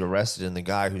should not be arrested. And the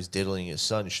guy who's diddling his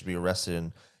son should be arrested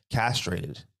and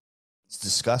castrated. It's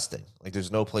disgusting. Like,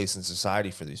 there's no place in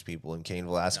society for these people. And Cain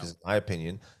Velasquez, in my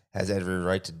opinion, has every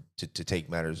right to take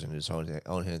matters in his own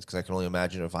hands. Because I can only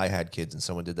imagine if I had kids and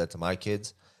someone did that to my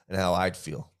kids and how I'd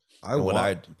feel. I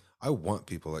want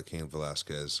people like Cain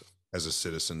Velasquez as a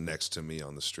citizen next to me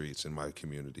on the streets in my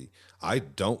community. I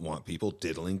don't want people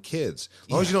diddling kids. As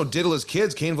long as you don't diddle his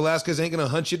kids, Cain Velasquez ain't going to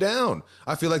hunt you down.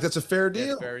 I feel like that's a fair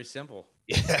deal. It's very simple.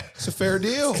 Yeah, it's a fair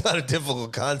deal. It's not a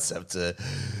difficult concept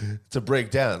to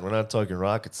break down. We're not talking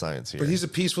rocket science here. But he's a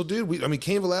peaceful dude.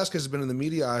 Cain Velasquez has been in the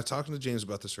media. I was talking to James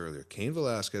about this earlier. Cain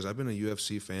Velasquez, I've been a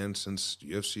UFC fan since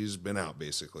UFC's been out,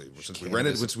 basically. Since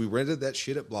we rented that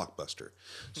shit at Blockbuster.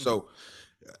 So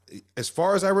as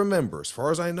far as I remember, as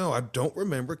far as I know, I don't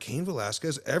remember Cain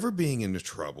Velasquez ever being into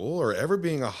trouble or ever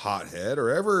being a hothead or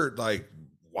ever like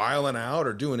wiling out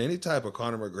or doing any type of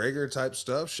Conor McGregor type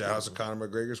stuff. Shout out to Conor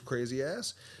McGregor's crazy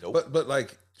ass. Nope. But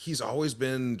like, he's always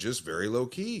been just very low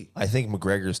key. I think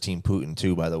McGregor's team Putin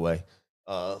too, by the way.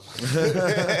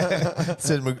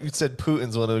 Said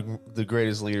Putin's one of the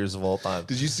greatest leaders of all time.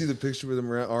 Did you see the picture with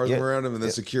him around him, and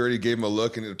then security gave him a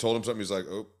look and it told him something? He's like,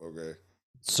 oh, okay.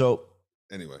 So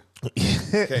anyway,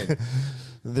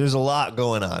 there's a lot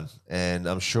going on, and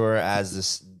I'm sure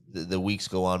as the weeks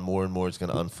go on, more and more is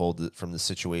going to unfold from the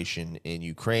situation in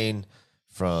Ukraine,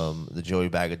 from the Joey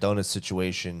Bag of Donuts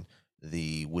situation,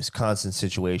 the Wisconsin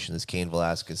situation, this Cain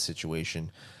Velasquez situation.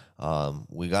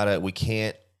 We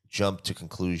can't jump to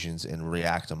conclusions and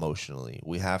react emotionally.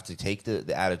 We have to take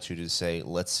the attitude to say,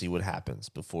 let's see what happens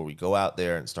before we go out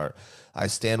there and start. I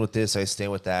stand with this. I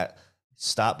stand with that.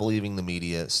 Stop believing the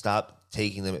media. Stop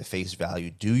taking them at face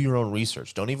value. Do your own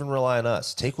research. Don't even rely on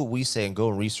us. Take what we say and go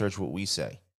and research what we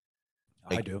say.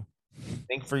 I do.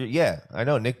 Think for I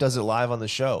know Nick does it live on the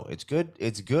show. It's good.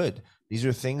 It's good. These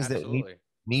are things that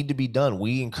need to be done.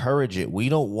 We encourage it. We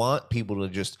don't want people to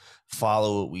just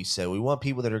follow what we say. We want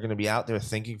people that are going to be out there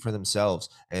thinking for themselves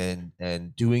and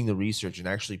doing the research and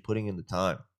actually putting in the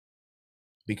time.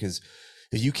 Because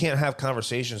if you can't have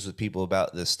conversations with people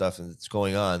about this stuff and it's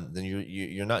going on, then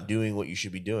you're not doing what you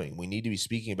should be doing. We need to be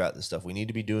speaking about this stuff. We need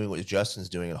to be doing what Justin's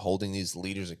doing and holding these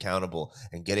leaders accountable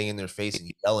and getting in their face and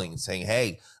yelling and saying,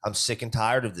 hey, I'm sick and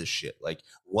tired of this shit. Like,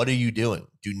 what are you doing?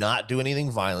 Do not do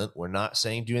anything violent. We're not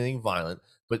saying do anything violent,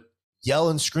 but yell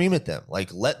and scream at them.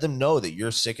 Like, let them know that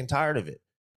you're sick and tired of it.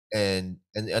 And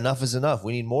enough is enough.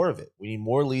 We need more of it. We need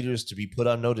more leaders to be put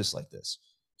on notice like this.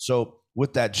 So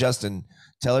with that, Justin,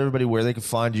 tell everybody where they can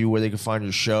find you, where they can find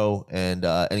your show, and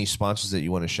any sponsors that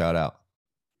you want to shout out.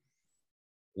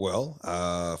 Well,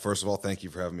 first of all, thank you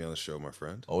for having me on the show, my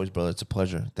friend. Always, brother. It's a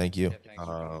pleasure. Thank you.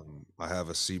 I have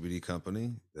a CBD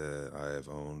company that I have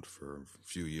owned for a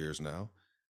few years now,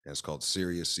 and it's called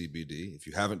Sirius CBD. If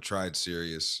you haven't tried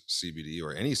Sirius CBD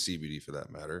or any CBD for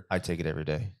that matter, I take it every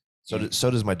day. So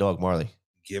does my dog, Marley.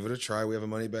 Give it a try. We have a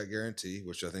money-back guarantee,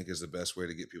 which I think is the best way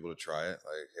to get people to try it.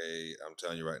 Like, hey, I'm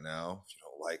telling you right now, if you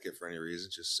don't like it for any reason,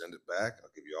 just send it back.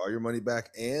 I'll give you all your money back,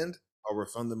 and I'll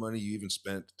refund the money you even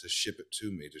spent to ship it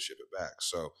to me, to ship it back.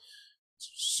 So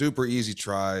super easy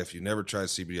try. If you never tried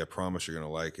CBD, I promise you're going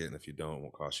to like it. And if you don't, it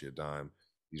won't cost you a dime.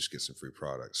 You just get some free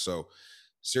products. So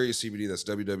Sirius CBD, that's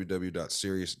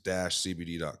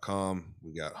www.sirius-cbd.com.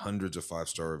 We got hundreds of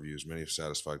 5-star reviews, many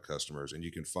satisfied customers. And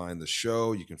you can find the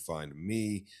show, you can find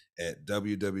me at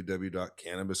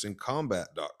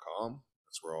www.cannabisancombat.com.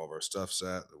 That's where all of our stuff's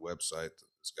at, the website.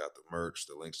 It's got the merch,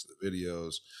 the links to the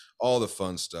videos, all the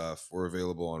fun stuff. We're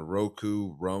available on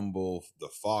Roku, Rumble, the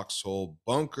Foxhole,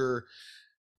 Bunker,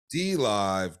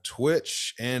 DLive,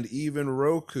 Twitch, and even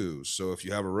Roku. So if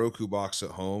you have a Roku box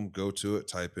at home, go to it,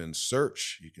 type in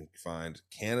search. You can find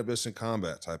Cannabis in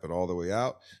Combat, type it all the way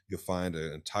out. You'll find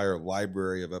an entire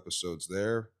library of episodes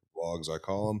there, vlogs I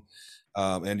call them.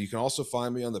 And you can also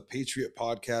find me on the Patriot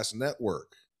Podcast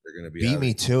Network. They're going to be beat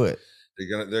me to it.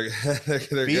 They're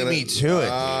Beat me to it.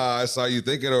 I saw you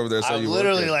thinking over there. I'm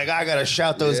literally like, I gotta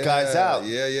shout those guys out.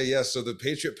 Yeah. So the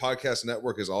Patriot Podcast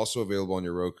Network is also available on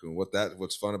your Roku. And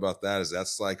what's fun about that is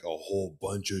that's like a whole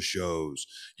bunch of shows.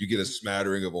 You get a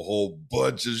smattering of a whole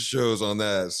bunch of shows on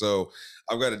that. So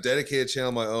I've got a dedicated channel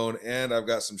of my own, and I've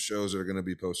got some shows that are going to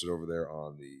be posted over there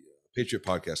on the Patriot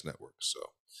Podcast Network. So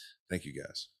thank you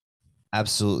guys.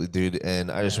 Absolutely, dude. And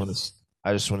I just want to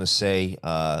say,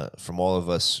 from all of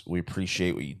us, we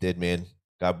appreciate what you did, man.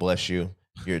 God bless you.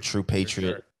 You're a true patriot.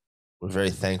 Sure. We're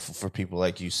very thankful for people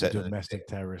like you, domestic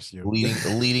terrorists,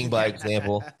 leading by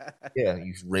example. Yeah,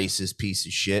 you racist piece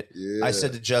of shit. Yeah. I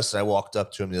said to Justin, I walked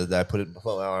up to him the other day. I put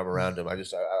my arm around him. I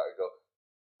just want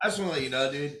to let you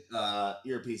know, dude,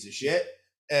 you're a piece of shit.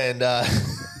 And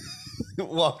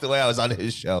walked away. I was on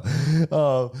his show.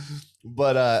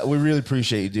 But we really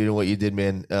appreciate you, dude, and what you did,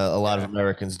 man. A lot of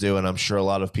Americans do, and I'm sure a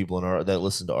lot of people that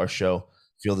listen to our show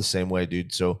feel the same way,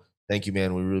 dude. So thank you,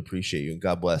 man. We really appreciate you, and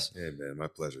God bless. Hey, man, my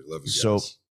pleasure. Love you guys. So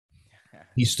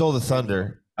he stole the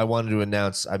thunder. I meant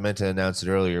to announce it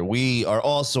earlier. We are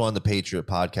also on the Patriot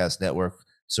Podcast Network.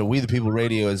 So We the People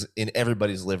Radio is in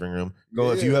everybody's living room.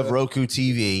 If you have Roku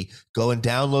TV, go and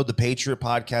download the Patriot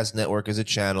Podcast Network as a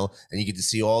channel, and you get to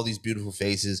see all these beautiful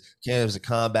faces. Cannabis in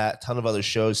Combat, ton of other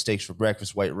shows, Steaks for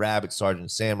Breakfast, White Rabbit,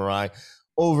 Sergeant Samurai.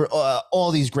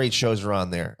 All these great shows are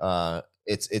on there.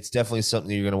 It's definitely something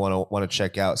that you're going to want to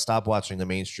check out. Stop watching the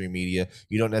mainstream media.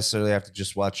 You don't necessarily have to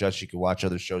just watch us. You can watch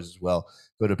other shows as well.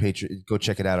 Go to Patriot. Go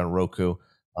check it out on Roku.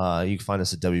 You can find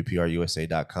us at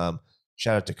WPRUSA.com.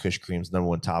 Shout out to Kush Creams,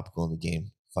 #1 topical in the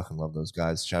game. Fucking love those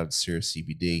guys. Shout out to Sirius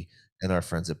CBD and our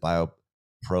friends at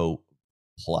BioPro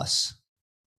Plus.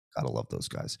 Gotta love those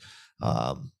guys.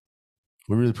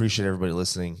 We really appreciate everybody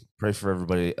listening. Pray for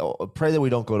everybody. Pray that we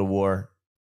don't go to war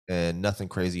and nothing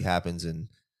crazy happens. And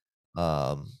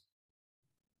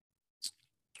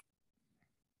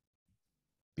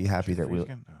be happy that we.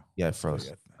 Yeah, I froze.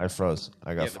 I froze.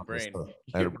 I got the brain.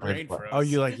 I had a brain froze. Oh,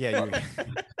 you like, yeah. I'm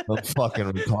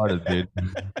fucking retarded, dude.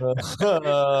 I'm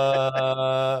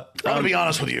gonna be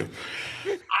honest with you.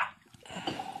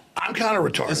 I'm kind of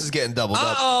retarded. This is getting doubled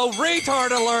up. Uh-oh, retard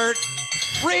alert.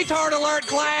 Retard alert,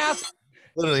 class.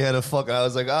 Literally had a fucking, I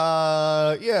was like,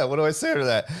 yeah, what do I say to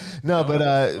that? No, but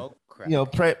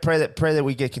pray that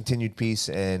we get continued peace,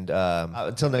 and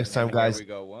until next time, guys.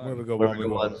 Where we go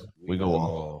one. We go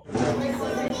all.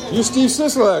 You're Steve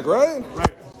Sisolak, right?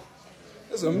 Right.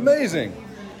 That's amazing.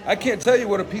 I can't tell you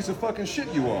what a piece of fucking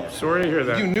shit you are. Sorry to hear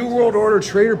that. You New World Order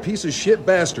traitor piece of shit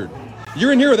bastard.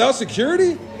 You're in here without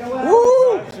security?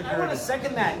 Woo! I want to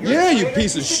second that. Yeah, you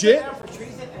piece of shit.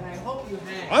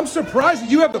 I'm surprised that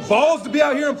you have the balls to be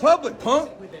out here in public, punk.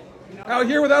 Out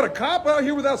here without a cop, out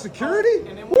here without security?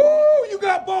 Woo! You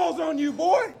got balls on you,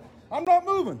 boy. I'm not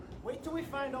moving. Wait till we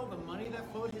find all the money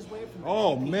that flowed his way from.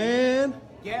 Oh, man.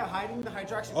 Yeah, hiding the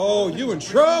hydroxychloroquine. Oh, you in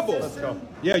trouble. Let's go.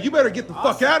 Yeah, you better get the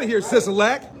fuck out of here,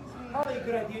 Sisolak. Probably a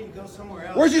good idea to go somewhere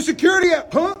else. Where's your security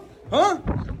at, huh? Huh?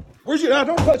 Where's your...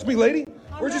 don't touch me, lady.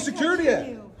 Where's your security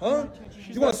at? Huh?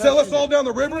 You want to sell us all down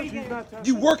the river?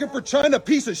 You working for China,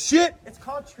 piece of shit?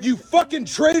 You fucking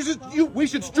traitors! We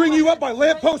should string you up by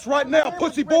lampposts right now,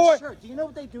 pussy boy. Do you know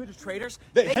what they do to traitors?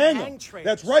 They hang them. Traitors.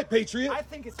 That's right, Patriot. I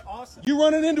think it's awesome. You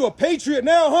running into a patriot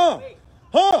now, huh?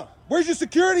 Huh? Where's your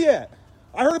security at?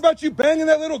 I heard about you banging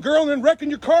that little girl and then wrecking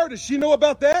your car. Does she know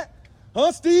about that?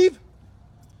 Huh, Steve?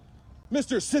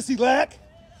 Mr. Sisolak?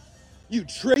 You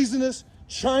treasonous,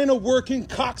 China-working,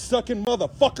 cocksucking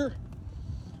motherfucker.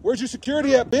 Where's your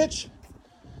security at, bitch?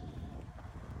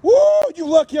 Woo! You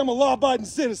lucky I'm a law-abiding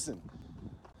citizen.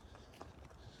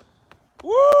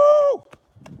 Woo!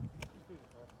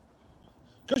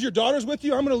 Because your daughter's with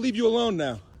you, I'm going to leave you alone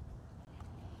now.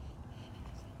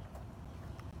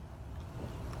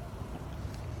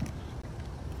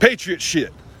 Patriot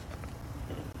shit.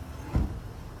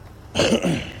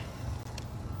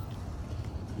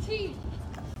 Chief.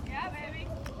 Yeah, baby.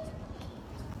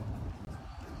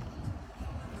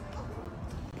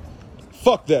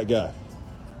 Fuck that guy.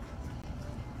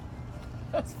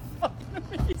 That's fucking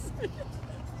amazing.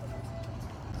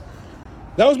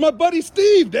 That was my buddy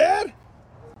Steve, Dad.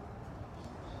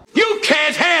 You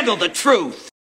can't handle the truth.